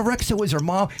her life a wreck, so was her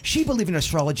mom. She believed in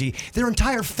astrology. Their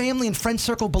entire family and friend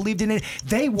circle believed in it.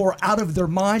 They were out of their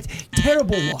minds.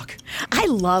 Terrible luck. I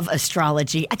love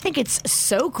astrology. I think it's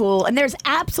so cool, and there's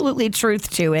absolutely truth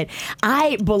to it.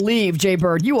 I believe,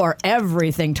 Jaybird, you are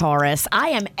everything Taurus. I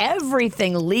am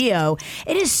everything Leo.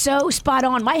 It is so spot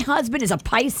on. My husband is a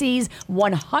Pisces,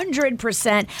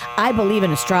 100%. I believe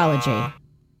in astrology.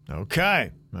 Okay.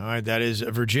 All right. That is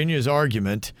Virginia's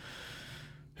argument.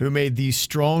 Who made the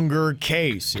stronger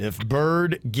case? If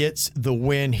Bird gets the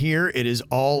win here, it is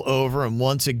all over. And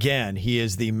once again, he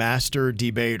is the master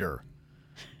debater.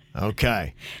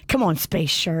 Okay. Come on, space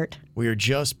shirt. We are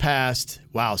just past,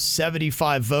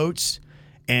 75 votes.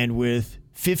 And with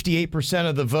 58%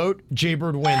 of the vote,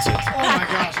 Jaybird wins it. Oh, my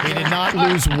gosh. He did not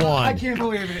lose one. I can't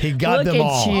believe it. He got them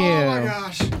all. You. Oh, my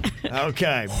gosh.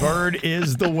 Okay. Bird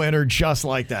is the winner just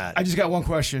like that. I just got one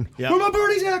question. Yep. Where my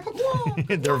birdies at?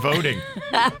 Whoa. They're voting.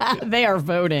 They are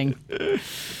voting.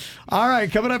 All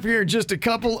right. Coming up here in just a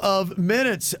couple of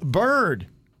minutes. Bird,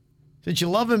 since you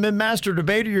love him in Master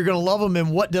Debater, you're going to love him in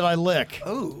What Did I Lick?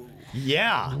 Oh.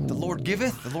 Yeah. The Lord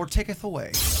giveth, the Lord taketh away.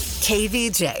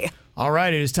 KVJ. All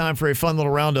right, it is time for a fun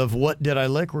little round of What Did I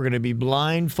Lick? We're going to be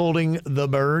blindfolding the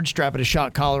bird, strapping a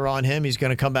shock collar on him. He's going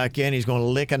to come back in. He's going to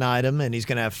lick an item, and he's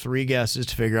going to have 3 guesses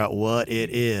to figure out what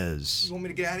it is. You want me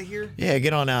to get out of here? Yeah,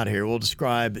 get on out of here. We'll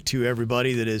describe to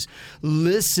everybody that is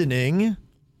listening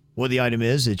what the item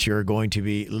is that you're going to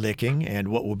be licking and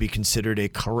what will be considered a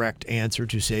correct answer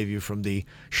to save you from the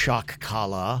shock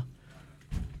collar.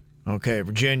 Okay,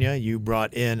 Virginia, you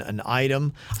brought in an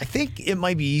item. I think it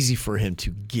might be easy for him to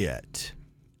get.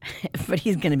 But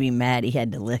he's going to be mad he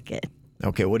had to lick it.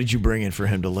 Okay, what did you bring in for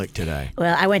him to lick today?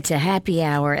 Well, I went to happy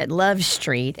hour at Love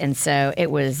Street, and so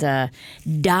it was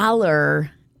 $1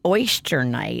 oyster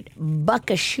night,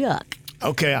 buck a shuck.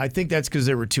 Okay, I think that's because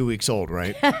they were 2 weeks old,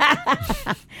 right?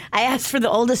 I asked for the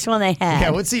oldest one they had.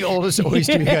 Yeah, what's the oldest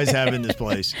oyster you guys have in this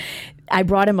place? I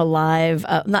brought him a live,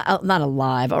 not a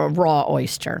live, a raw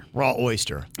oyster. Raw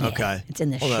oyster. Okay. Yeah, it's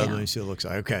in the shell. Let me see what it looks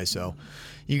like. Okay, so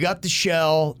you got the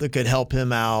shell that could help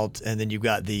him out, and then you've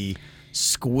got the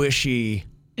squishy,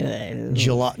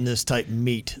 gelatinous type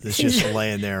meat that's just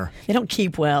laying there. They don't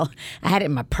keep well. I had it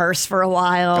in my purse for a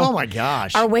while. Oh, my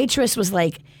gosh. Our waitress was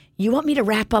like, "You want me to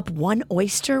wrap up one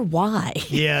oyster? Why?"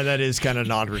 Yeah, that is kind of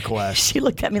an odd request. She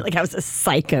looked at me like I was a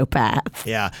psychopath.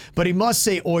 Yeah, but he must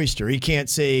say oyster. He can't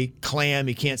say clam.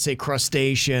 He can't say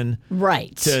crustacean.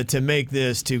 Right. To make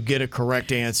this, to get a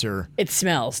correct answer. It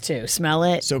smells, too. Smell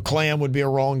it? So clam would be a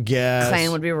wrong guess.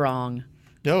 Clam would be wrong.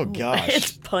 Oh, gosh.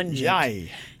 It's pungent.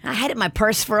 Yay. I had it in my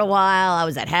purse for a while. I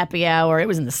was at happy hour. It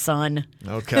was in the sun.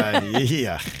 Okay,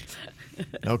 yeah.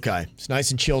 Okay. It's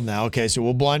nice and chilled now. Okay, so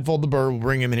we'll blindfold the bird. We'll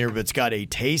bring him in here, but it's got a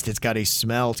taste. It's got a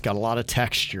smell. It's got a lot of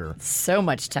texture. So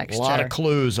much texture. A lot of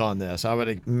clues on this. I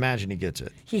would imagine he gets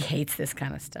it. He hates this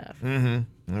kind of stuff.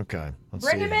 Mm-hmm. Okay. Let's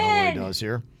Bring see him how in. he does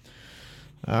here.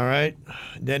 All right.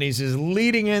 Denny's is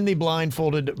leading in the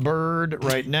blindfolded bird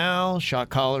right now. Shock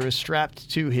collar is strapped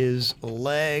to his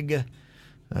leg.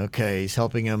 Okay, he's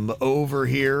helping him over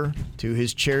here to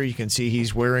his chair. You can see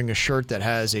he's wearing a shirt that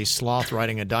has a sloth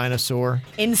riding a dinosaur.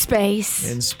 In space.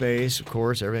 In space, of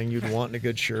course. Everything you'd want in a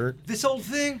good shirt. This old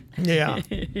thing? Yeah.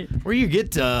 Where you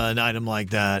get an item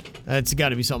like that? That's got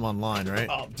to be something online, right?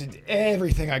 Oh,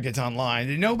 everything I get's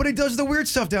online. Nobody does the weird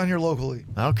stuff down here locally.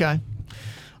 Okay.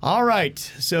 All right.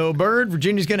 So, Bird,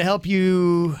 Virginia's going to help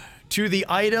you to the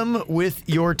item with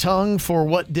your tongue for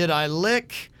What Did I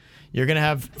Lick? You're going to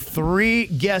have 3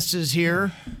 guesses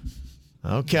here.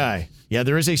 Okay. Yeah,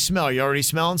 there is a smell. You already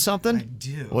smelling something? I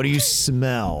do. What do you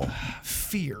smell?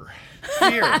 Fear.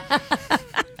 Fear.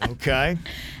 Okay.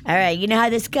 All right, you know how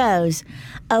this goes.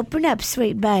 Open up,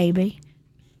 sweet baby.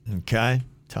 Okay.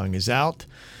 Tongue is out.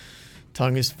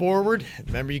 Tongue is forward.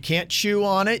 Remember, you can't chew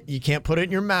on it. You can't put it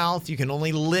in your mouth. You can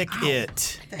only lick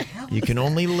it. What the hell? You can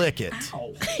only lick it.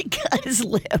 He got his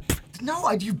lip.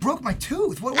 No, you broke my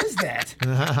tooth. What was that?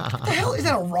 What the hell? Is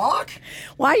that a rock?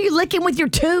 Why are you licking with your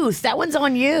tooth? That one's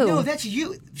on you. No, that's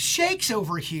you. Shake's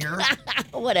over here.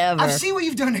 Whatever. I've seen what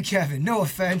you've done to Kevin. No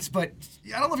offense, but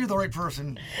I don't know if you're the right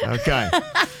person. Okay.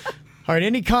 All right,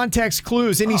 any context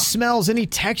clues, any smells, any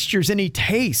textures, any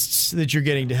tastes that you're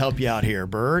getting to help you out here,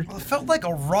 Bird? Well, it felt like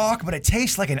a rock, but it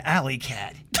tastes like an alley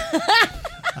cat.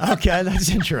 Okay, that's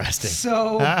interesting.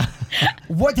 So,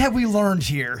 what have we learned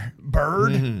here,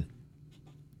 Bird? Mm-hmm.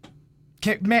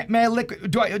 May I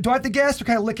lick? Do I have to guess, or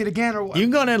can I lick it again, or what? You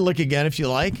can go ahead and lick again if you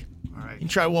like. All right. You can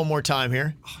try one more time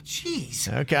here. Oh,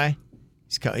 jeez. Okay.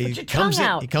 Your tongue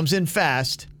out. He comes in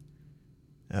fast.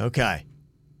 Okay.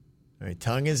 All right,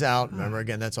 tongue is out. Remember,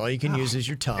 again, that's all you can use is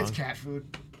your tongue. It's cat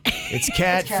food. It's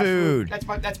cat food.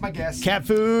 That's my guess. Cat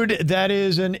food, that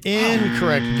is an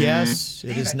incorrect guess.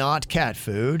 It is not cat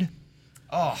food.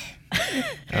 Oh.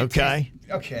 Okay.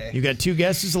 Okay. You got 2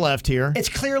 guesses left here. It's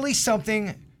clearly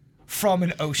something from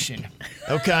an ocean.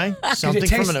 Okay. Something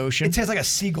from an ocean. It tastes like a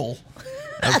seagull.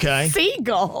 Okay.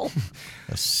 Seagull.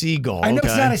 A seagull. I know okay.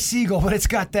 it's not a seagull, but it's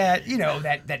got that,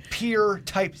 that pier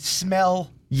type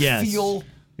smell, Yes. feel.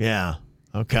 Yeah.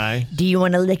 Okay. Do you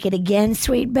want to lick it again,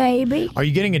 sweet baby? Are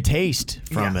you getting a taste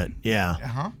from it? Yeah.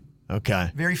 Uh-huh.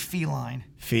 Okay. Very feline.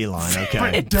 Feline.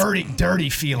 Okay. Dirty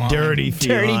feline. Dirty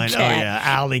feline. cat. Oh, yeah.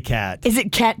 Alley cat. Is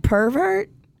it cat pervert?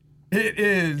 It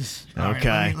is. All Okay.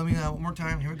 right, let me one more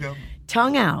time. Here we go.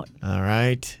 Tongue out. All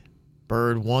right.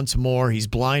 Bird once more. He's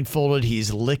blindfolded.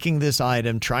 He's licking this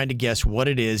item, trying to guess what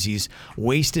it is. He's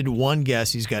wasted 1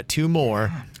 guess. He's got 2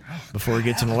 more before he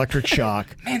gets an electric shock.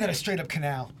 Man, that is straight up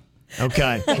canal.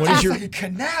 Okay. What is It's your like a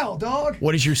canal, dog.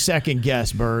 What is your second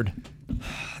guess, Bird?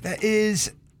 That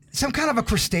is some kind of a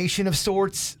crustacean of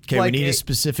sorts. Okay, like we need a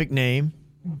specific name.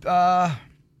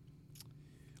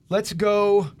 Let's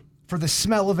go for the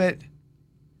smell of it.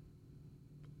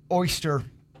 Oyster.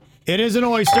 It is an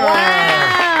oyster.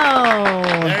 Wow.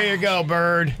 There you go,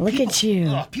 Bird. Look at you.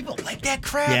 Oh, people like that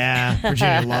crap. Yeah,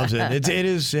 Virginia loves it. It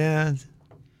is. Yeah.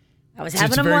 I was It's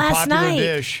having a them very last popular night.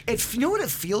 dish. You know what it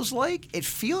feels like? It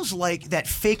feels like that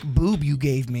fake boob you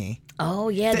gave me. Oh,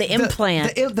 yeah, the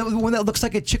implant. The one that looks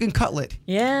like a chicken cutlet.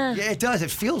 Yeah. Yeah, it does.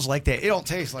 It feels like that. It don't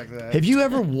taste like that. Have you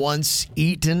ever once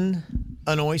eaten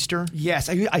an oyster? Yes,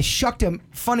 I shucked him,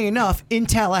 funny enough, in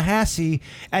Tallahassee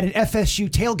at an FSU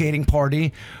tailgating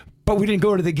party, but we didn't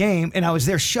go to the game, and I was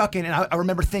there shucking, and I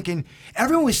remember thinking,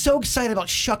 everyone was so excited about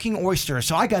shucking oysters,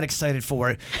 so I got excited for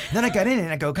it. And then I got in it,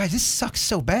 and I go, guys, this sucks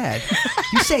so bad.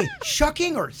 You say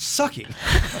shucking or sucking?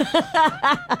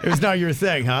 It was not your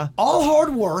thing, huh? All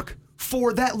hard work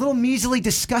for that little measly,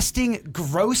 disgusting,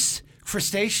 gross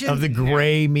crustacean. Of the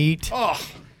gray meat? Oh,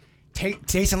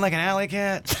 tasting like an alley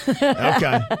cat.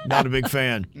 Okay, not a big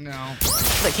fan. No.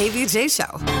 The KVJ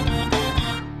Show.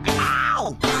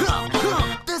 Ow!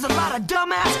 There's a lot of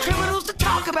dumbass criminals to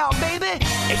talk about, baby.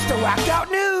 It's the whacked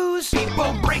out news.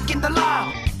 People breaking the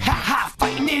law. Ha ha,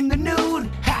 fighting in the nude.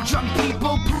 Ha, drunk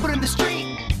people pooping in the street.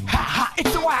 Ha ha,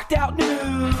 it's the whacked out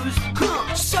news.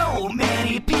 So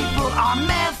many people on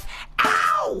meth.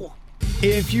 Ow!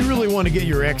 If you really want to get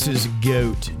your ex's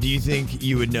goat, do you think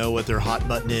you would know what their hot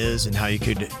button is and how you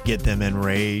could get them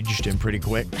enraged and pretty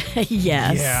quick?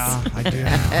 Yes. Yeah, I do.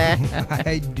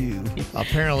 I do.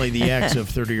 Apparently, the ex of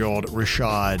 30-year-old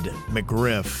Rashad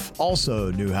McGriff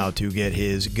also knew how to get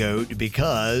his goat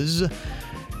because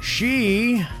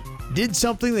she did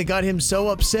something that got him so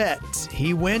upset.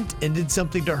 He went and did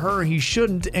something to her he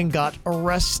shouldn't and got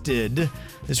arrested.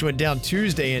 This went down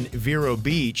Tuesday in Vero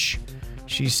Beach.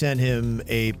 She sent him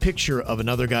a picture of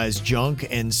another guy's junk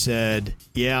and said,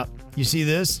 yeah, you see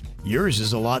this? Yours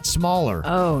is a lot smaller.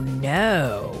 Oh,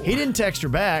 no. He didn't text her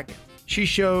back. She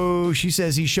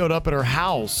says he showed up at her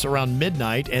house around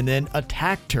midnight and then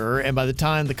attacked her. And by the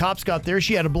time the cops got there,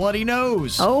 she had a bloody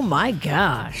nose. Oh, my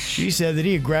gosh. She said that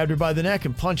he had grabbed her by the neck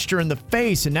and punched her in the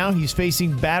face. And now he's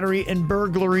facing battery and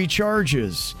burglary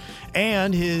charges.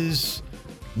 And his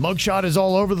mugshot is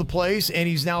all over the place. And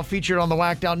he's now featured on the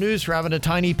Whacked Out News for having a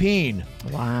tiny peen.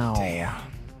 Wow. Damn.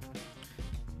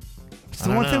 It's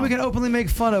the one thing we can openly make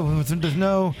fun of. There's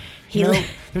no...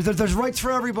 there's rights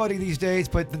for everybody these days,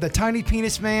 but the tiny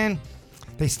penis man,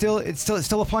 it's still a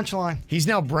punchline. He's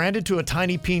now branded to a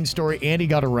tiny peen story, and he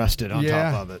got arrested on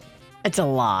top of it. It's a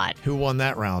lot. Who won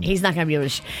that round? He's not going to be able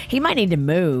to. He might need to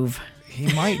move.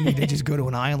 He might need to just go to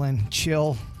an island,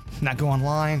 chill, not go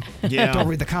online. Yeah. Don't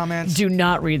read the comments. Do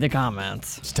not read the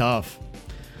comments. It's tough.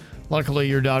 Luckily,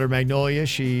 your daughter Magnolia,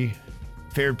 she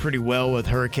fared pretty well with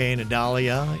Hurricane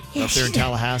Idalia up there in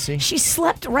Tallahassee. She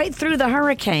slept right through the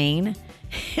hurricane.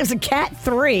 It was a Cat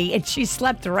 3, and she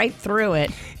slept right through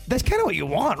it. That's kind of what you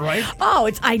want, right? Oh,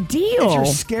 it's ideal. If you're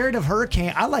scared of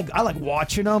hurricane, I like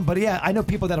watching them, but yeah, I know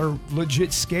people that are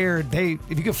legit scared. If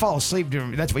you can fall asleep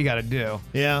during, that's what you got to do.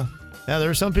 Yeah. Yeah, there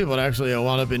are some people that actually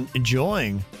wound up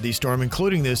enjoying the storm,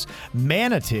 including this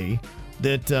manatee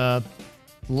that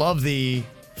loved the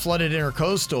flooded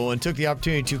intercoastal and took the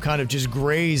opportunity to kind of just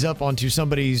graze up onto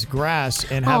somebody's grass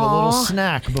and have a little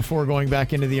snack before going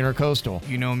back into the intercoastal.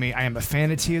 You know me, I am a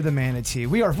fanatee of the manatee.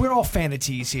 We're all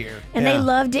fanatees here. And they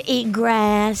love to eat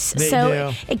grass,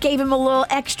 so it gave him a little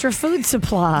extra food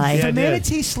supply. The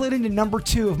manatee slid into number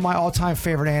 2 of my all-time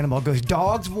favorite animal. It goes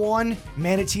dogs 1,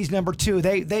 manatees number 2.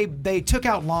 They took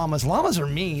out llamas. Llamas are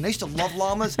mean. I used to love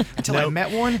llamas until I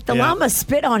met one. The llama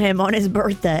spit on him on his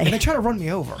birthday. And they try to run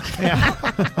me over.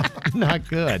 Yeah. Not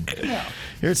good. Yeah.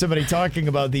 Here's somebody talking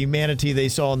about the manatee they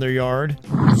saw in their yard.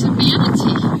 It's a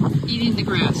manatee eating the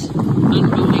grass,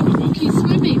 unrolling. He's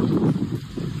swimming.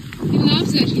 He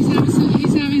loves it.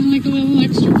 He's having like a little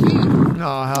extra food.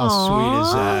 Oh, how sweet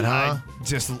is that, huh?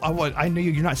 I know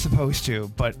you're not supposed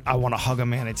to, but I want to hug a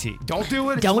manatee. Don't do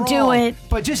it. Don't do it.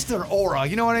 But just their aura,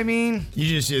 you know what I mean?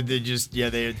 They're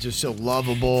just so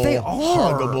lovable. They are.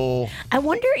 Huggable. I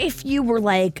wonder if you were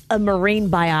like a marine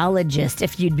biologist,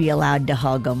 if you'd be allowed to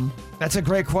hug them. That's a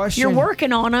great question. You're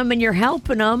working on them and you're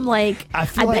helping them. Like, I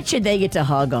bet you they get to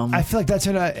hug them. I feel like that's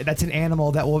an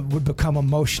animal that would become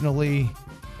emotionally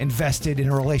invested in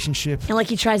a relationship. And like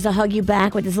he tries to hug you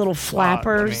back with his little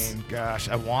flappers. Gosh,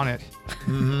 I want it.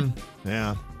 Mm-hmm.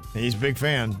 Yeah. He's a big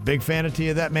fan. Big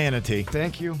fanatee of that manatee.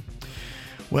 Thank you.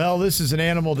 Well, this is an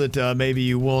animal that maybe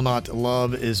you will not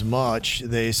love as much.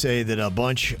 They say that a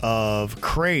bunch of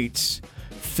crates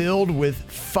filled with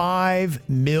 5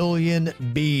 million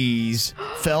bees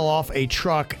fell off a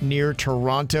truck near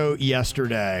Toronto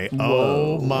yesterday.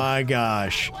 Whoa. Oh, my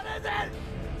gosh. What is it?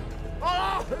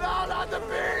 Oh, no, not the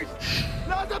bees!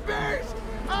 Not the bees!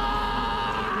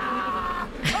 Ah!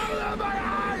 Oh,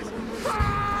 my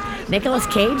eyes! Nicolas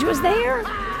Cage was there?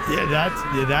 Yeah,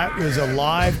 that was a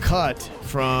live cut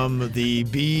from the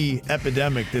bee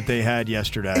epidemic that they had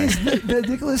yesterday. Is the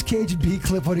Nicolas Cage bee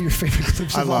clip one of your favorite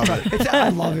clips of all time? I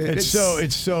love it. It's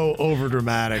so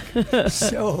overdramatic.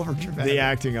 So overdramatic. The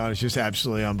acting on it's just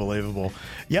absolutely unbelievable.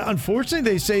 Yeah,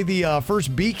 unfortunately, they say the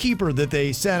first beekeeper that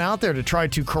they sent out there to try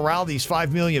to corral these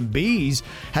 5 million bees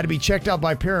had to be checked out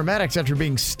by paramedics after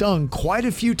being stung quite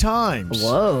a few times.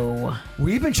 Whoa.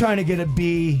 We've been trying to get a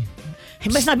bee. He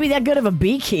must not be that good of a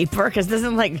beekeeper, because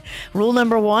isn't like rule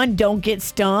number 1, don't get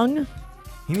stung?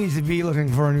 He needs to be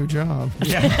looking for a new job.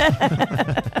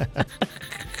 Yeah.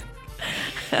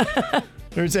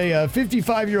 There's a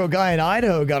 55-year-old guy in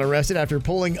Idaho got arrested after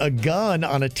pulling a gun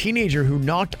on a teenager who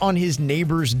knocked on his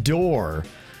neighbor's door.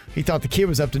 He thought the kid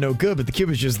was up to no good, but the kid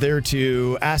was just there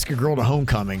to ask a girl to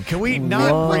homecoming. Can we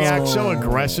not react so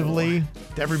aggressively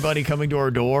to everybody coming to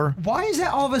our door? Why is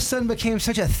that all of a sudden became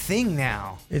such a thing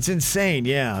now? It's insane,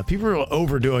 yeah. People are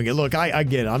overdoing it. Look, I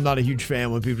get it. I'm not a huge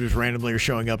fan when people just randomly are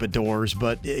showing up at doors,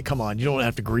 but come on, you don't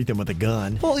have to greet them with a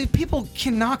gun. Well, if people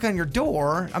can knock on your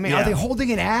door, I mean, are they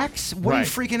holding an axe? What are you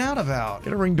freaking out about?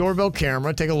 Get a Ring doorbell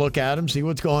camera, take a look at them, see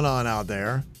what's going on out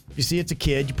there. If you see it's a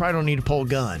kid, you probably don't need to pull a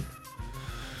gun.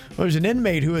 Well, there's an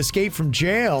inmate who escaped from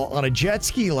jail on a jet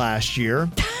ski last year.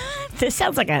 This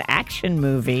sounds like an action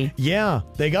movie. Yeah,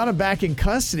 they got him back in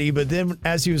custody, but then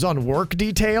as he was on work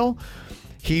detail,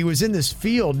 He was in this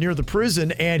field near the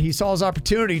prison, and he saw his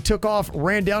opportunity, took off,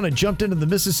 ran down, and jumped into the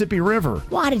Mississippi River.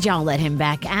 Why did y'all let him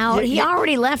back out? He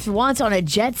already left once on a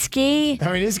jet ski.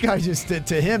 I mean, this guy just,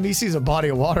 to him, he sees a body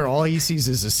of water. All he sees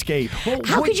is escape.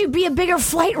 How could you be a bigger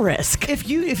flight risk? If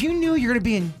you knew you're going to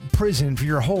be in prison for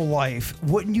your whole life,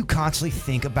 wouldn't you constantly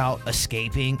think about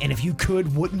escaping? And if you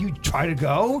could, wouldn't you try to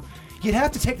go? You'd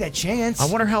have to take that chance. I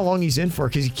wonder how long he's in for,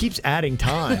 because he keeps adding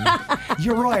time.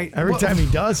 You're right. Every time he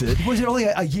does it. Was it only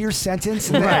a year sentence?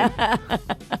 Right.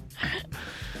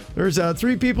 There's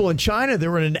 3 people in China that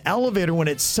were in an elevator when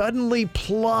it suddenly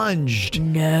plunged.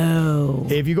 No.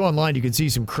 If you go online, you can see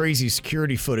some crazy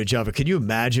security footage of it. Can you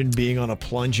imagine being on a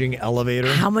plunging elevator?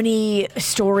 How many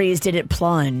stories did it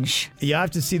plunge? You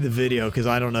have to see the video, because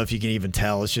I don't know if you can even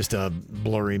tell. It's just a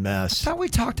blurry mess. I thought we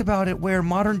talked about it where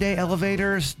modern day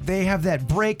elevators, they have that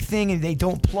brake thing and they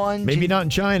don't plunge. Maybe not in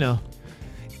China.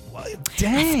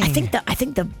 Dang. I think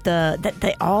that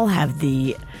they all have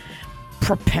the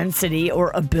propensity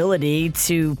or ability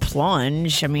to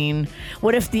plunge. I mean,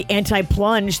 what if the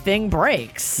anti-plunge thing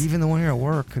breaks? Even the one here at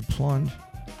work could plunge.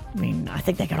 I mean, I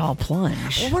think they could all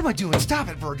plunge. Well, what am I doing? Stop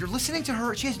it, Bird. You're listening to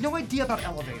her. She has no idea about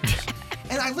elevators.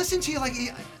 And I listen to you like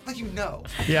you know.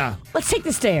 Yeah. Let's take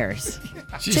the stairs.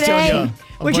 She's Today, telling you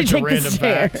a would you bunch of take the random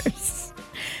stairs? facts.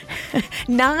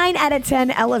 9 out of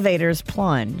 10 elevators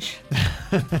plunge.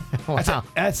 Wow.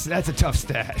 That's a tough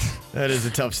stat. That is a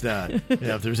tough stat.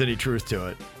 Yeah, if there's any truth to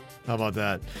it. How about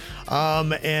that?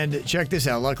 And check this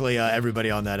out. Luckily,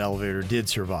 everybody on that elevator did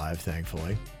survive,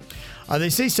 thankfully. They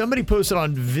say somebody posted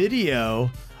on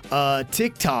video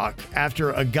TikTok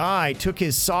after a guy took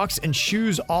his socks and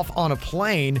shoes off on a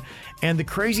plane. And the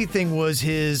crazy thing was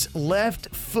his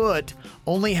left foot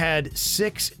only had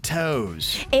 6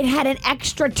 toes. It had an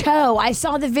extra toe. I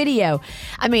saw the video.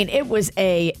 I mean, it was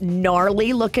a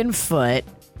gnarly looking foot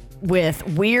with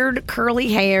weird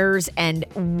curly hairs and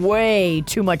way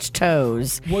too much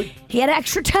toes. He had an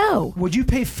extra toe. Would you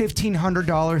pay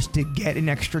 $1,500 to get an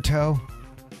extra toe?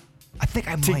 I think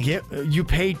I might. You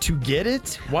paid to get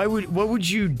it? What would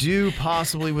you do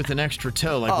possibly with an extra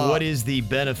toe? Like, what is the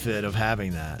benefit of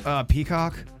having that?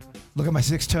 Peacock. Look at my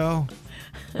 6 toe.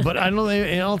 But I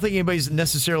don't think anybody's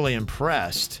necessarily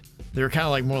impressed. They're kind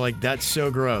of like more like, that's so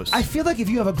gross. I feel like if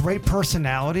you have a great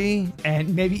personality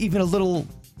and maybe even a little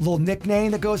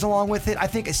nickname that goes along with it, I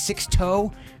think a 6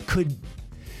 toe could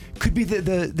be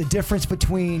the difference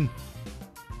between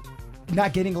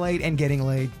not getting laid and getting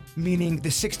laid. Meaning the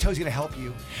 6 toes going to help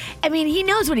you. I mean, he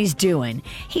knows what he's doing.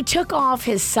 He took off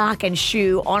his sock and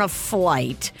shoe on a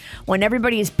flight when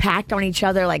everybody is packed on each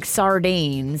other like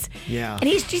sardines. Yeah. And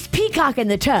he's just peacocking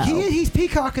the toe. He's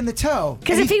peacocking the toe.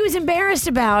 Because if he was embarrassed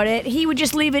about it, he would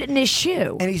just leave it in his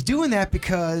shoe. And he's doing that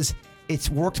because it's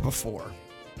worked before.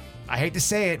 I hate to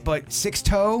say it, but 6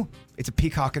 toe, it's a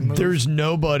peacocking move. There's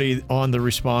nobody on the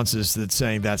responses that's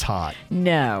saying that's hot.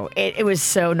 No, it was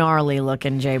so gnarly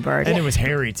looking, Jay Bird. And it don't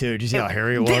know, too. Did you see how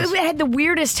hairy it was? It had the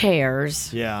weirdest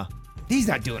hairs. Yeah. He's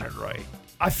not doing it right.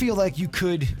 I feel like you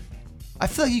could. I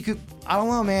don't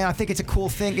know, man. I think it's a cool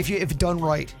thing if it's done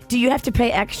right. Do you have to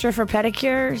pay extra for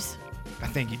pedicures? I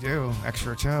think you do.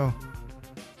 Extra toe.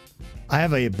 I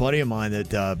have a buddy of mine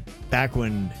that back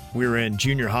when we were in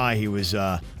junior high, he was...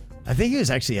 I think it was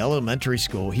actually elementary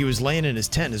school. He was laying in his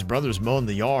tent. His brother was mowing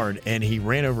the yard, and he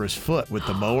ran over his foot with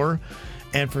the mower.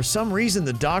 And for some reason,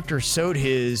 the doctor sewed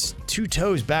his 2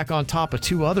 toes back on top of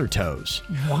 2 other toes.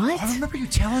 What? I remember you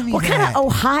telling me what that. What kind of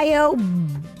Ohio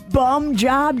bum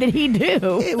job did he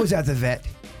do? It was at the vet.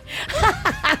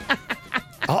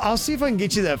 I'll see if I can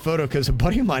get you that photo, because a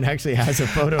buddy of mine actually has a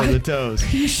photo of the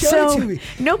toes. You showed it to me.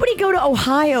 Nobody go to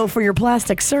Ohio for your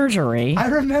plastic surgery. I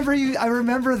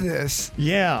remember this.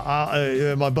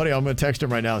 Yeah, my buddy, I'm going to text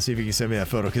him right now and see if he can send me that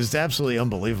photo, because it's absolutely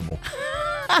unbelievable.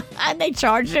 And they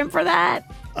charged him for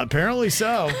that? Apparently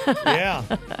so. Yeah.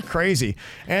 Crazy.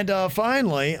 And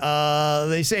finally,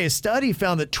 they say a study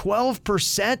found that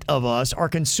 12% of us are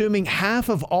consuming half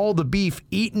of all the beef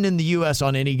eaten in the U.S.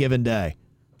 on any given day.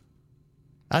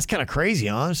 That's kind of crazy,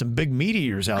 huh? There's some big meat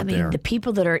eaters out there. The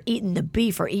people that are eating the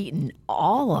beef are eating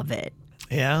all of it.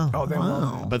 Yeah. Oh, they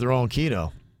wow. But they're all on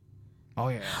keto. Oh,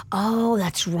 yeah. Oh,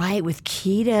 that's right, with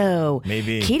keto.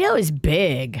 Maybe. Keto is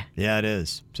big. Yeah, it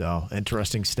is. So,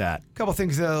 interesting stat. A couple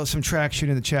things, some traction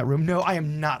in the chat room. No, I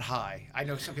am not high. I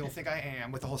know some people think I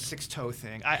am with the whole 6 toe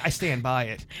thing. I stand by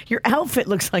it. Your outfit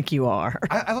looks like you are.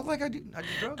 I look like I do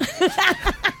drugs.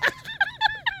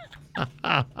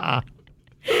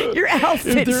 Your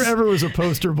outfit. If there ever was a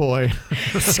poster boy.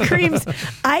 Screams,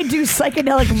 I do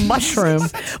psychedelic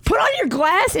mushrooms. Put on your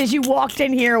glasses you walked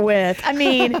in here with. I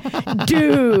mean,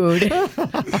 dude.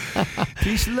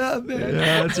 Peace and love, man.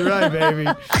 Yeah, that's right, baby.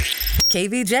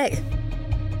 KVJ.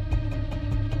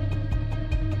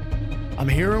 I'm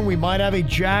hearing we might have a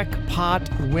jackpot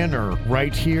winner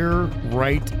right here,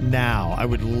 right now. I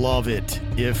would love it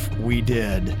if we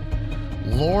did.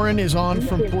 Lauren is on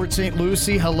from Port St.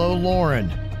 Lucie. Hello, Lauren.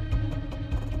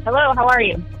 Hello, how are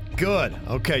you? Good.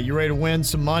 Okay, you ready to win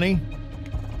some money?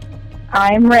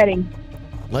 I'm ready.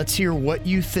 Let's hear what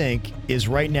you think is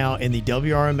right now in the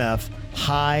WRMF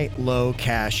high-low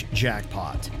cash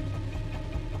jackpot.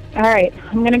 All right,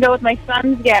 I'm going to go with my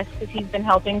son's guess because he's been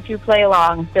helping to play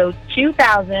along. So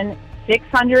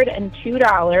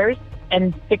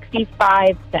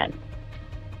 $2,602.65.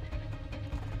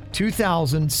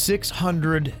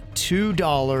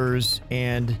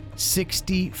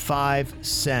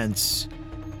 $2,602.65.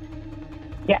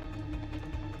 Yeah.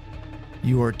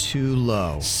 You are too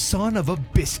low. Son of a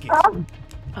biscuit.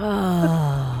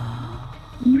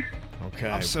 Okay.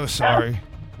 I'm so sorry.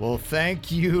 Well,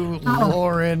 thank you,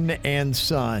 Lauren and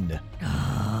son.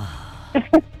 Oh,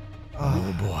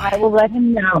 boy. I will let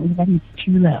him know that he's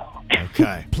too low.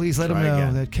 Okay. Please let him Try know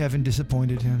again. that Kevin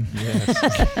disappointed him.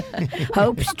 Yes.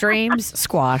 Hopes, dreams,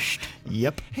 squashed.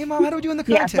 Yep. Hey, Mom, how do we do in the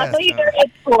Yes, contest? luckily they're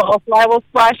at school, so I will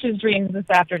squash his dreams this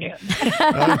afternoon. Okay.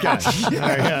 All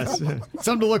right, yes.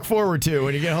 Something to look forward to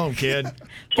when you get home, kid.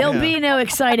 There'll Yeah. be no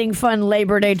exciting, fun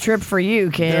Labor Day trip for you,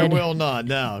 There kid. will not.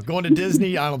 No. Going to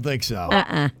Disney? I don't think so.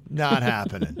 Not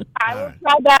happening. I will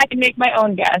try back and make my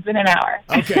own guess in an hour.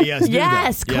 Okay, yes. Do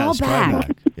Yes, that. call Try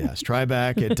back. Yes, try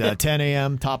back at 10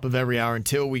 a.m., top of every hour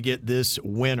until we get this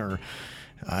winner.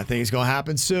 I think it's going to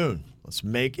happen soon. Let's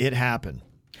make it happen.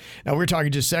 Now, we were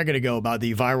talking just a second ago about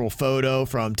the viral photo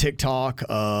from TikTok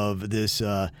of this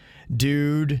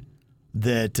dude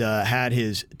that had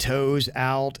his toes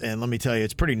out. And let me tell you,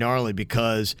 it's pretty gnarly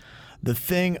because the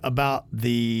thing about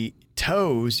the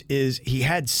toes is he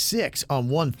had 6 on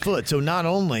one foot. So not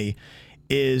only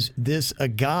is this a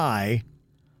guy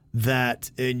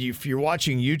that, and if you're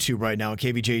watching YouTube right now on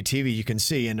KVJ TV, you can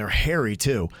see, and they're hairy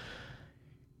too.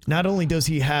 Not only does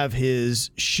he have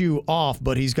his shoe off,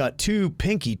 but he's got 2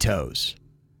 pinky toes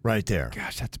right there.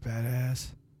 Gosh, that's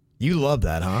badass. You love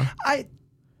that, huh?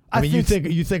 I mean, you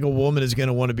think a woman is going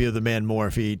to want to be with a man more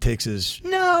if he takes his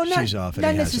shoes off?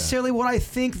 Not necessarily what I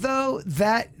think, though.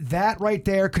 That right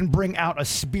there can bring out a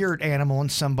spirit animal in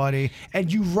somebody,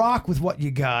 and you rock with what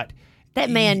you got. That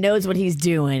man knows what he's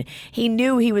doing. He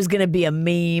knew he was going to be a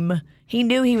meme. He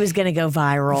knew he was going to go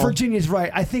viral. Virginia's right.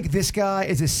 I think this guy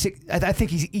is I think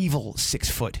he's evil 6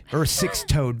 foot or a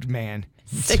 6-toed man.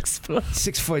 6 foot.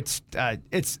 6 foot.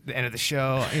 It's the end of the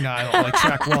show. You know, I don't really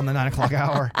track well in the 9 o'clock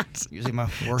hour. It's usually my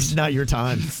worst. It's not your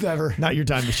time. It's never. Not your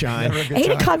time to shine. Never a good 8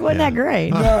 time. o'clock wasn't that great.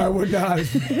 No, it would not.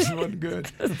 It wasn't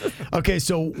good. Okay,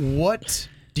 so what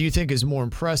do you think is more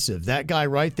impressive? That guy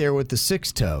right there with the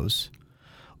 6 toes,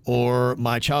 or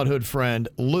my childhood friend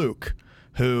Luke,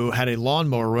 who had a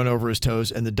lawnmower run over his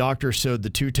toes and the doctor sewed the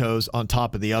 2 toes on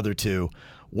top of the other 2?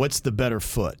 What's the better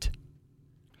foot?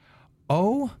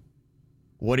 Oh,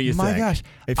 what do you my think? gosh.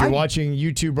 If you're watching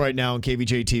YouTube right now on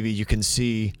KVJ TV, you can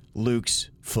see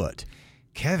Luke's foot.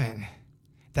 Kevin,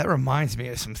 that reminds me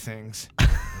of some things.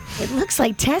 It looks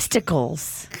like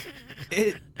testicles.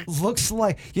 It looks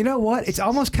like, you know what? It's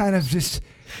almost kind of just,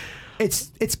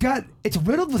 it's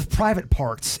riddled with private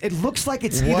parts. It looks like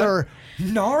it's either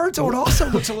nards, or it also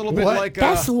looks a little bit like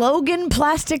that's Logan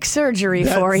plastic surgery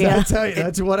for you.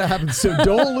 That's what happens. So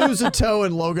don't lose a toe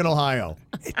in Logan, Ohio.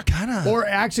 It kind of, or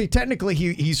actually, technically,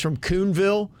 he's from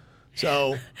Coonville.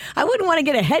 So I wouldn't want to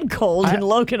get a head cold in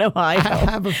Logan, Ohio. I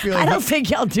have a feeling. I don't think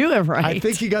y'all do it right. I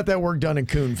think he got that work done in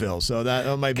Coonville, so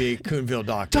that might be a Coonville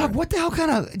doctor. Dog, what the hell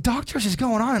kind of doctors is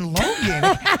going on in Logan?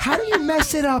 Like, how do you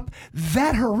mess it up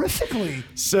that horrifically?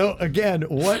 So again,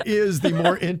 what is the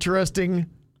more interesting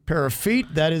pair of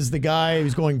feet? That is the guy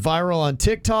who's going viral on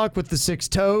TikTok with the 6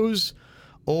 toes,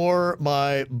 or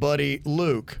my buddy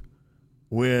Luke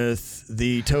with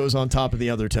the toes on top of the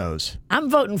other toes? I'm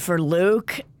voting for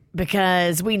Luke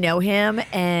because we know him,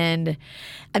 and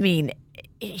I mean,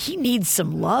 he needs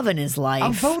some love in his life.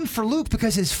 I'm voting for Luke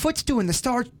because his foot's doing the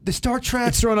Star Trek.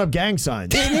 It's throwing up gang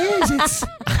signs. It is.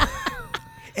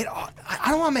 I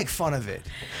don't want to make fun of it.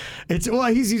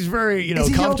 He's very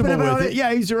comfortable with it.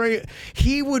 Yeah,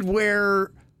 he would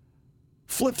wear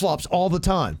flip-flops all the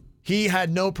time. He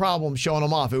had no problem showing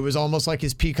them off. It was almost like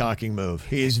his peacocking move.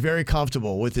 He is very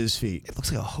comfortable with his feet. It looks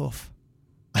like a hoof.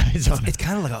 It's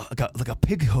kind of like a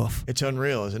pig hoof. It's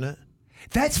unreal, isn't it?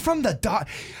 That's from the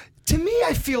To me,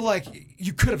 I feel like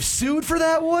you could have sued for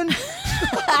that one.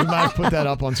 We might have put that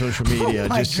up on social media. Oh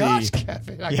my just gosh, see.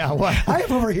 Kevin. Yeah, what? I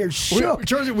am over here shook.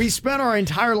 We spent our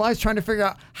entire lives trying to figure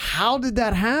out how did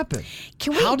that happen?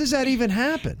 How does that even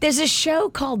happen? There's a show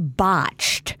called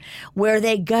Botched where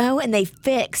they go and they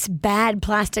fix bad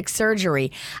plastic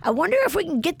surgery. I wonder if we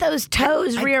can get those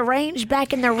toes rearranged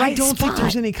back in the right I don't spot. think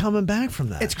there's any coming back from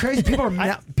that. It's crazy. People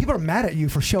are mad at you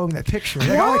for showing that picture.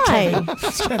 Why?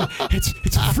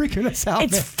 It's freaking us out.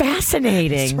 It's man.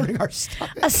 fascinating. It's hurting our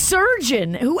stomach. A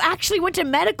surgeon who actually went to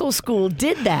medical school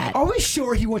did that. Are we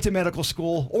sure he went to medical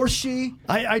school or she?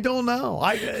 I don't know.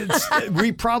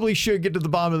 We probably should get to the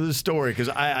bottom of this story because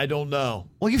I don't know.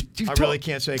 Well, I really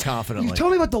can't say confidently. You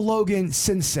told me about the Logan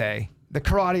Sensei, the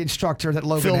karate instructor that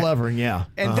Logan Phil had. Levering, yeah.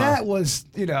 And that was,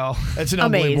 That's an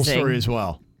unbelievable story as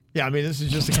well. Yeah, I mean, this is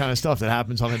just the kind of stuff that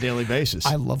happens on a daily basis.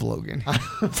 I love Logan.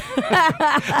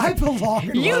 I belong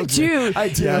in You Logan. do. I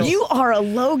do. Yes. You are a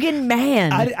Logan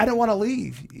man. I don't want to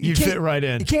leave. You'd fit right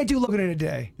in. You can't do Logan in a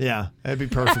day. Yeah, that'd be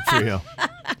perfect for you.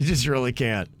 You just really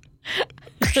can't.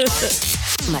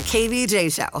 My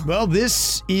KVJ show. Well,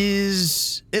 this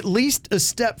is at least a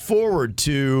step forward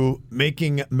to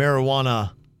making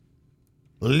marijuana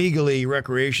legally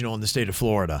recreational in the state of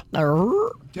Florida.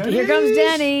 Here comes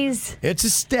Denny's. It's a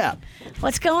step.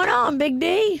 What's going on, Big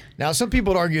D? Now, some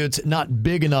people would argue it's not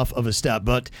big enough of a step,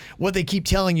 but what they keep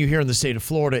telling you here in the state of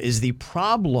Florida is the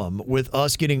problem with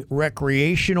us getting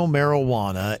recreational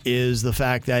marijuana is the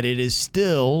fact that it is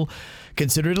still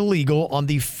considered illegal on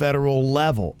the federal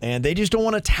level, and they just don't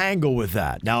want to tangle with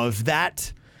that. Now, if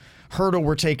that hurdle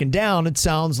were taken down, it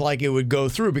sounds like it would go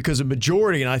through because a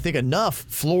majority, and I think enough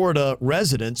Florida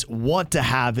residents want to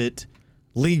have it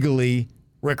legally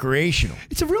recreational.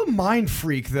 It's a real mind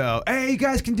freak, though. Hey, you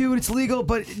guys can do it. It's legal,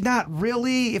 but not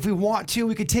really. If we want to,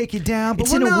 we could take it down. But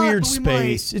It's in a weird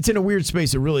space. It's in a weird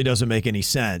space that really doesn't make any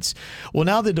sense. Well,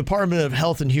 now the Department of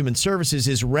Health and Human Services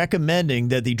is recommending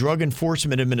that the Drug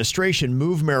Enforcement Administration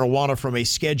move marijuana from a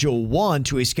Schedule 1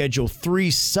 to a Schedule 3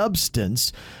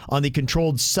 substance on the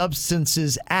Controlled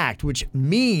Substances Act, which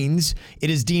means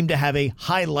it is deemed to have a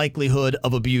high likelihood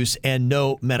of abuse and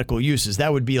no medical uses.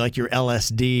 That would be like your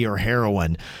LSD or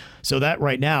heroin. So that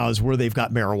right now is where they've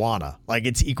got marijuana. Like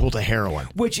it's equal to heroin.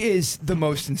 Which is the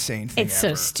most insane thing It's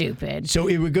ever. so stupid. So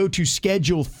it would go to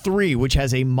Schedule 3, which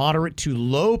has a moderate to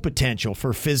low potential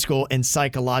for physical and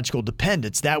psychological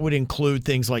dependence. That would include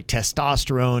things like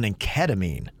testosterone and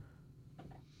ketamine.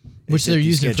 Which they're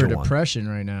using for Schedule 1. depression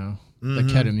right now. The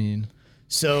ketamine.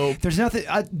 So there's nothing.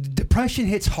 Depression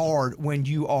hits hard when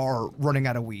you are running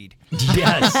out of weed.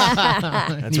 Yes.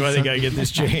 That's why they got to get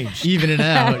this changed. Even it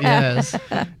out, yes.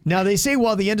 Now, they say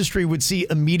while the industry would see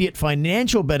immediate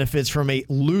financial benefits from a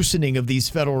loosening of these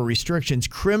federal restrictions,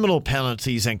 criminal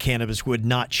penalties on cannabis would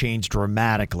not change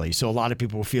dramatically. So a lot of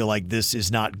people feel like this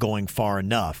is not going far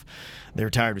enough. They're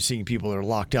tired of seeing people that are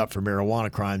locked up for marijuana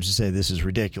crimes and say this is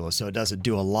ridiculous. So it doesn't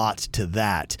do a lot to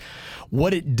that.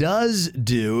 What it does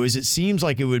do is it seems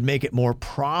like it would make it more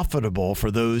profitable for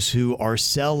those who are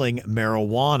selling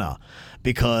marijuana,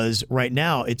 because right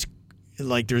now it's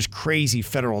like there's crazy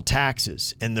federal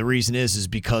taxes, and the reason is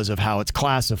because of how it's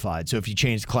classified. So if you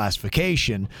change the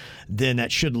classification, then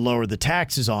that should lower the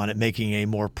taxes on it, making a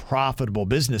more profitable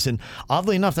business. And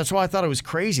oddly enough, that's why I thought it was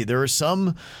crazy. There are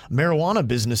some marijuana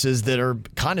businesses that are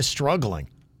kind of struggling.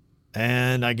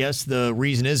 And I guess the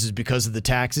reason is because of the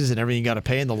taxes and everything you got to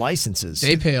pay and the licenses.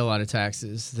 They pay a lot of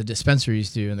taxes. The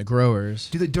dispensaries do and the growers.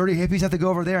 Do the dirty hippies have to go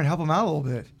over there and help them out a little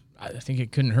bit? I think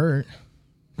it couldn't hurt.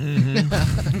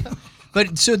 Mm-hmm.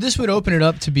 But so this would open it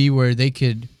up to be where they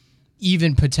could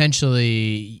even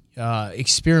potentially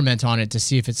experiment on it to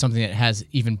see if it's something that has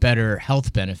even better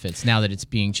health benefits now that it's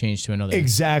being changed to another.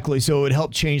 Exactly. So it would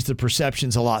help change the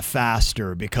perceptions a lot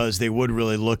faster, because they would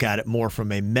really look at it more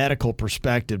from a medical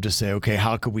perspective to say, okay,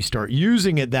 how could we start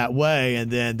using it that way?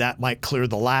 And then that might clear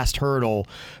the last hurdle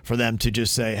for them to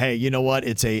just say, hey, you know what?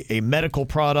 It's a medical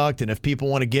product, and if people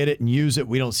want to get it and use it,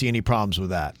 we don't see any problems with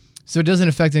that. So it doesn't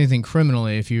affect anything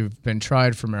criminally if you've been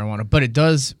tried for marijuana, but it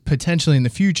does potentially in the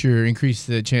future increase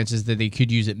the chances that they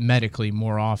could use it medically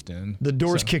more often. The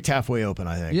door's kicked halfway open,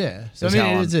 I think. Yeah. So I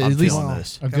mean, it's at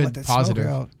least a good positive.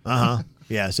 Uh-huh.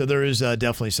 Yeah, so there is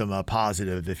definitely some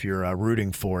positive if you're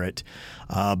rooting for it.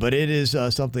 But it is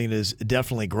something that is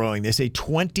definitely growing. They say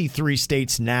 23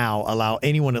 states now allow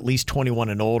anyone at least 21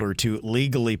 and older to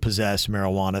legally possess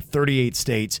marijuana. 38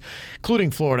 states, including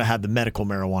Florida, have the medical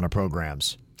marijuana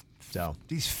programs. So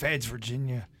these feds,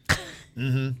 Virginia.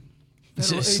 Mm-hmm.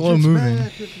 It's slow moving.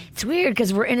 It's weird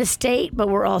because we're in a state, but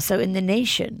we're also in the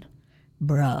nation.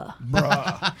 Bruh.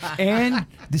 And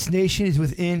this nation is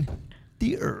within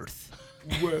the earth.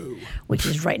 Whoa. which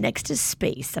is right next to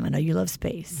space. And I know you love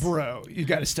space. Bro, you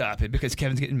got to stop it because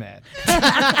Kevin's getting mad.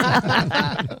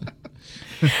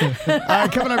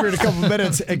 Coming up here in a couple of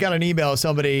minutes, I got an email of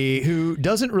somebody who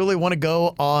doesn't really want to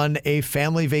go on a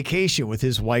family vacation with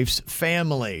his wife's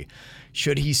family.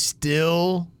 Should he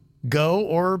still go,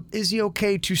 or is he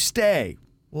okay to stay?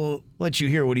 We'll let you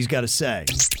hear what he's got to say.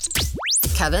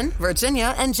 Kevin,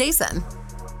 Virginia, and Jason.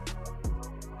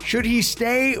 Should he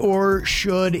stay or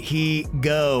should he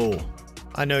go?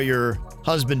 I know your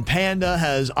husband Panda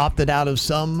has opted out of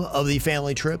some of the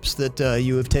family trips that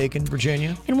you have taken,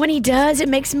 Virginia. And when he does, it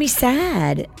makes me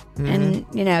sad. And,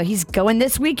 he's going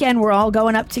this weekend. We're all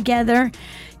going up together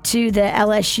to the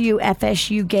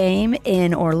LSU-FSU game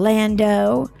in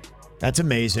Orlando. That's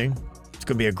amazing. It's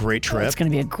going to be a great trip. It's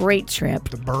going to be a great trip.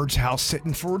 The bird's house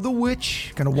sitting for the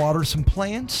witch. Going to water some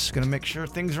plants. Going to make sure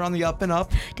things are on the up and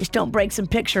up. Just don't break some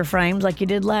picture frames like you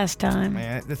did last time.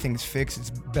 Man, the thing's fixed.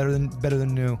 It's better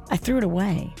than new. I threw it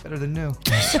away. Better than new.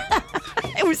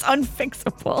 It was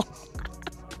unfixable.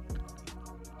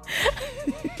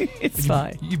 It's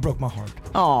fine. You broke my heart.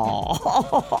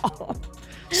 Oh.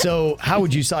 So how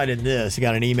would you cite in this? I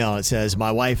got an email that says,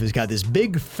 my wife has got this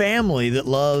big family that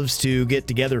loves to get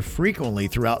together frequently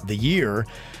throughout the year.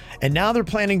 And now they're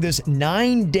planning this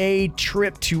 9-day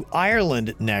trip to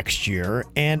Ireland next year.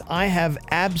 And I have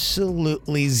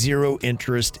absolutely zero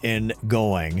interest in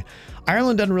going.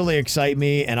 Ireland doesn't really excite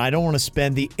me, and I don't want to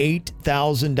spend the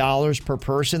 $8,000 per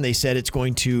person they said it's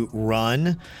going to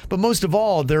run. But most of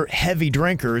all, they're heavy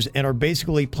drinkers and are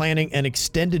basically planning an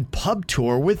extended pub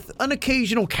tour with an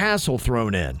occasional castle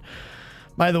thrown in.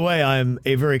 By the way, I'm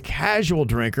a very casual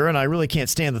drinker, and I really can't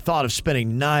stand the thought of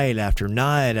spending night after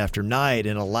night after night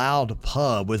in a loud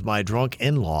pub with my drunk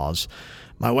in-laws.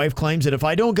 My wife claims that if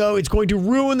I don't go, it's going to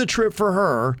ruin the trip for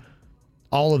her.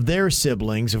 All of their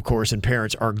siblings, of course, and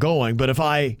parents are going. But if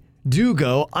I do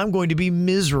go, I'm going to be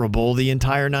miserable the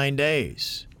entire 9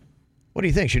 days. What do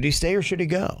you think? Should he stay or should he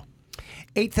go?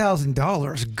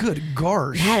 $8,000. Good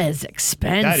gosh. That is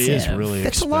expensive. That is really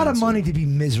That's expensive. a lot of money to be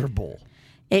miserable.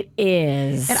 It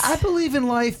is. And I believe in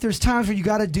life, there's times where you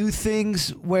got to do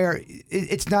things where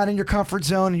it's not in your comfort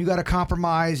zone and you got to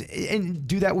compromise and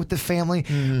do that with the family.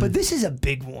 But this is a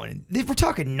big one. If we're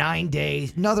talking 9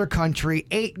 days, another country,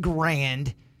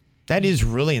 $8,000. That is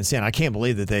really insane. I can't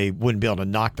believe that they wouldn't be able to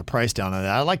knock the price down on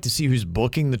that. I'd like to see who's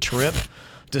booking the trip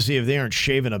to see if they aren't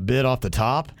shaving a bit off the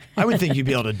top. I would think you'd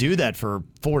be able to do that for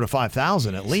 $4,000 to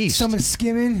 $5,000 at least. Someone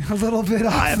skimming a little bit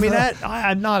off. I mean,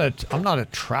 I'm not a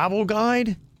travel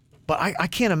guide, but I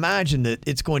can't imagine that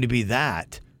it's going to be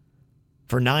that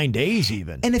for 9 days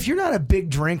even. And if you're not a big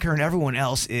drinker and everyone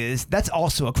else is, that's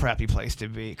also a crappy place to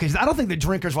be. Because I don't think the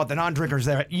drinkers want the non-drinkers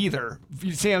there either.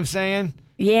 You see what I'm saying?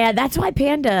 Yeah, that's why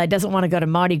Panda doesn't want to go to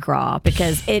Mardi Gras,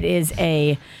 because it is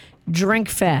a drink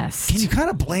fest. Can you kind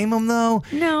of blame him, though?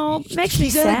 No, makes me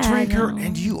He's sad. a drinker, no.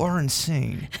 and you are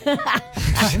insane.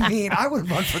 I mean, I would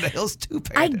run for the hills too,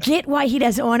 Panda. I get why he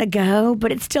doesn't want to go,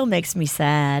 but it still makes me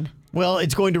sad. Well,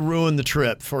 it's going to ruin the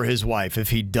trip for his wife if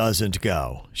he doesn't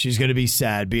go. She's going to be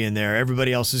sad being there.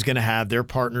 Everybody else is going to have their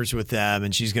partners with them,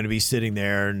 and she's going to be sitting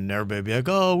there, and everybody will be like,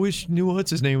 oh, wish knew what's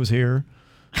his name was here.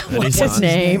 What's his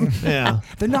name? Yeah.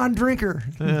 The non-drinker.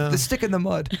 Yeah. The stick in the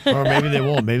mud. Or maybe they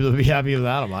won't. Maybe they'll be happy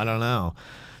without him. I don't know.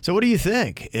 So what do you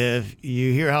think? If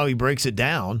you hear how he breaks it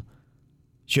down,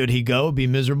 should he go, be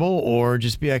miserable, or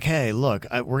just be like, hey, look,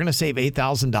 we're going to save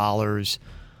 $8,000.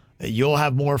 You'll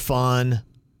have more fun.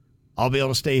 I'll be able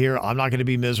to stay here. I'm not going to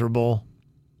be miserable.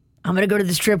 I'm going to go to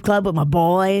the strip club with my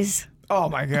boys. Oh,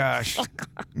 my gosh.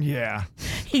 Yeah.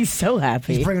 He's so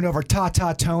happy. He's bringing over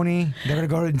Tata Tony. They're going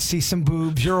to go and see some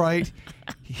boobs. You're right.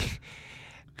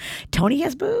 Tony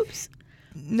has boobs?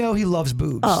 No, he loves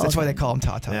boobs. Oh, That's okay. why they call him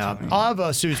Tata Tony. I'll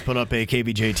have Suits put up a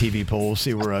KVJ TV poll.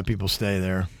 See where people stay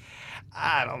there.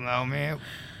 I don't know, man.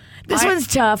 This one's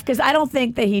tough because I don't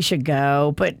think that he should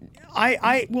go, but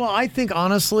I think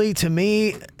honestly, to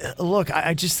me, look,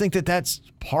 I just think that that's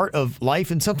part of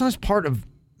life and sometimes part of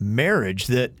marriage,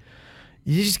 that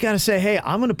you just got to say, hey,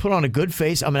 I'm going to put on a good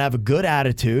face. I'm going to have a good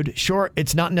attitude. Sure,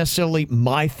 it's not necessarily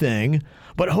my thing,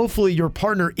 but hopefully your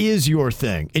partner is your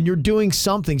thing and you're doing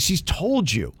something. She's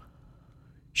told you.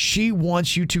 She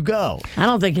wants you to go. I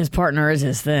don't think his partner is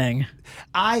his thing.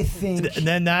 I think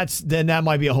then that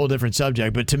might be a whole different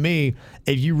subject. But to me,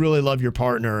 if you really love your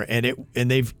partner and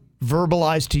they've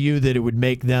verbalized to you that it would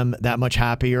make them that much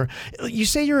happier, you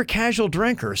say you're a casual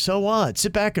drinker. So what?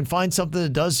 Sit back and find something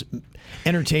that does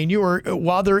entertain you, or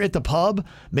while they're at the pub,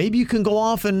 maybe you can go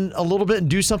off and a little bit and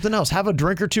do something else. Have a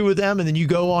drink or two with them, and then you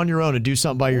go on your own and do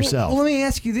something by yourself. Well, let me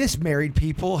ask you this, married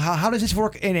people. How does this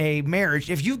work in a marriage?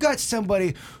 If you've got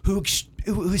somebody who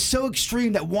who's so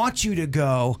extreme that wants you to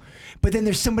go, but then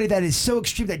there's somebody that is so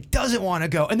extreme that doesn't want to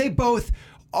go, and they both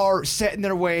are set in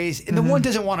their ways, and the one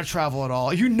doesn't want to travel at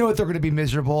all. You know they're going to be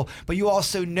miserable, but you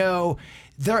also know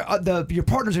your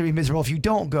partner's going to be miserable if you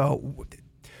don't go.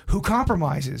 Who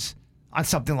compromises on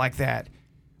something like that?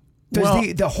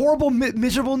 Does the horrible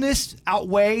miserableness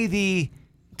outweigh the...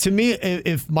 To me,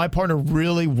 if my partner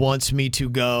really wants me to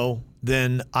go,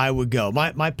 then I would go.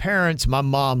 My parents, my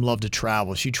mom loved to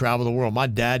travel. She traveled the world. My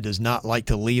dad does not like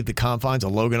to leave the confines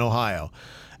of Logan, Ohio.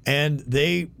 And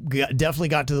they definitely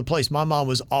got to the place. My mom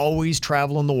was always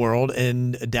traveling the world,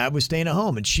 and Dad was staying at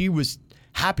home, and she was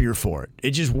happier for it.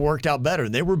 It just worked out better,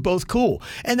 and they were both cool.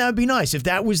 And that would be nice. If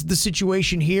that was the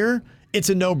situation here, it's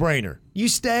a no-brainer. You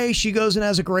stay, she goes and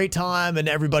has a great time, and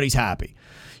everybody's happy.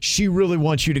 She really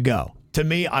wants you to go. To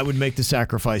me, I would make the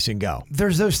sacrifice and go.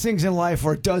 There's those things in life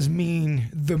where it does mean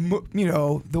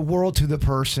the world to the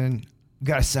person. You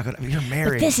gotta suck it up. You're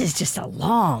married. But this is just a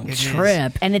long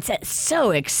trip, and it's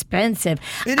so expensive.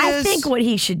 I think what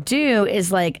he should do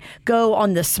is like go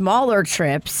on the smaller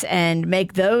trips and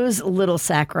make those little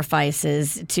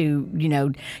sacrifices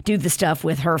to, do the stuff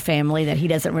with her family that he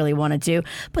doesn't really want to do.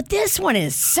 But this one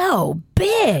is so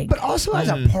big. But also as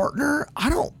a partner,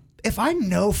 if I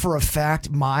know for a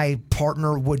fact my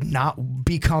partner would not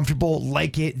be comfortable,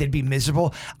 like it, they'd be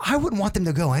miserable, I wouldn't want them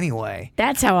to go anyway.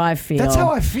 That's how I feel. That's how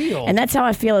I feel. And that's how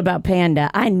I feel about Panda.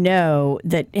 I know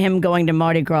that him going to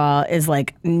Mardi Gras is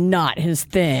like not his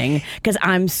thing because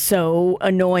I'm so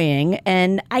annoying,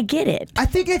 and I get it. I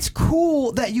think it's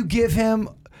cool that you give him...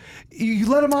 You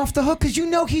let him off the hook because you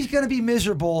know he's going to be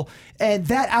miserable, and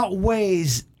that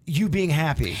outweighs you being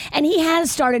happy. And he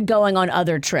has started going on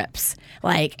other trips.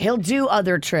 Like, he'll do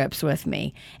other trips with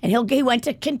me. And he went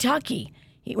to Kentucky.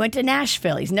 He went to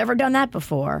Nashville. He's never done that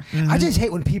before. I just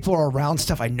hate when people are around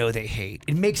stuff I know they hate.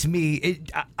 It makes me...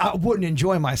 I wouldn't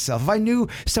enjoy myself. If I knew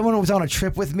someone was on a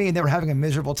trip with me and they were having a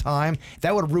miserable time,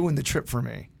 that would ruin the trip for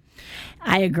me.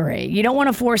 I agree. You don't want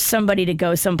to force somebody to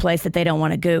go someplace that they don't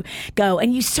want to go.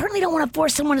 And you certainly don't want to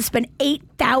force someone to spend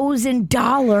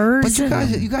 $8,000. But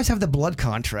you guys have the blood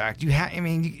contract.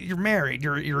 You're married.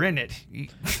 You're in it.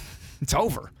 It's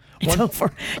over. It's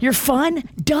over. You're fun.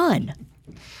 Done.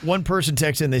 One person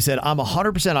texted in, they said, I'm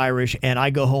 100% Irish and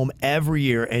I go home every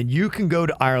year, and you can go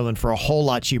to Ireland for a whole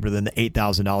lot cheaper than the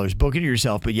 $8,000. Book it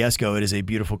yourself, but yes, go. It is a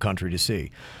beautiful country to see.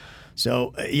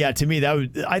 So, yeah, to me,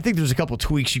 I think there's a couple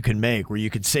tweaks you can make where you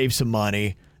could save some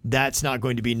money. That's not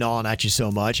going to be gnawing at you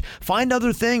so much. Find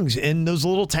other things in those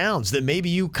little towns that maybe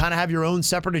you kind of have your own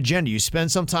separate agenda. You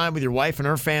spend some time with your wife and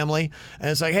her family,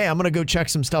 and it's like, hey, I'm going to go check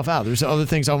some stuff out. There's other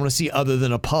things I want to see other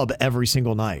than a pub every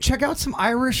single night. Check out some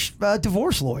Irish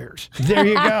divorce lawyers. There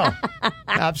you go.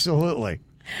 Absolutely.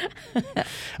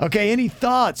 Okay, any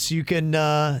thoughts? You can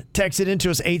text it into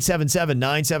us,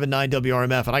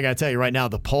 877-979-WRMF. And I got to tell you right now,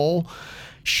 the poll,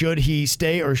 should he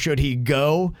stay or should he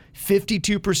go?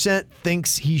 52%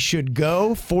 thinks he should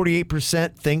go.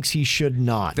 48% thinks he should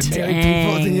not. The married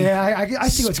people, yeah, I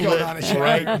see what's going on.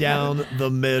 Right down the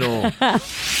middle.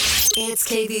 It's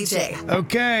KVJ.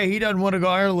 Okay, he doesn't want to go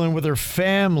to Ireland with her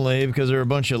family because they're a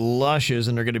bunch of lushes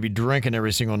and they're going to be drinking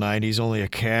every single night. He's only a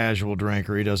casual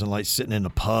drinker. He doesn't like sitting in a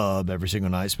pub every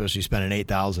single night, especially spending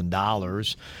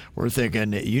 $8,000. We're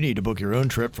thinking that you need to book your own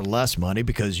trip for less money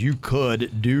because you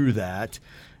could do that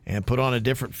and put on a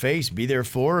different face, be there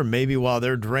for her, and maybe while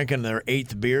they're drinking their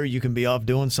 8th beer, you can be off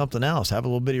doing something else. Have a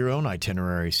little bit of your own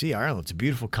itinerary. See, Ireland's a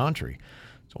beautiful country.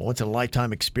 It's a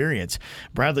once-in-a-lifetime experience.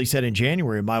 Bradley said in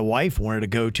January, my wife wanted to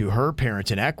go to her parents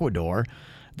in Ecuador.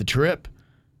 The trip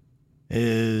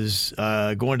is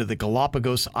going to the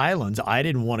Galapagos Islands. I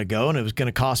didn't want to go, and it was going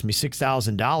to cost me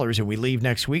 $6,000, and we leave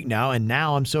next week now, and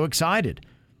now I'm so excited.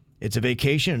 It's a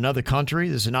vacation in another country.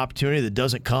 There's an opportunity that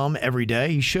doesn't come every day.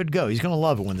 He should go. He's going to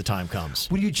love it when the time comes.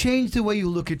 When you change the way you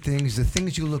look at things, the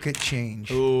things you look at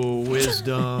change. Oh,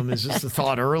 wisdom. Is this the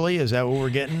thought early? Is that what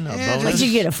we're getting? A bonus? Did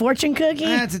you get a fortune cookie?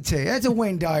 That's a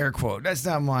Wayne Dyer quote. That's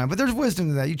not mine. But there's wisdom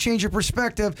to that. You change your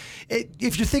perspective.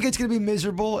 If you think it's going to be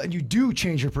miserable and you do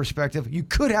change your perspective, you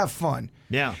could have fun.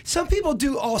 Yeah. Some people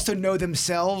do also know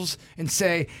themselves and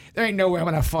say, there ain't no way I'm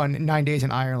going to have fun in 9 days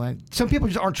in Ireland. Some people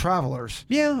just aren't travelers.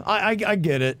 Yeah, I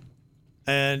get it.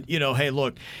 And, hey,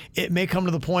 look, it may come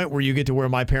to the point where you get to where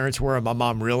my parents were, and my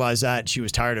mom realized that. She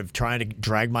was tired of trying to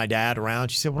drag my dad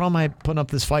around. She said, what am I putting up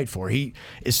this fight for? He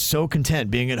is so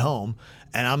content being at home,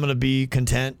 and I'm going to be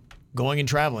content going and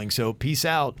traveling. So peace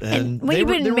out. And they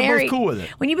were both cool with it.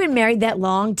 When you've been married that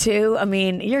long, too, I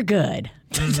mean, you're good.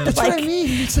 That's Like, what I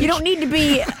mean. It's you like- don't need to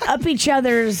be up each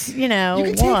other's, You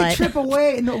can take what. a trip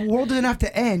away, and the world doesn't have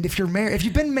to end. If you're married, if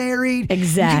you've been married, you can go to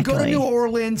Exactly. New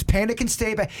Orleans, panic and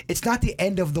stay back. It's not the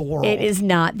end of the world. It is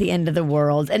not the end of the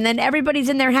world. And then everybody's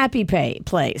in their happy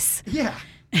place. Yeah.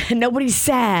 Nobody's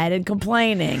sad and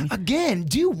complaining. Again,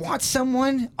 do you want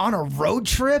someone on a road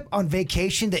trip on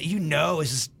vacation that you know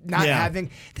is not Yeah.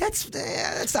 having? That's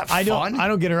not I fun.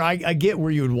 don't get her. I get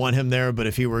where you would want him there, but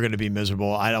if he were going to be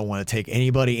miserable, I don't want to take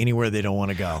anybody anywhere they don't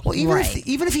want to go. Well,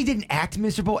 even if he didn't act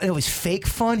miserable and it was fake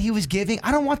fun he was giving,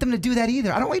 I don't want them to do that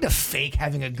either. I don't want you to fake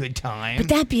having a good time. But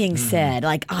that being said,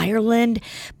 like Ireland,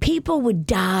 people would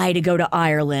die to go to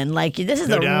Ireland. Like, this is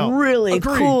No a doubt. really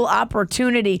Agreed. cool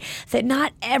opportunity that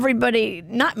not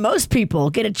most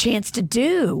people get a chance to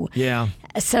do. Yeah.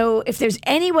 So if there's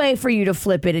any way for you to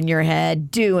flip it in your head,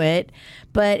 do it.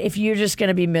 But if you're just going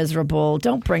to be miserable,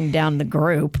 don't bring down the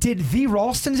group. Did the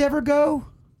Ralstons ever go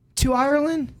to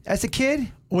Ireland as a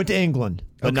kid? Went to England,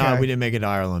 but no, Okay. we didn't make it to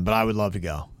Ireland. But I would love to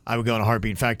go. I would go in a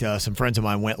heartbeat. In fact, some friends of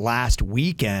mine went last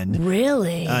weekend.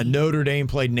 Really? Notre Dame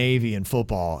played Navy in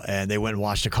football, and they went and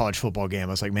watched a college football game.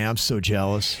 I was like, man, I'm so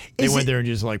jealous. They went there and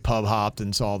just like pub hopped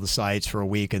and saw the sights for a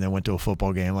week, and then went to a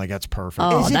football game. Like, that's perfect.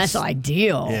 Oh, Is it that's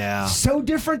ideal. Yeah. So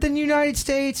different than the United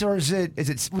States, or is it?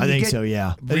 I think so,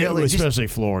 yeah. Really? Especially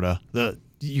Florida.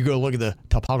 You go look at the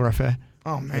topography.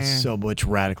 Oh, man. It's so much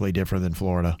radically different than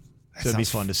Florida. So it'd be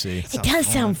fun to see. It does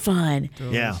sound fun.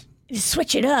 Yeah.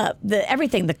 Switch it up.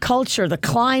 Everything, the culture, the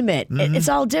climate, it's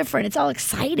all different. It's all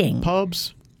exciting.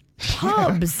 Pubs.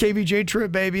 Pubs. KVJ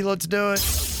trip, baby. Let's do it.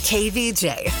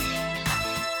 KVJ.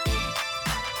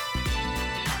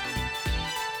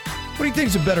 What do you think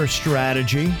is a better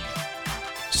strategy?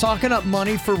 Socking up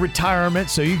money for retirement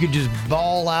so you could just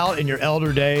ball out in your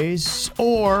elder days,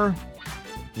 or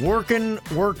working,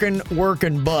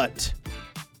 but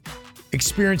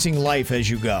experiencing life as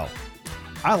you go?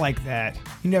 I like that.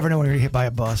 You never know when you're going to get hit by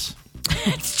a bus.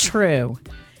 It's true.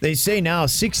 They say now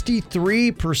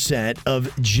 63%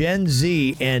 of Gen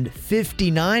Z and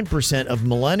 59% of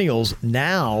millennials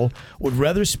now would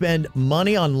rather spend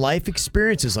money on life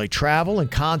experiences like travel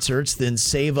and concerts than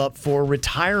save up for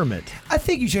retirement. I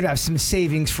think you should have some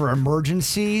savings for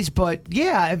emergencies, but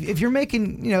yeah, if you're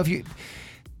making,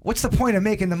 what's the point of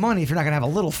making the money if you're not going to have a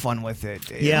little fun with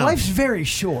it? Yeah. Life's very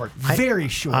short, very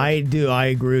short. I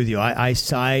agree with you. I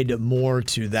side more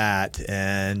to that.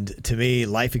 And to me,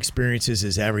 life experiences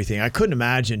is everything. I couldn't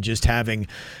imagine just having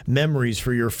memories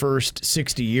for your first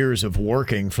 60 years of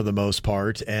working for the most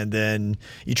part. And then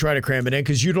you try to cram it in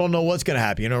because you don't know what's going to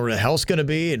happen. You know where the hell's going to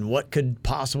be and what could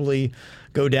possibly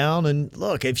go down. And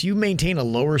look, if you maintain a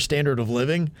lower standard of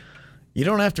living, you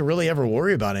don't have to really ever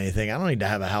worry about anything. I don't need to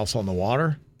have a house on the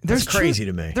water. That's crazy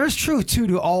to me. There's truth, too,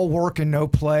 to all work and no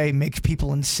play makes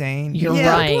people insane. You're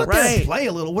right. Go out there and play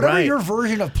a little. Whatever Right. your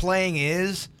version of playing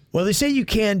is. Well, they say you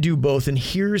can do both, and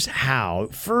here's how.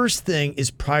 First thing is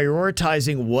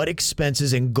prioritizing what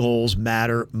expenses and goals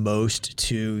matter most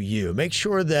to you. Make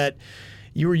sure that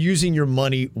you're using your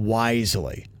money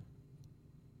wisely.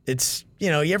 It's, you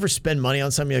ever spend money on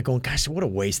something, you're going, gosh, what a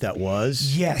waste that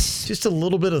was. Yes. Just a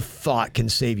little bit of thought can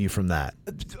save you from that.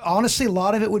 Honestly, a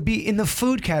lot of it would be in the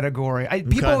food category.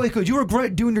 People always go, you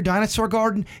regret doing your dinosaur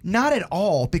garden? Not at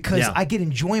all, because I get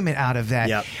enjoyment out of that.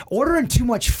 Yep. Ordering too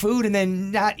much food and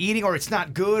then not eating, or it's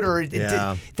not good, or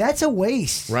that's a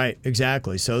waste. Right,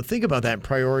 exactly. So think about that and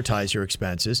prioritize your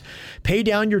expenses. Pay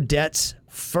down your debts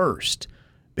first,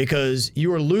 because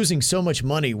you are losing so much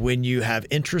money when you have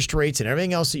interest rates and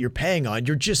everything else that you're paying on.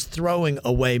 You're just throwing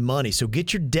away money. So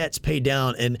get your debts paid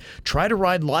down and try to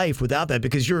ride life without that,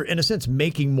 because you're, in a sense,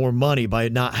 making more money by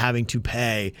not having to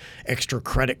pay extra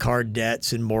credit card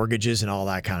debts and mortgages and all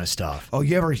that kind of stuff. Oh,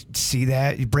 you ever see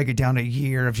that? You break it down a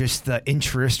year of just the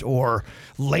interest or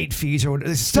late fees or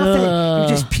stuff that you're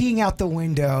just peeing out the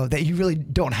window that you really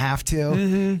don't have to.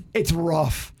 Mm-hmm. It's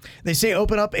rough. They say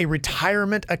open up a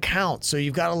retirement account. So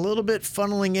you've got a little bit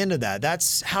funneling into that.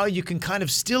 That's how you can kind of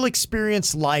still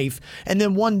experience life. And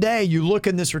then one day you look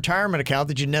in this retirement account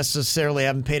that you necessarily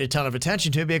haven't paid a ton of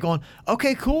attention to and be going,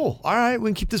 okay, cool. All right, we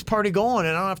can keep this party going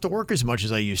and I don't have to work as much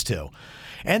as I used to.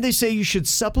 And they say you should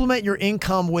supplement your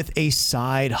income with a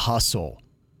side hustle.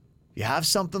 You have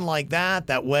something like that.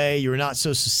 That way you're not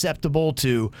so susceptible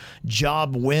to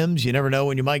job whims. You never know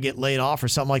when you might get laid off or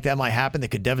something like that might happen that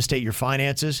could devastate your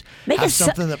finances. Have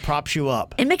something that props you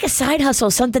up. And make a side hustle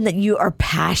something that you are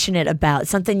passionate about,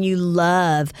 something you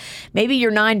love. Maybe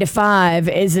your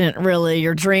 9-to-5 isn't really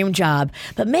your dream job,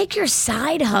 but make your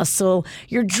side hustle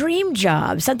your dream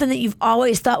job, something that you've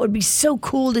always thought would be so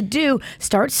cool to do.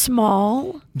 Start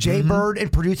small. Jay Bird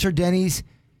and producer Denny's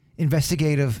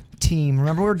investigative team.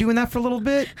 Remember we were doing that for a little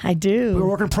bit? I do. We were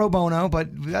working pro bono, but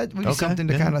that would be something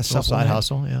to kind of side supplement.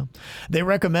 hustle. Yeah, they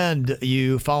recommend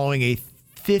you following a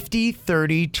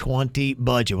 50-30-20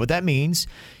 budget. What that means,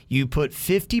 you put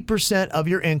 50% of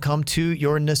your income to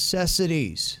your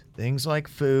necessities. Things like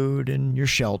food and your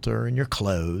shelter and your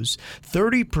clothes.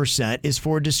 30% is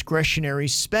for discretionary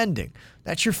spending.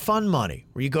 That's your fun money,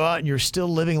 where you go out and you're still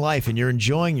living life and you're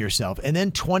enjoying yourself. And then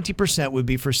 20% would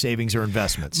be for savings or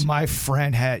investments. My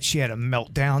friend had a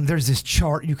meltdown. There's this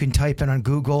chart you can type in on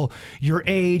Google, your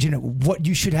age and what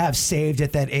you should have saved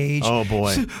at that age. Oh,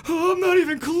 boy. She said, I'm not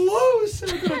even close.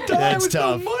 I'm going to die That's with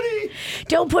tough. no money.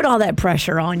 Don't put all that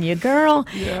pressure on you, girl.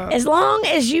 Yeah. As long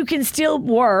as you can still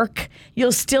work,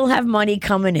 you'll still have money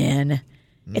coming in.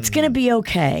 It's going to be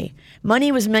okay.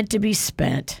 Money was meant to be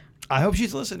spent. I hope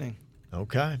she's listening.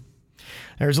 Okay.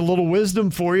 There's a little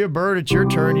wisdom for you. Bert, it's your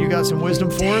turn. You got some wisdom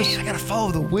for us? I got to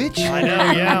follow the witch. I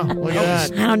know, yeah. Look at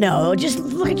that. I don't know. Just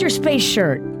look at your space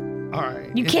shirt. All right.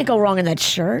 You can't go wrong in that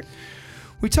shirt.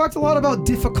 We talked a lot about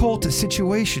difficult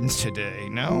situations today,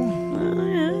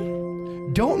 no?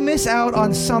 Don't miss out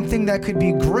on something that could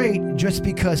be great just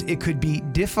because it could be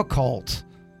difficult.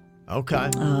 Okay.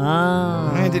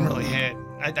 It didn't really hit.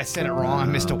 I said it wrong. I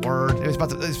missed a word. It's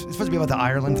supposed to be about the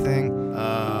Ireland thing.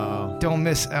 Don't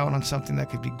miss out on something that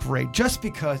could be great just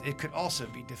because it could also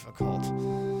be difficult.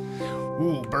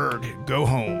 Ooh, bird, go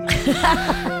home.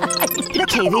 The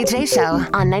KVJ Show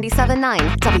on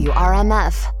 97.9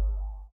 WRMF.